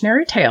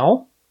 cautionary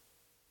tale.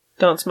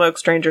 Don't smoke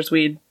strangers'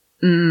 weed.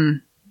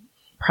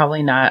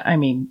 Probably not. I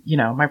mean,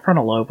 my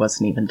frontal lobe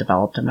wasn't even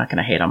developed. I'm not going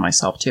to hate on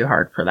myself too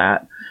hard for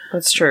that.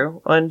 That's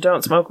true. And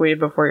don't smoke weed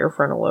before your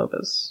frontal lobe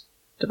is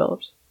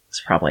developed.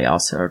 It's probably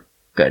also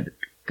good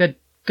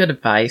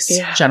advice,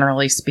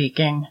 generally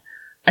speaking.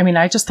 I mean,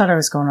 I just thought I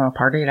was going to a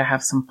party to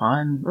have some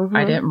fun. Mm-hmm.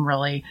 I didn't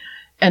really.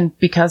 And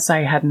because I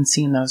hadn't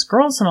seen those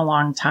girls in a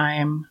long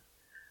time,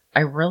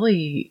 I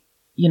really,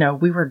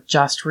 we were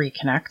just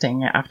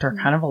reconnecting after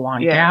kind of a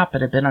long gap.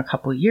 It had been a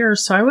couple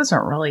years, so I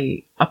wasn't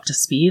really up to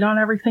speed on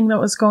everything that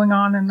was going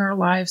on in their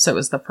lives. So it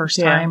was the first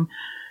time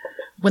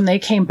when they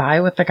came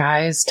by with the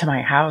guys to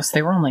my house.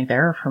 They were only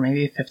there for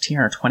maybe 15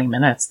 or 20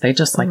 minutes. They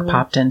just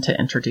popped in to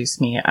introduce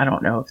me. I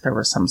don't know if there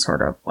was some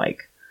sort of like,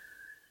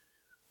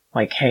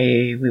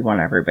 hey, we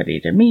want everybody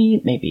to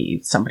meet. Maybe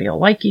somebody will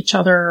like each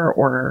other,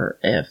 or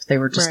if they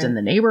were just in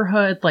the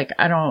neighborhood. Like,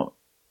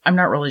 I'm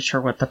not really sure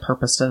what the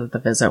purpose of the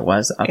visit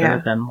was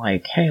other than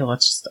like, hey,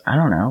 let's just, I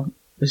don't know,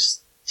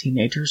 just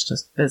teenagers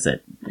just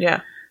visit.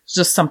 Yeah. It's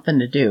just something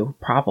to do,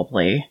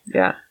 probably.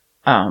 Yeah.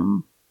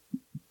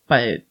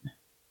 But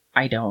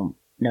I don't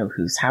know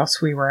whose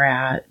house we were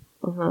at.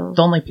 Mm-hmm.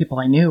 The only people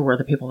I knew were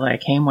the people that I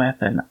came with,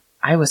 and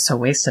I was so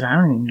wasted, I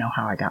don't even know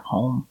how I got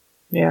home.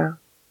 Yeah.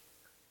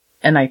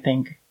 And I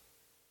think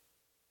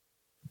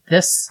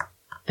this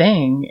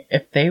thing,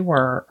 if they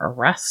were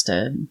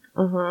arrested,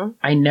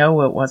 I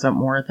know it wasn't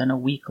more than a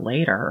week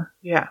later.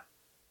 Yeah.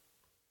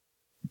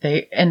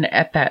 And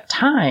at that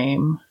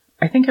time,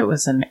 I think it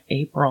was in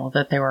April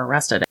that they were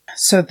arrested.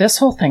 So this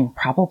whole thing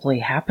probably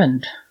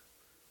happened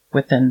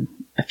within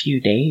a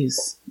few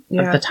days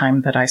of the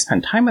time that I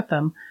spent time with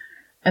them.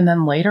 And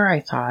then later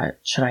I thought,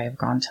 should I have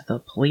gone to the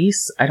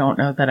police? I don't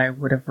know that I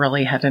would have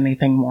really had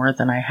anything more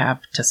than I have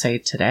to say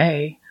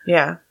today.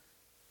 Yeah.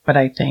 But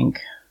I think,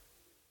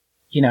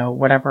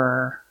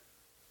 whatever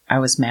I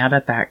was mad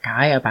at that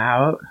guy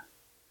about,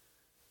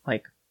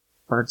 like,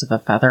 birds of a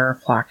feather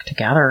flock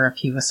together if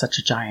he was such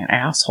a giant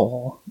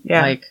asshole.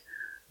 Yeah. Like,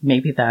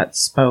 maybe that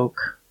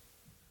spoke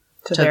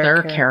to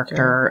their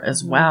character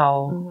as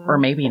well, or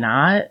maybe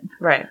not.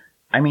 Right.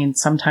 I mean,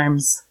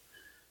 sometimes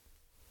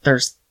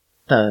there's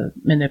the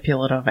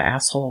manipulative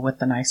asshole with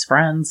the nice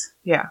friends.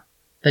 Yeah.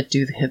 That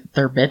do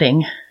their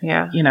bidding.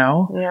 Yeah.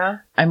 Yeah.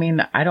 I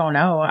mean, I don't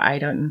know.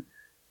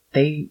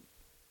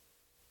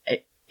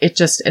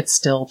 It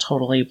still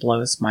totally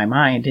blows my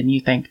mind. And you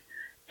think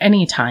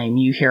anytime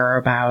you hear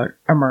about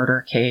a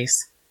murder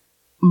case,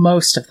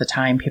 most of the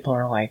time people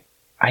are like,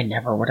 I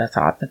never would have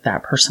thought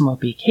that person would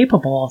be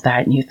capable of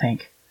that. And you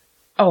think,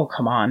 oh,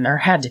 come on, there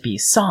had to be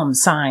some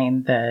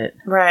sign that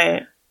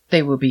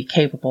they would be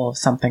capable of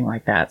something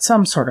like that.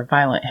 Some sort of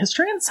violent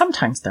history. And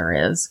sometimes there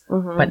is,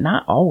 but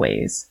not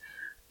always.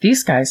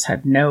 These guys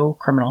had no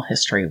criminal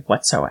history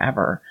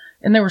whatsoever,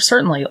 and they were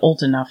certainly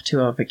old enough to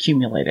have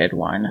accumulated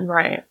one.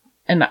 Right.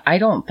 And I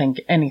don't think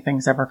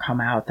anything's ever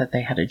come out that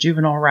they had a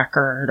juvenile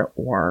record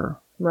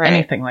or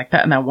anything like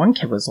that. And that one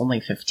kid was only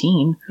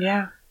 15.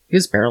 Yeah. He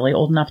was barely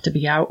old enough to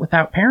be out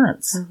without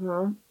parents,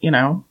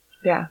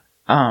 Yeah.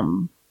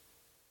 And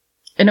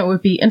it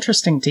would be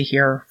interesting to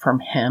hear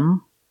from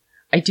him.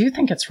 I do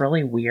think it's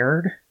really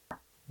weird.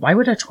 Why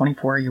would a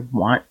 24-year-old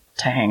want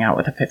to hang out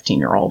with a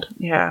 15-year-old?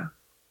 Yeah.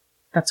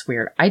 That's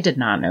weird. I did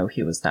not know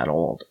he was that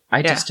old.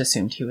 I just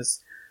assumed he was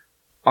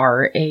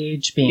our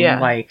age, being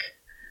like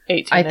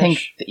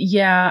 18-ish.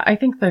 I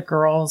think the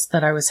girls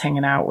that I was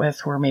hanging out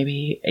with were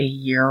maybe a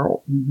year,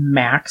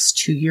 max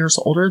 2 years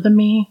older than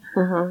me.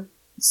 Mm-hmm.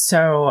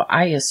 So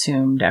I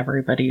assumed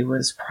everybody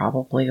was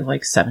probably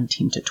like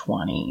 17 to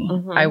 20.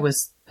 Mm-hmm. I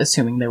was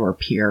assuming they were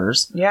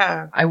peers.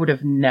 Yeah. I would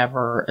have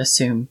never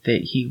assumed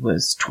that he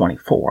was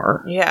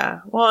 24.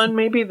 Yeah. Well, and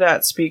maybe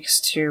that speaks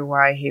to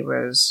why he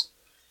was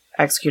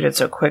executed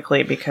so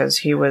quickly, because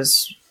he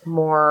was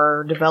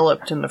more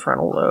developed in the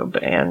frontal lobe.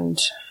 And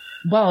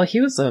well,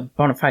 he was a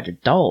bona fide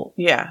adult.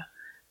 Yeah.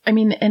 I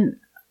mean, and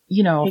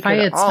if I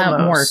had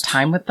spent more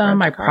time with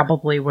them, I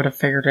probably would have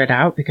figured it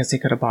out, because he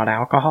could have bought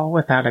alcohol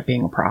without it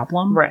being a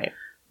problem. Right.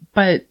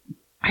 But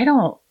I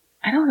don't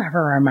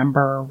ever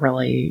remember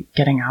really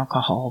getting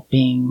alcohol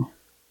being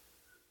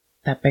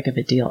that big of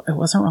a deal. It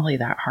wasn't really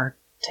that hard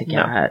to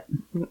get.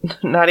 No.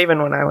 Not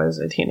even when I was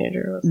a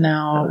teenager.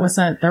 No, it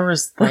wasn't. There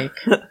was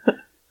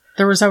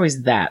there was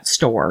always that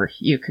store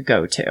you could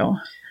go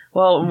to.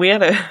 Well, we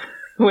had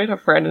a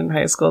friend in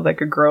high school that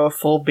could grow a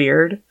full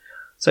beard.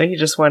 So he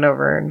just went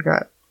over and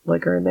got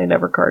liquor, and they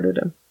never carded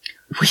him.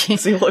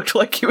 He looked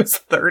like he was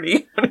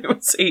 30 when he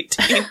was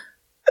 18.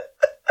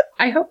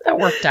 I hope that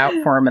worked out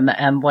for him in the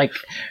end. Like,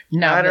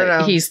 now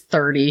that he's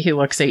 30, he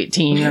looks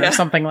 18 or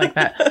something like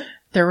that.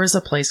 There was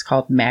a place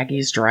called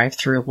Maggie's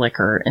Drive-Thru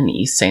Liquor in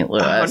East St.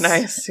 Louis. Oh,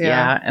 nice.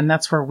 Yeah, and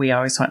that's where we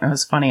always went. It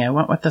was funny. I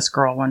went with this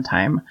girl one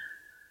time,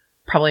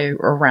 probably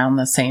around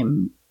the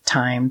same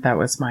time. That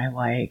was my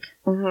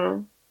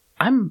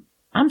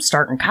I'm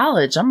starting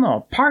college. I'm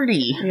going to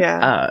party.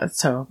 Yeah.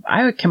 So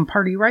I can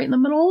party right in the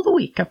middle of the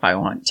week if I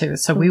want to.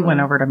 So we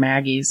went over to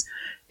Maggie's,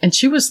 and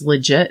she was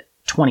legit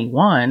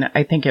 21.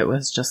 I think it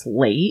was just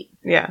late.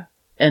 Yeah.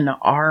 and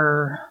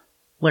our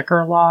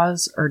liquor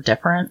laws are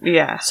different.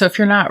 Yeah. So if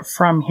you're not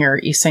from here,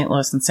 East St.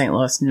 Louis and St.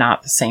 Louis,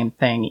 not the same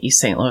thing. East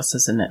St. Louis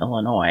is in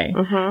Illinois,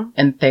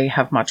 and they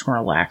have much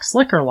more lax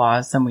liquor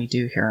laws than we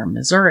do here in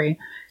Missouri.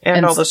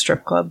 And all the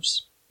strip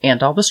clubs.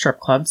 And all the strip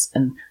clubs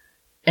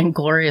and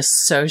glorious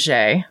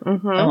Sauget,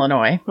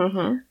 Illinois.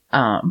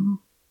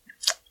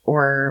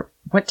 Or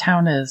what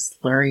town is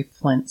Larry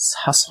Flint's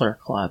Hustler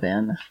Club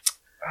in?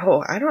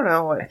 Oh, I don't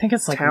know. I think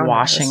it's like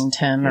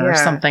Washington or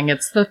something.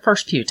 It's the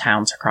first few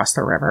towns across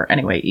the river.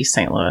 Anyway, East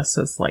St. Louis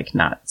is like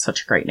not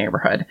such a great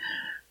neighborhood.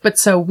 But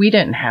so we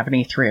didn't have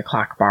any 3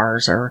 o'clock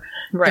bars or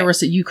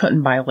you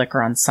couldn't buy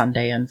liquor on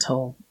Sunday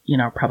until,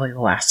 probably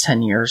the last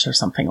 10 years or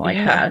something like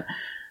that.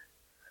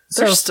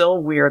 There's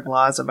still weird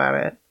laws about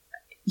it.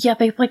 Yeah,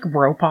 they like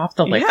rope off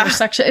the liquor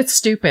section. It's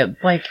stupid.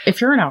 Like, if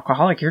you're an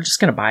alcoholic, you're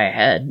just going to buy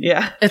ahead.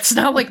 Yeah. It's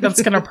not like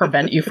that's going to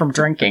prevent you from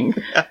drinking.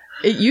 Yeah.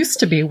 It used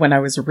to be when I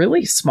was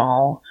really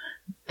small,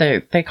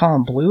 they call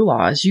them blue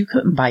laws. You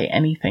couldn't buy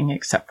anything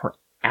except for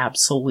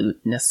absolute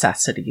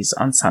necessities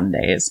on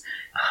Sundays.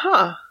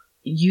 Huh.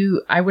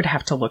 I would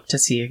have to look to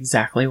see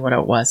exactly what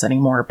it was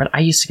anymore, but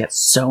I used to get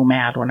so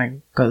mad when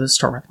I go to the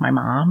store with my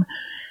mom.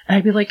 And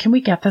I'd be like, can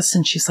we get this?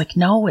 And she's like,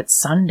 no, it's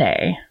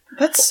Sunday.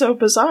 That's so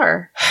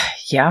bizarre.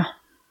 Yeah.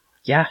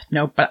 Yeah.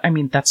 No, but I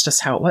mean, that's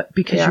just how it was.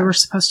 Because you were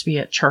supposed to be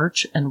at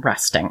church and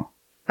resting.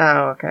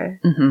 Oh, okay.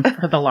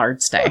 For the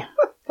Lord's Day.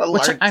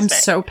 I'm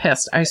so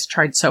pissed. I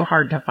tried so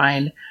hard to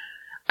find.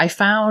 I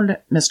found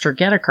Mr.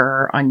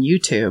 Gettiker on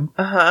YouTube.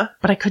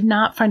 But I could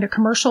not find a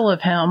commercial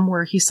of him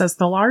where he says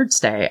the Lord's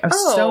Day. I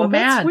was so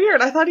mad. That's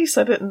weird. I thought he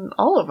said it in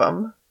all of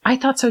them. I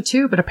thought so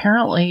too, but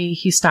apparently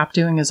he stopped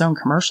doing his own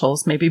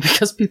commercials, maybe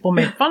because people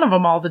made fun of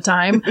him all the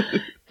time.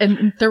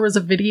 And there was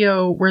a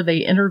video where they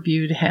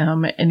interviewed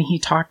him and he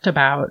talked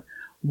about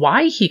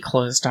why he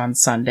closed on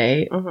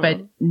Sunday,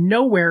 but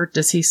nowhere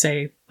does he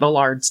say the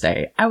Lord's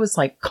Day. I was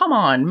like, come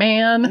on,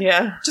 man.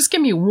 Yeah. Just give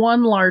me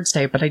one Lord's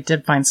Day. But I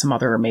did find some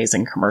other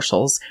amazing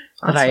commercials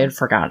that I had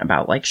forgotten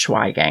about, like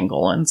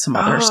Schweigangle and some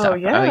other stuff.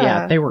 Yeah. Oh,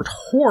 yeah. They were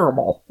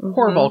horrible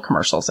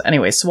commercials.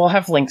 Anyway, so we'll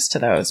have links to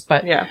those.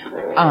 But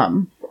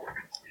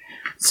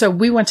so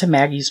we went to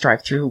Maggie's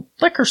drive-through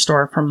liquor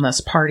store from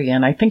this party,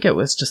 and I think it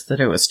was just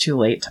that it was too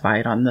late to buy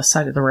it on this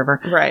side of the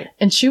river. Right.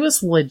 And she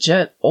was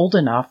legit old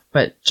enough,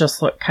 but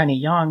just looked kind of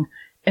young,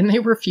 and they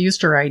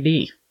refused her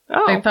ID.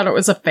 Oh. They thought it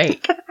was a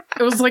fake.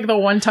 It was like the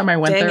one time I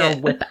went there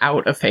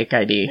without a fake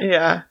ID.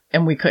 Yeah.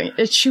 And we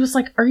couldn't. She was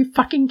like, are you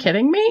fucking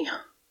kidding me?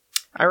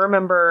 I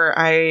remember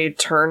I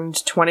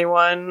turned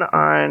 21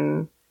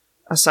 on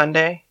a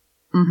Sunday.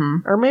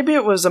 Or maybe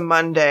it was a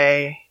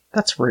Monday.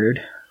 That's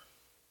rude.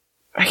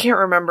 I can't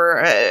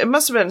remember. It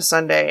must have been a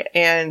Sunday.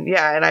 And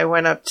I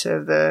went up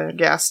to the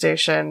gas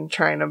station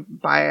trying to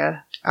buy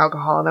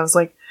alcohol. And I was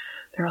like,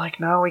 they were like,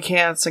 no, we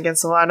can't. It's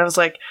against the law. And I was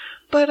like,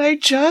 but I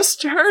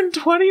just turned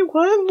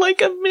 21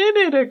 like a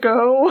minute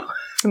ago.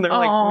 And they're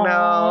like,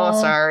 no,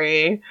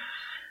 sorry.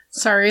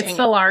 Sorry, it's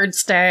the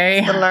Lord's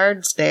Day. The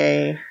Lord's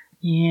Day.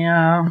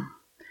 Yeah.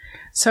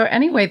 So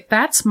anyway,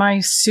 that's my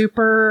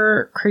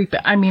super creepy.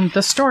 I mean,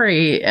 the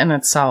story in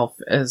itself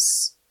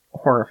is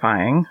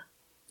horrifying.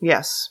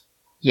 Yes.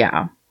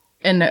 Yeah.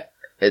 And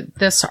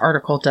this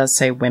article does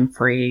say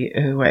Winfrey,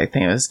 who I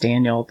think it was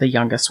Daniel, the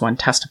youngest one,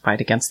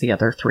 testified against the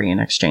other 3 in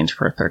exchange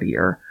for a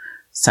 30-year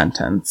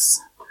sentence.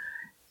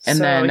 And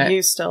so then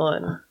he's still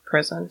in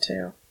prison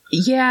too.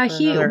 Yeah,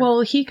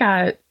 he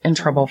got in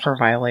trouble for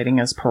violating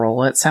his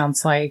parole, it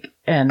sounds like.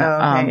 And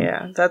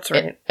that's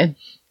right. In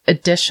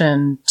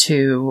addition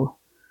to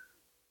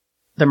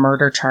the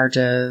murder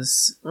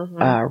charges,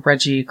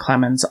 Reggie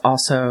Clemens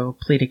also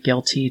pleaded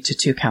guilty to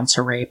 2 counts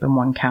of rape and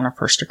 1 count of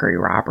first-degree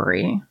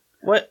robbery.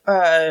 What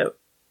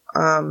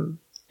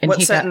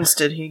sentence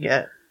did he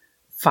get?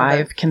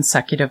 5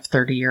 consecutive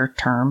 30-year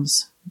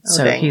terms.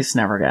 He's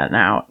never gotten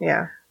out.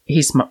 Yeah.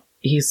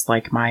 He's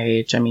like my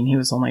age. I mean, he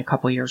was only a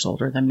couple years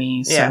older than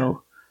me.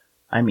 So,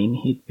 I mean,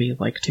 he'd be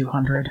like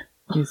 200.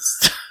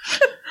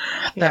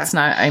 That's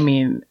not, I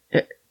mean,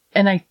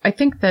 and I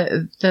think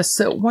that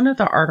one of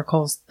the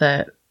articles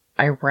that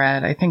I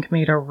read, I think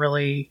made a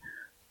really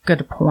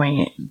good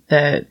point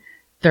that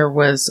there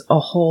was a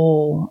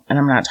whole, and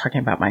I'm not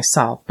talking about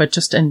myself, but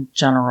just in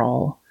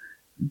general,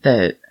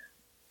 that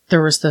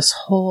there was this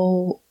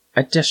whole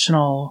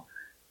additional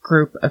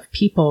group of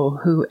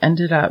people who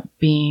ended up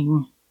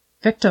being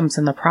victims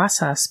in the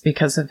process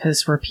because of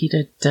his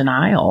repeated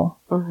denial.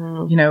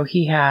 You know,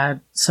 he had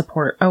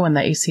support. Oh, and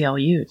the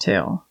ACLU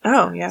too.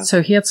 Oh, yeah.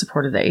 So he had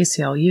supported the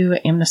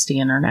ACLU, Amnesty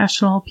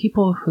International,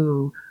 people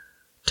who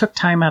took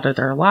time out of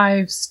their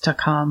lives to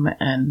come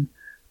and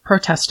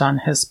protest on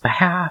his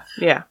behalf.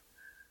 Yeah.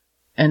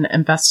 And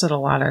invested a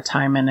lot of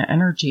time and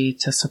energy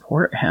to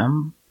support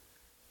him,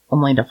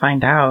 only to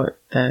find out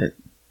that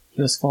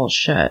he was full of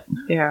shit.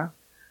 Yeah.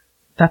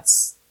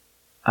 That's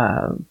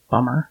a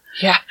bummer.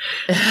 Yeah.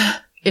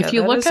 If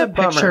you look at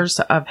pictures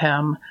of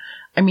him,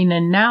 I mean,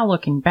 and now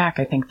looking back,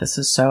 I think this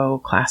is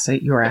so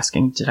classic. You were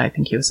asking, did I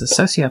think he was a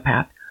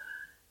sociopath?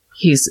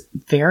 He's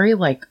very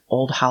like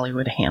old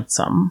Hollywood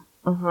handsome.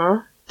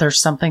 there's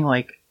something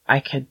like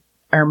I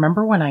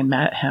remember when I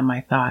met him,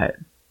 I thought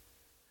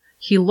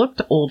he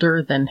looked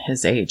older than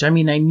his age. I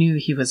mean, I knew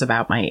he was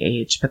about my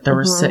age, but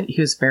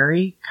he was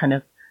very kind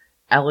of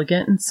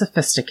elegant and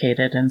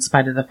sophisticated in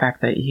spite of the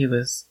fact that he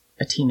was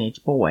a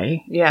teenage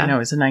boy. Yeah. He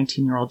was a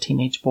 19-year-old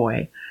teenage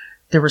boy.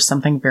 There was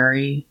something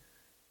very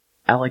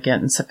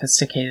elegant and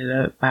sophisticated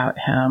about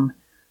him.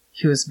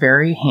 He was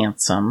very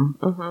handsome.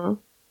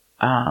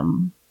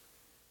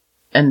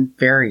 And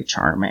very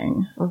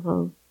charming.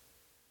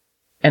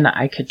 And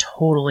I could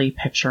totally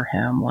picture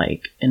him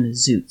like in a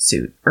zoot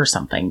suit or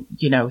something.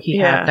 He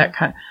had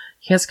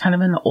he has kind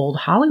of an old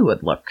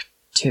Hollywood look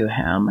to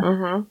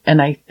him.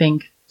 And I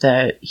think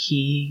that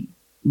he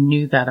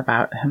knew that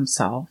about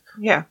himself.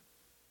 Yeah.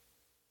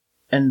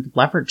 And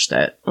leveraged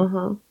it.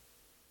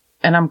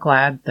 And I'm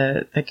glad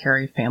that the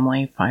Carey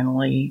family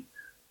finally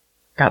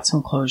got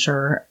some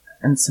closure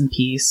and some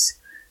peace.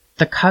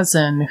 The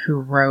cousin she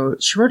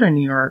wrote a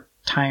New York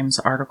Times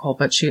article,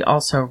 but she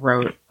also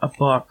wrote a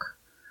book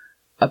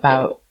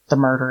about the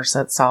murders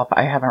itself.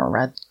 I haven't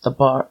read the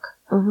book.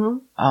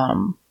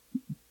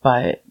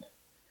 But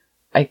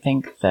I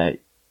think that,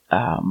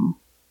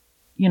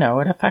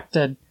 it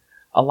affected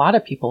a lot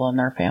of people in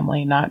their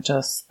family, not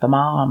just the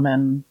mom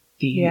and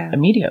the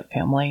immediate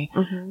family,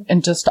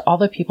 and just all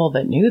the people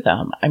that knew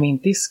them. I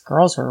mean, these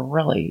girls were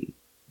really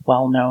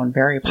well-known,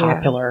 very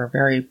popular,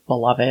 very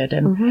beloved.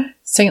 And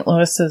St.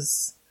 Louis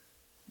is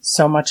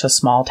so much a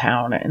small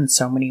town in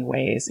so many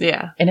ways.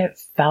 Yeah. And it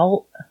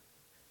felt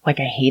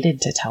like I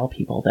hated to tell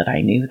people that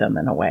I knew them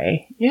in a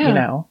way.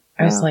 Yeah.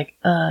 I was like,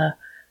 I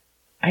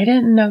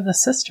didn't know the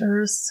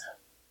sisters.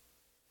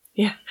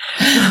 Yeah.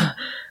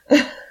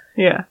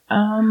 Yeah.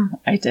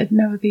 I did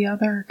know the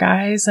other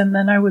guys, and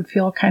then I would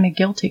feel kind of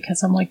guilty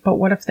because I'm like, but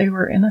what if they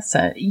were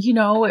innocent?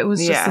 It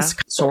was just this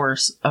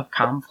source of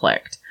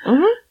conflict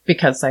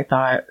because I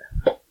thought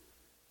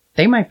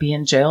they might be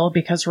in jail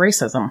because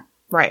racism.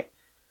 Right.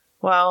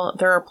 Well,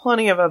 there are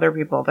plenty of other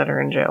people that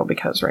are in jail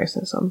because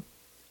racism.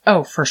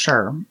 Oh, for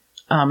sure.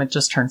 It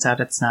just turns out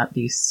it's not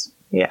these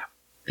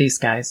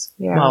guys.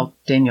 Yeah. Well,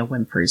 Daniel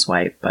Winfrey's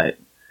white, but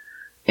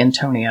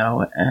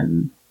Antonio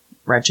and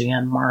Reggie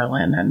and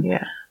Marlon and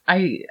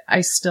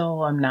I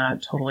still am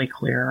not totally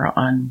clear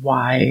on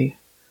why,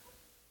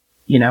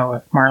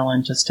 if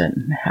Marlon just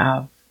didn't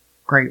have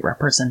great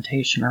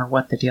representation or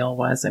what the deal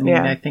was. I mean,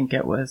 I think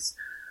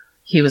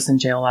he was in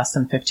jail less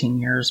than 15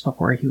 years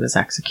before he was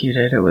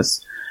executed. It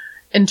was,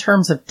 in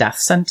terms of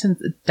death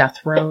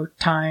row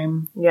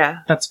time.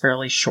 Yeah. That's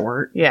fairly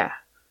short. Yeah.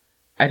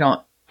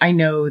 I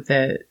know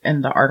that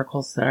in the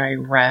articles that I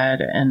read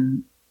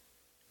and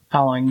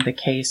following the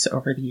case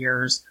over the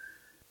years,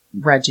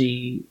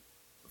 Reggie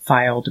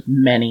filed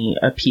many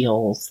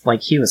appeals.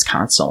 Like, he was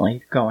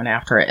constantly going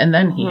after it. And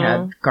then he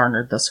had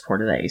garnered the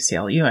support of the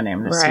ACLU and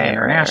Amnesty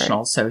International.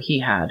 Right. So he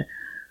had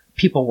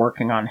people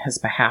working on his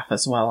behalf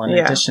as well, in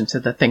addition to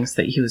the things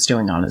that he was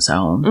doing on his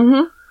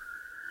own.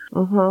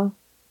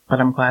 But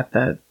I'm glad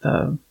that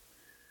the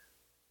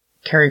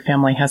Carey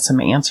family has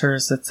some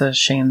answers. It's a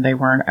shame they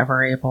weren't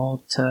ever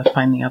able to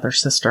find the other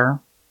sister.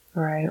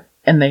 Right.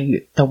 And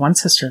the one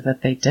sister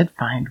that they did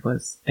find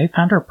they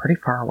found her pretty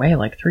far away,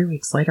 like 3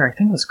 weeks later. I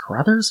think it was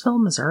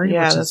Caruthersville, Missouri,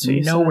 which is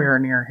nowhere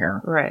near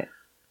here. Right.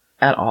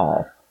 At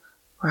all.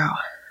 Wow.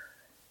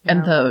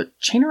 And the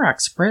Chain of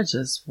Rocks Bridge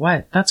is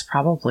that's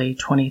probably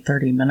 20,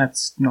 30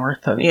 minutes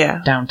north of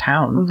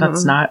downtown.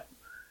 That's not,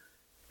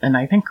 and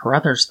I think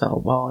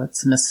Caruthersville, well,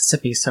 it's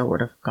Mississippi, so it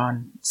would have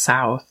gone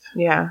south.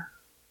 Yeah.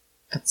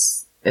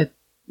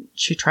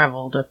 She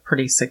traveled a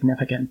pretty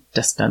significant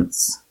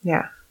distance.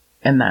 Yeah.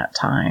 In that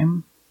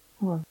time.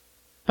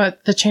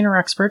 But the Chain of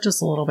Rocks Bridge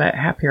is a little bit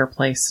happier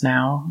place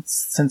now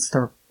since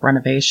the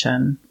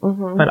renovation.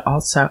 But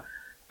also,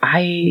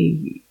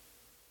 I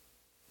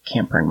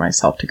can't bring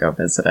myself to go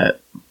visit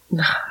it.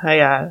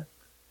 I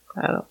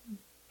don't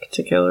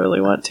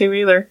particularly want to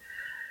either.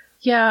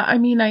 Yeah, I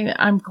mean,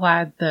 I'm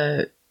glad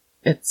that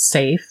it's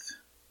safe.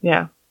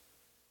 Yeah.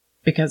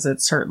 Because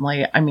it's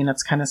certainly,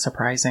 it's kind of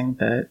surprising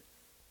that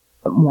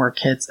more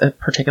kids,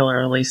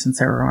 particularly since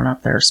they were growing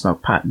up there,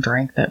 smoked pot and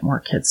drank, that more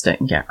kids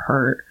didn't get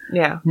hurt.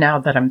 Yeah. Now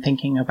that I'm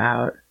thinking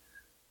about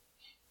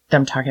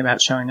them talking about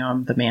showing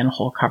them the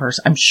manhole covers,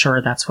 I'm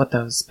sure that's what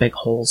those big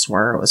holes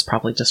were. It was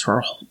probably just where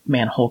a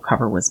manhole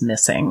cover was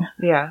missing.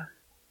 Yeah.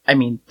 I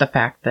mean, the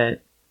fact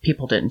that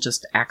people didn't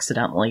just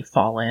accidentally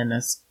fall in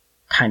is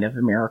kind of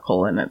a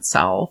miracle in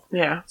itself.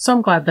 Yeah. So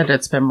I'm glad that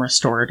it's been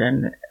restored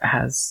and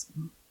has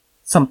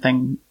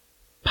something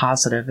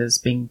positive is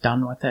being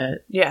done with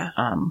it. Yeah.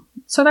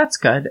 So that's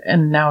good.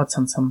 And now it's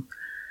on some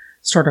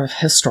sort of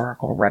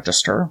historical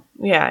register.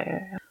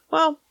 Yeah.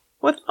 Well,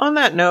 on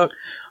that note,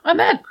 on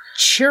that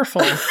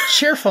cheerful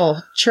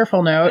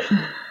note,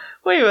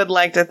 we would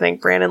like to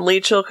thank Brandon Lee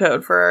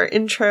Chilcote for our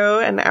intro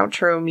and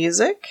outro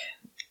music.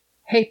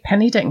 Hey,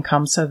 Penny didn't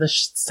come, so the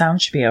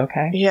sound should be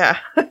okay. Yeah.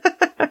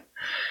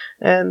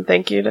 And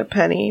thank you to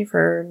Penny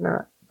for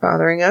not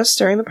bothering us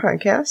during the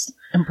podcast.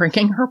 And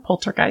bringing her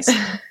poltergeist.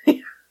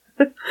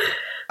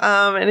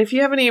 And if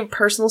you have any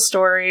personal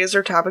stories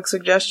or topic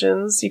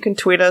suggestions, you can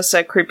tweet us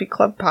at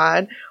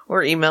creepyclubpod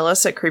or email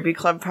us at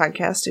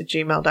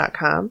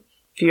creepyclubpodcast@gmail.com.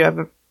 If you have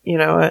a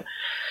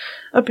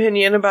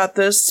opinion about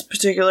this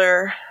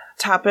particular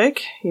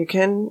topic, you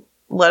can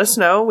let us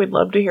know. We'd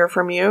love to hear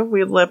from you.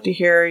 We'd love to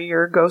hear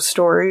your ghost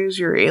stories,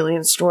 your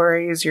alien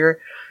stories, your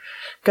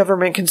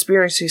government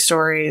conspiracy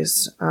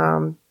stories.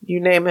 You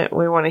name it,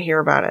 we want to hear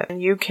about it.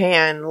 And you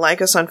can like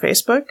us on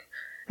Facebook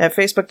at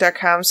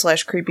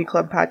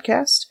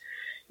facebook.com/creepyclubpodcast.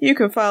 You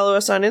can follow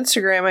us on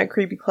Instagram at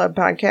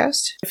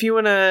creepyclubpodcast. If you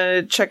want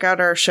to check out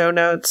our show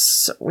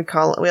notes, we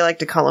like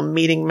to call them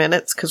meeting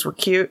minutes because we're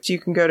cute. You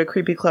can go to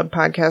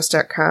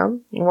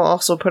creepyclubpodcast.com. We'll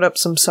also put up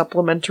some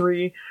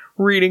supplementary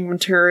reading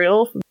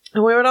material.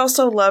 And we would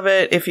also love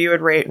it if you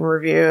would rate and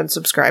review and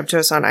subscribe to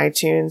us on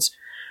iTunes.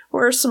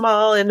 We're a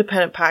small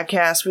independent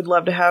podcast. We'd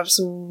love to have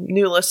some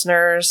new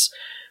listeners.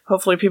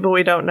 Hopefully people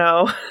we don't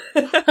know.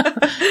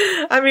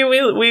 I mean,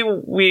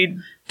 we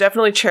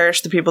definitely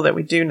cherish the people that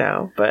we do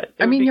know, but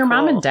I mean, your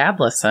mom and dad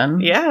listen.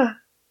 Yeah.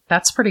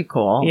 That's pretty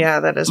cool. Yeah,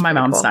 that is My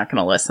mom's cool. not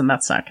going to listen.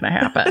 That's not going to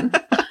happen.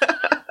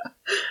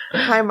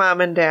 Hi,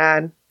 Mom and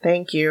Dad.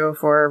 Thank you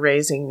for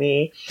raising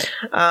me.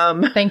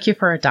 Thank you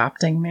for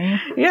adopting me.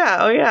 Yeah.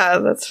 Oh, yeah.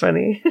 That's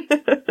funny.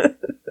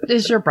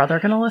 Is your brother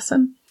going to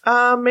listen?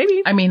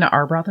 Maybe. I mean,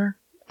 our brother?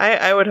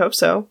 I would hope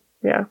so.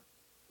 Yeah.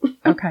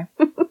 Okay.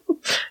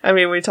 I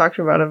mean, we talked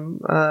about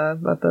him,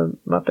 about the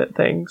Muppet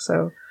thing,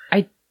 so.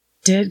 I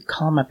did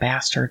call him a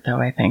bastard,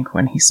 though, I think,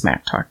 when he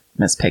smack talked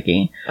Miss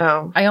Piggy.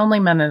 Oh. I only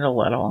meant it a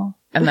little,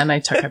 and then I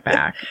took it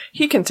back.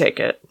 He can take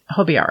it.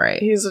 He'll be all right.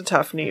 He's a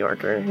tough New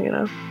Yorker, you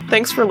know.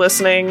 Thanks for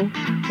listening.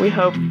 We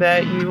hope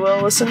that you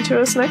will listen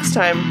to us next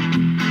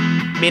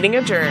time. Meeting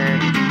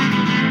adjourned.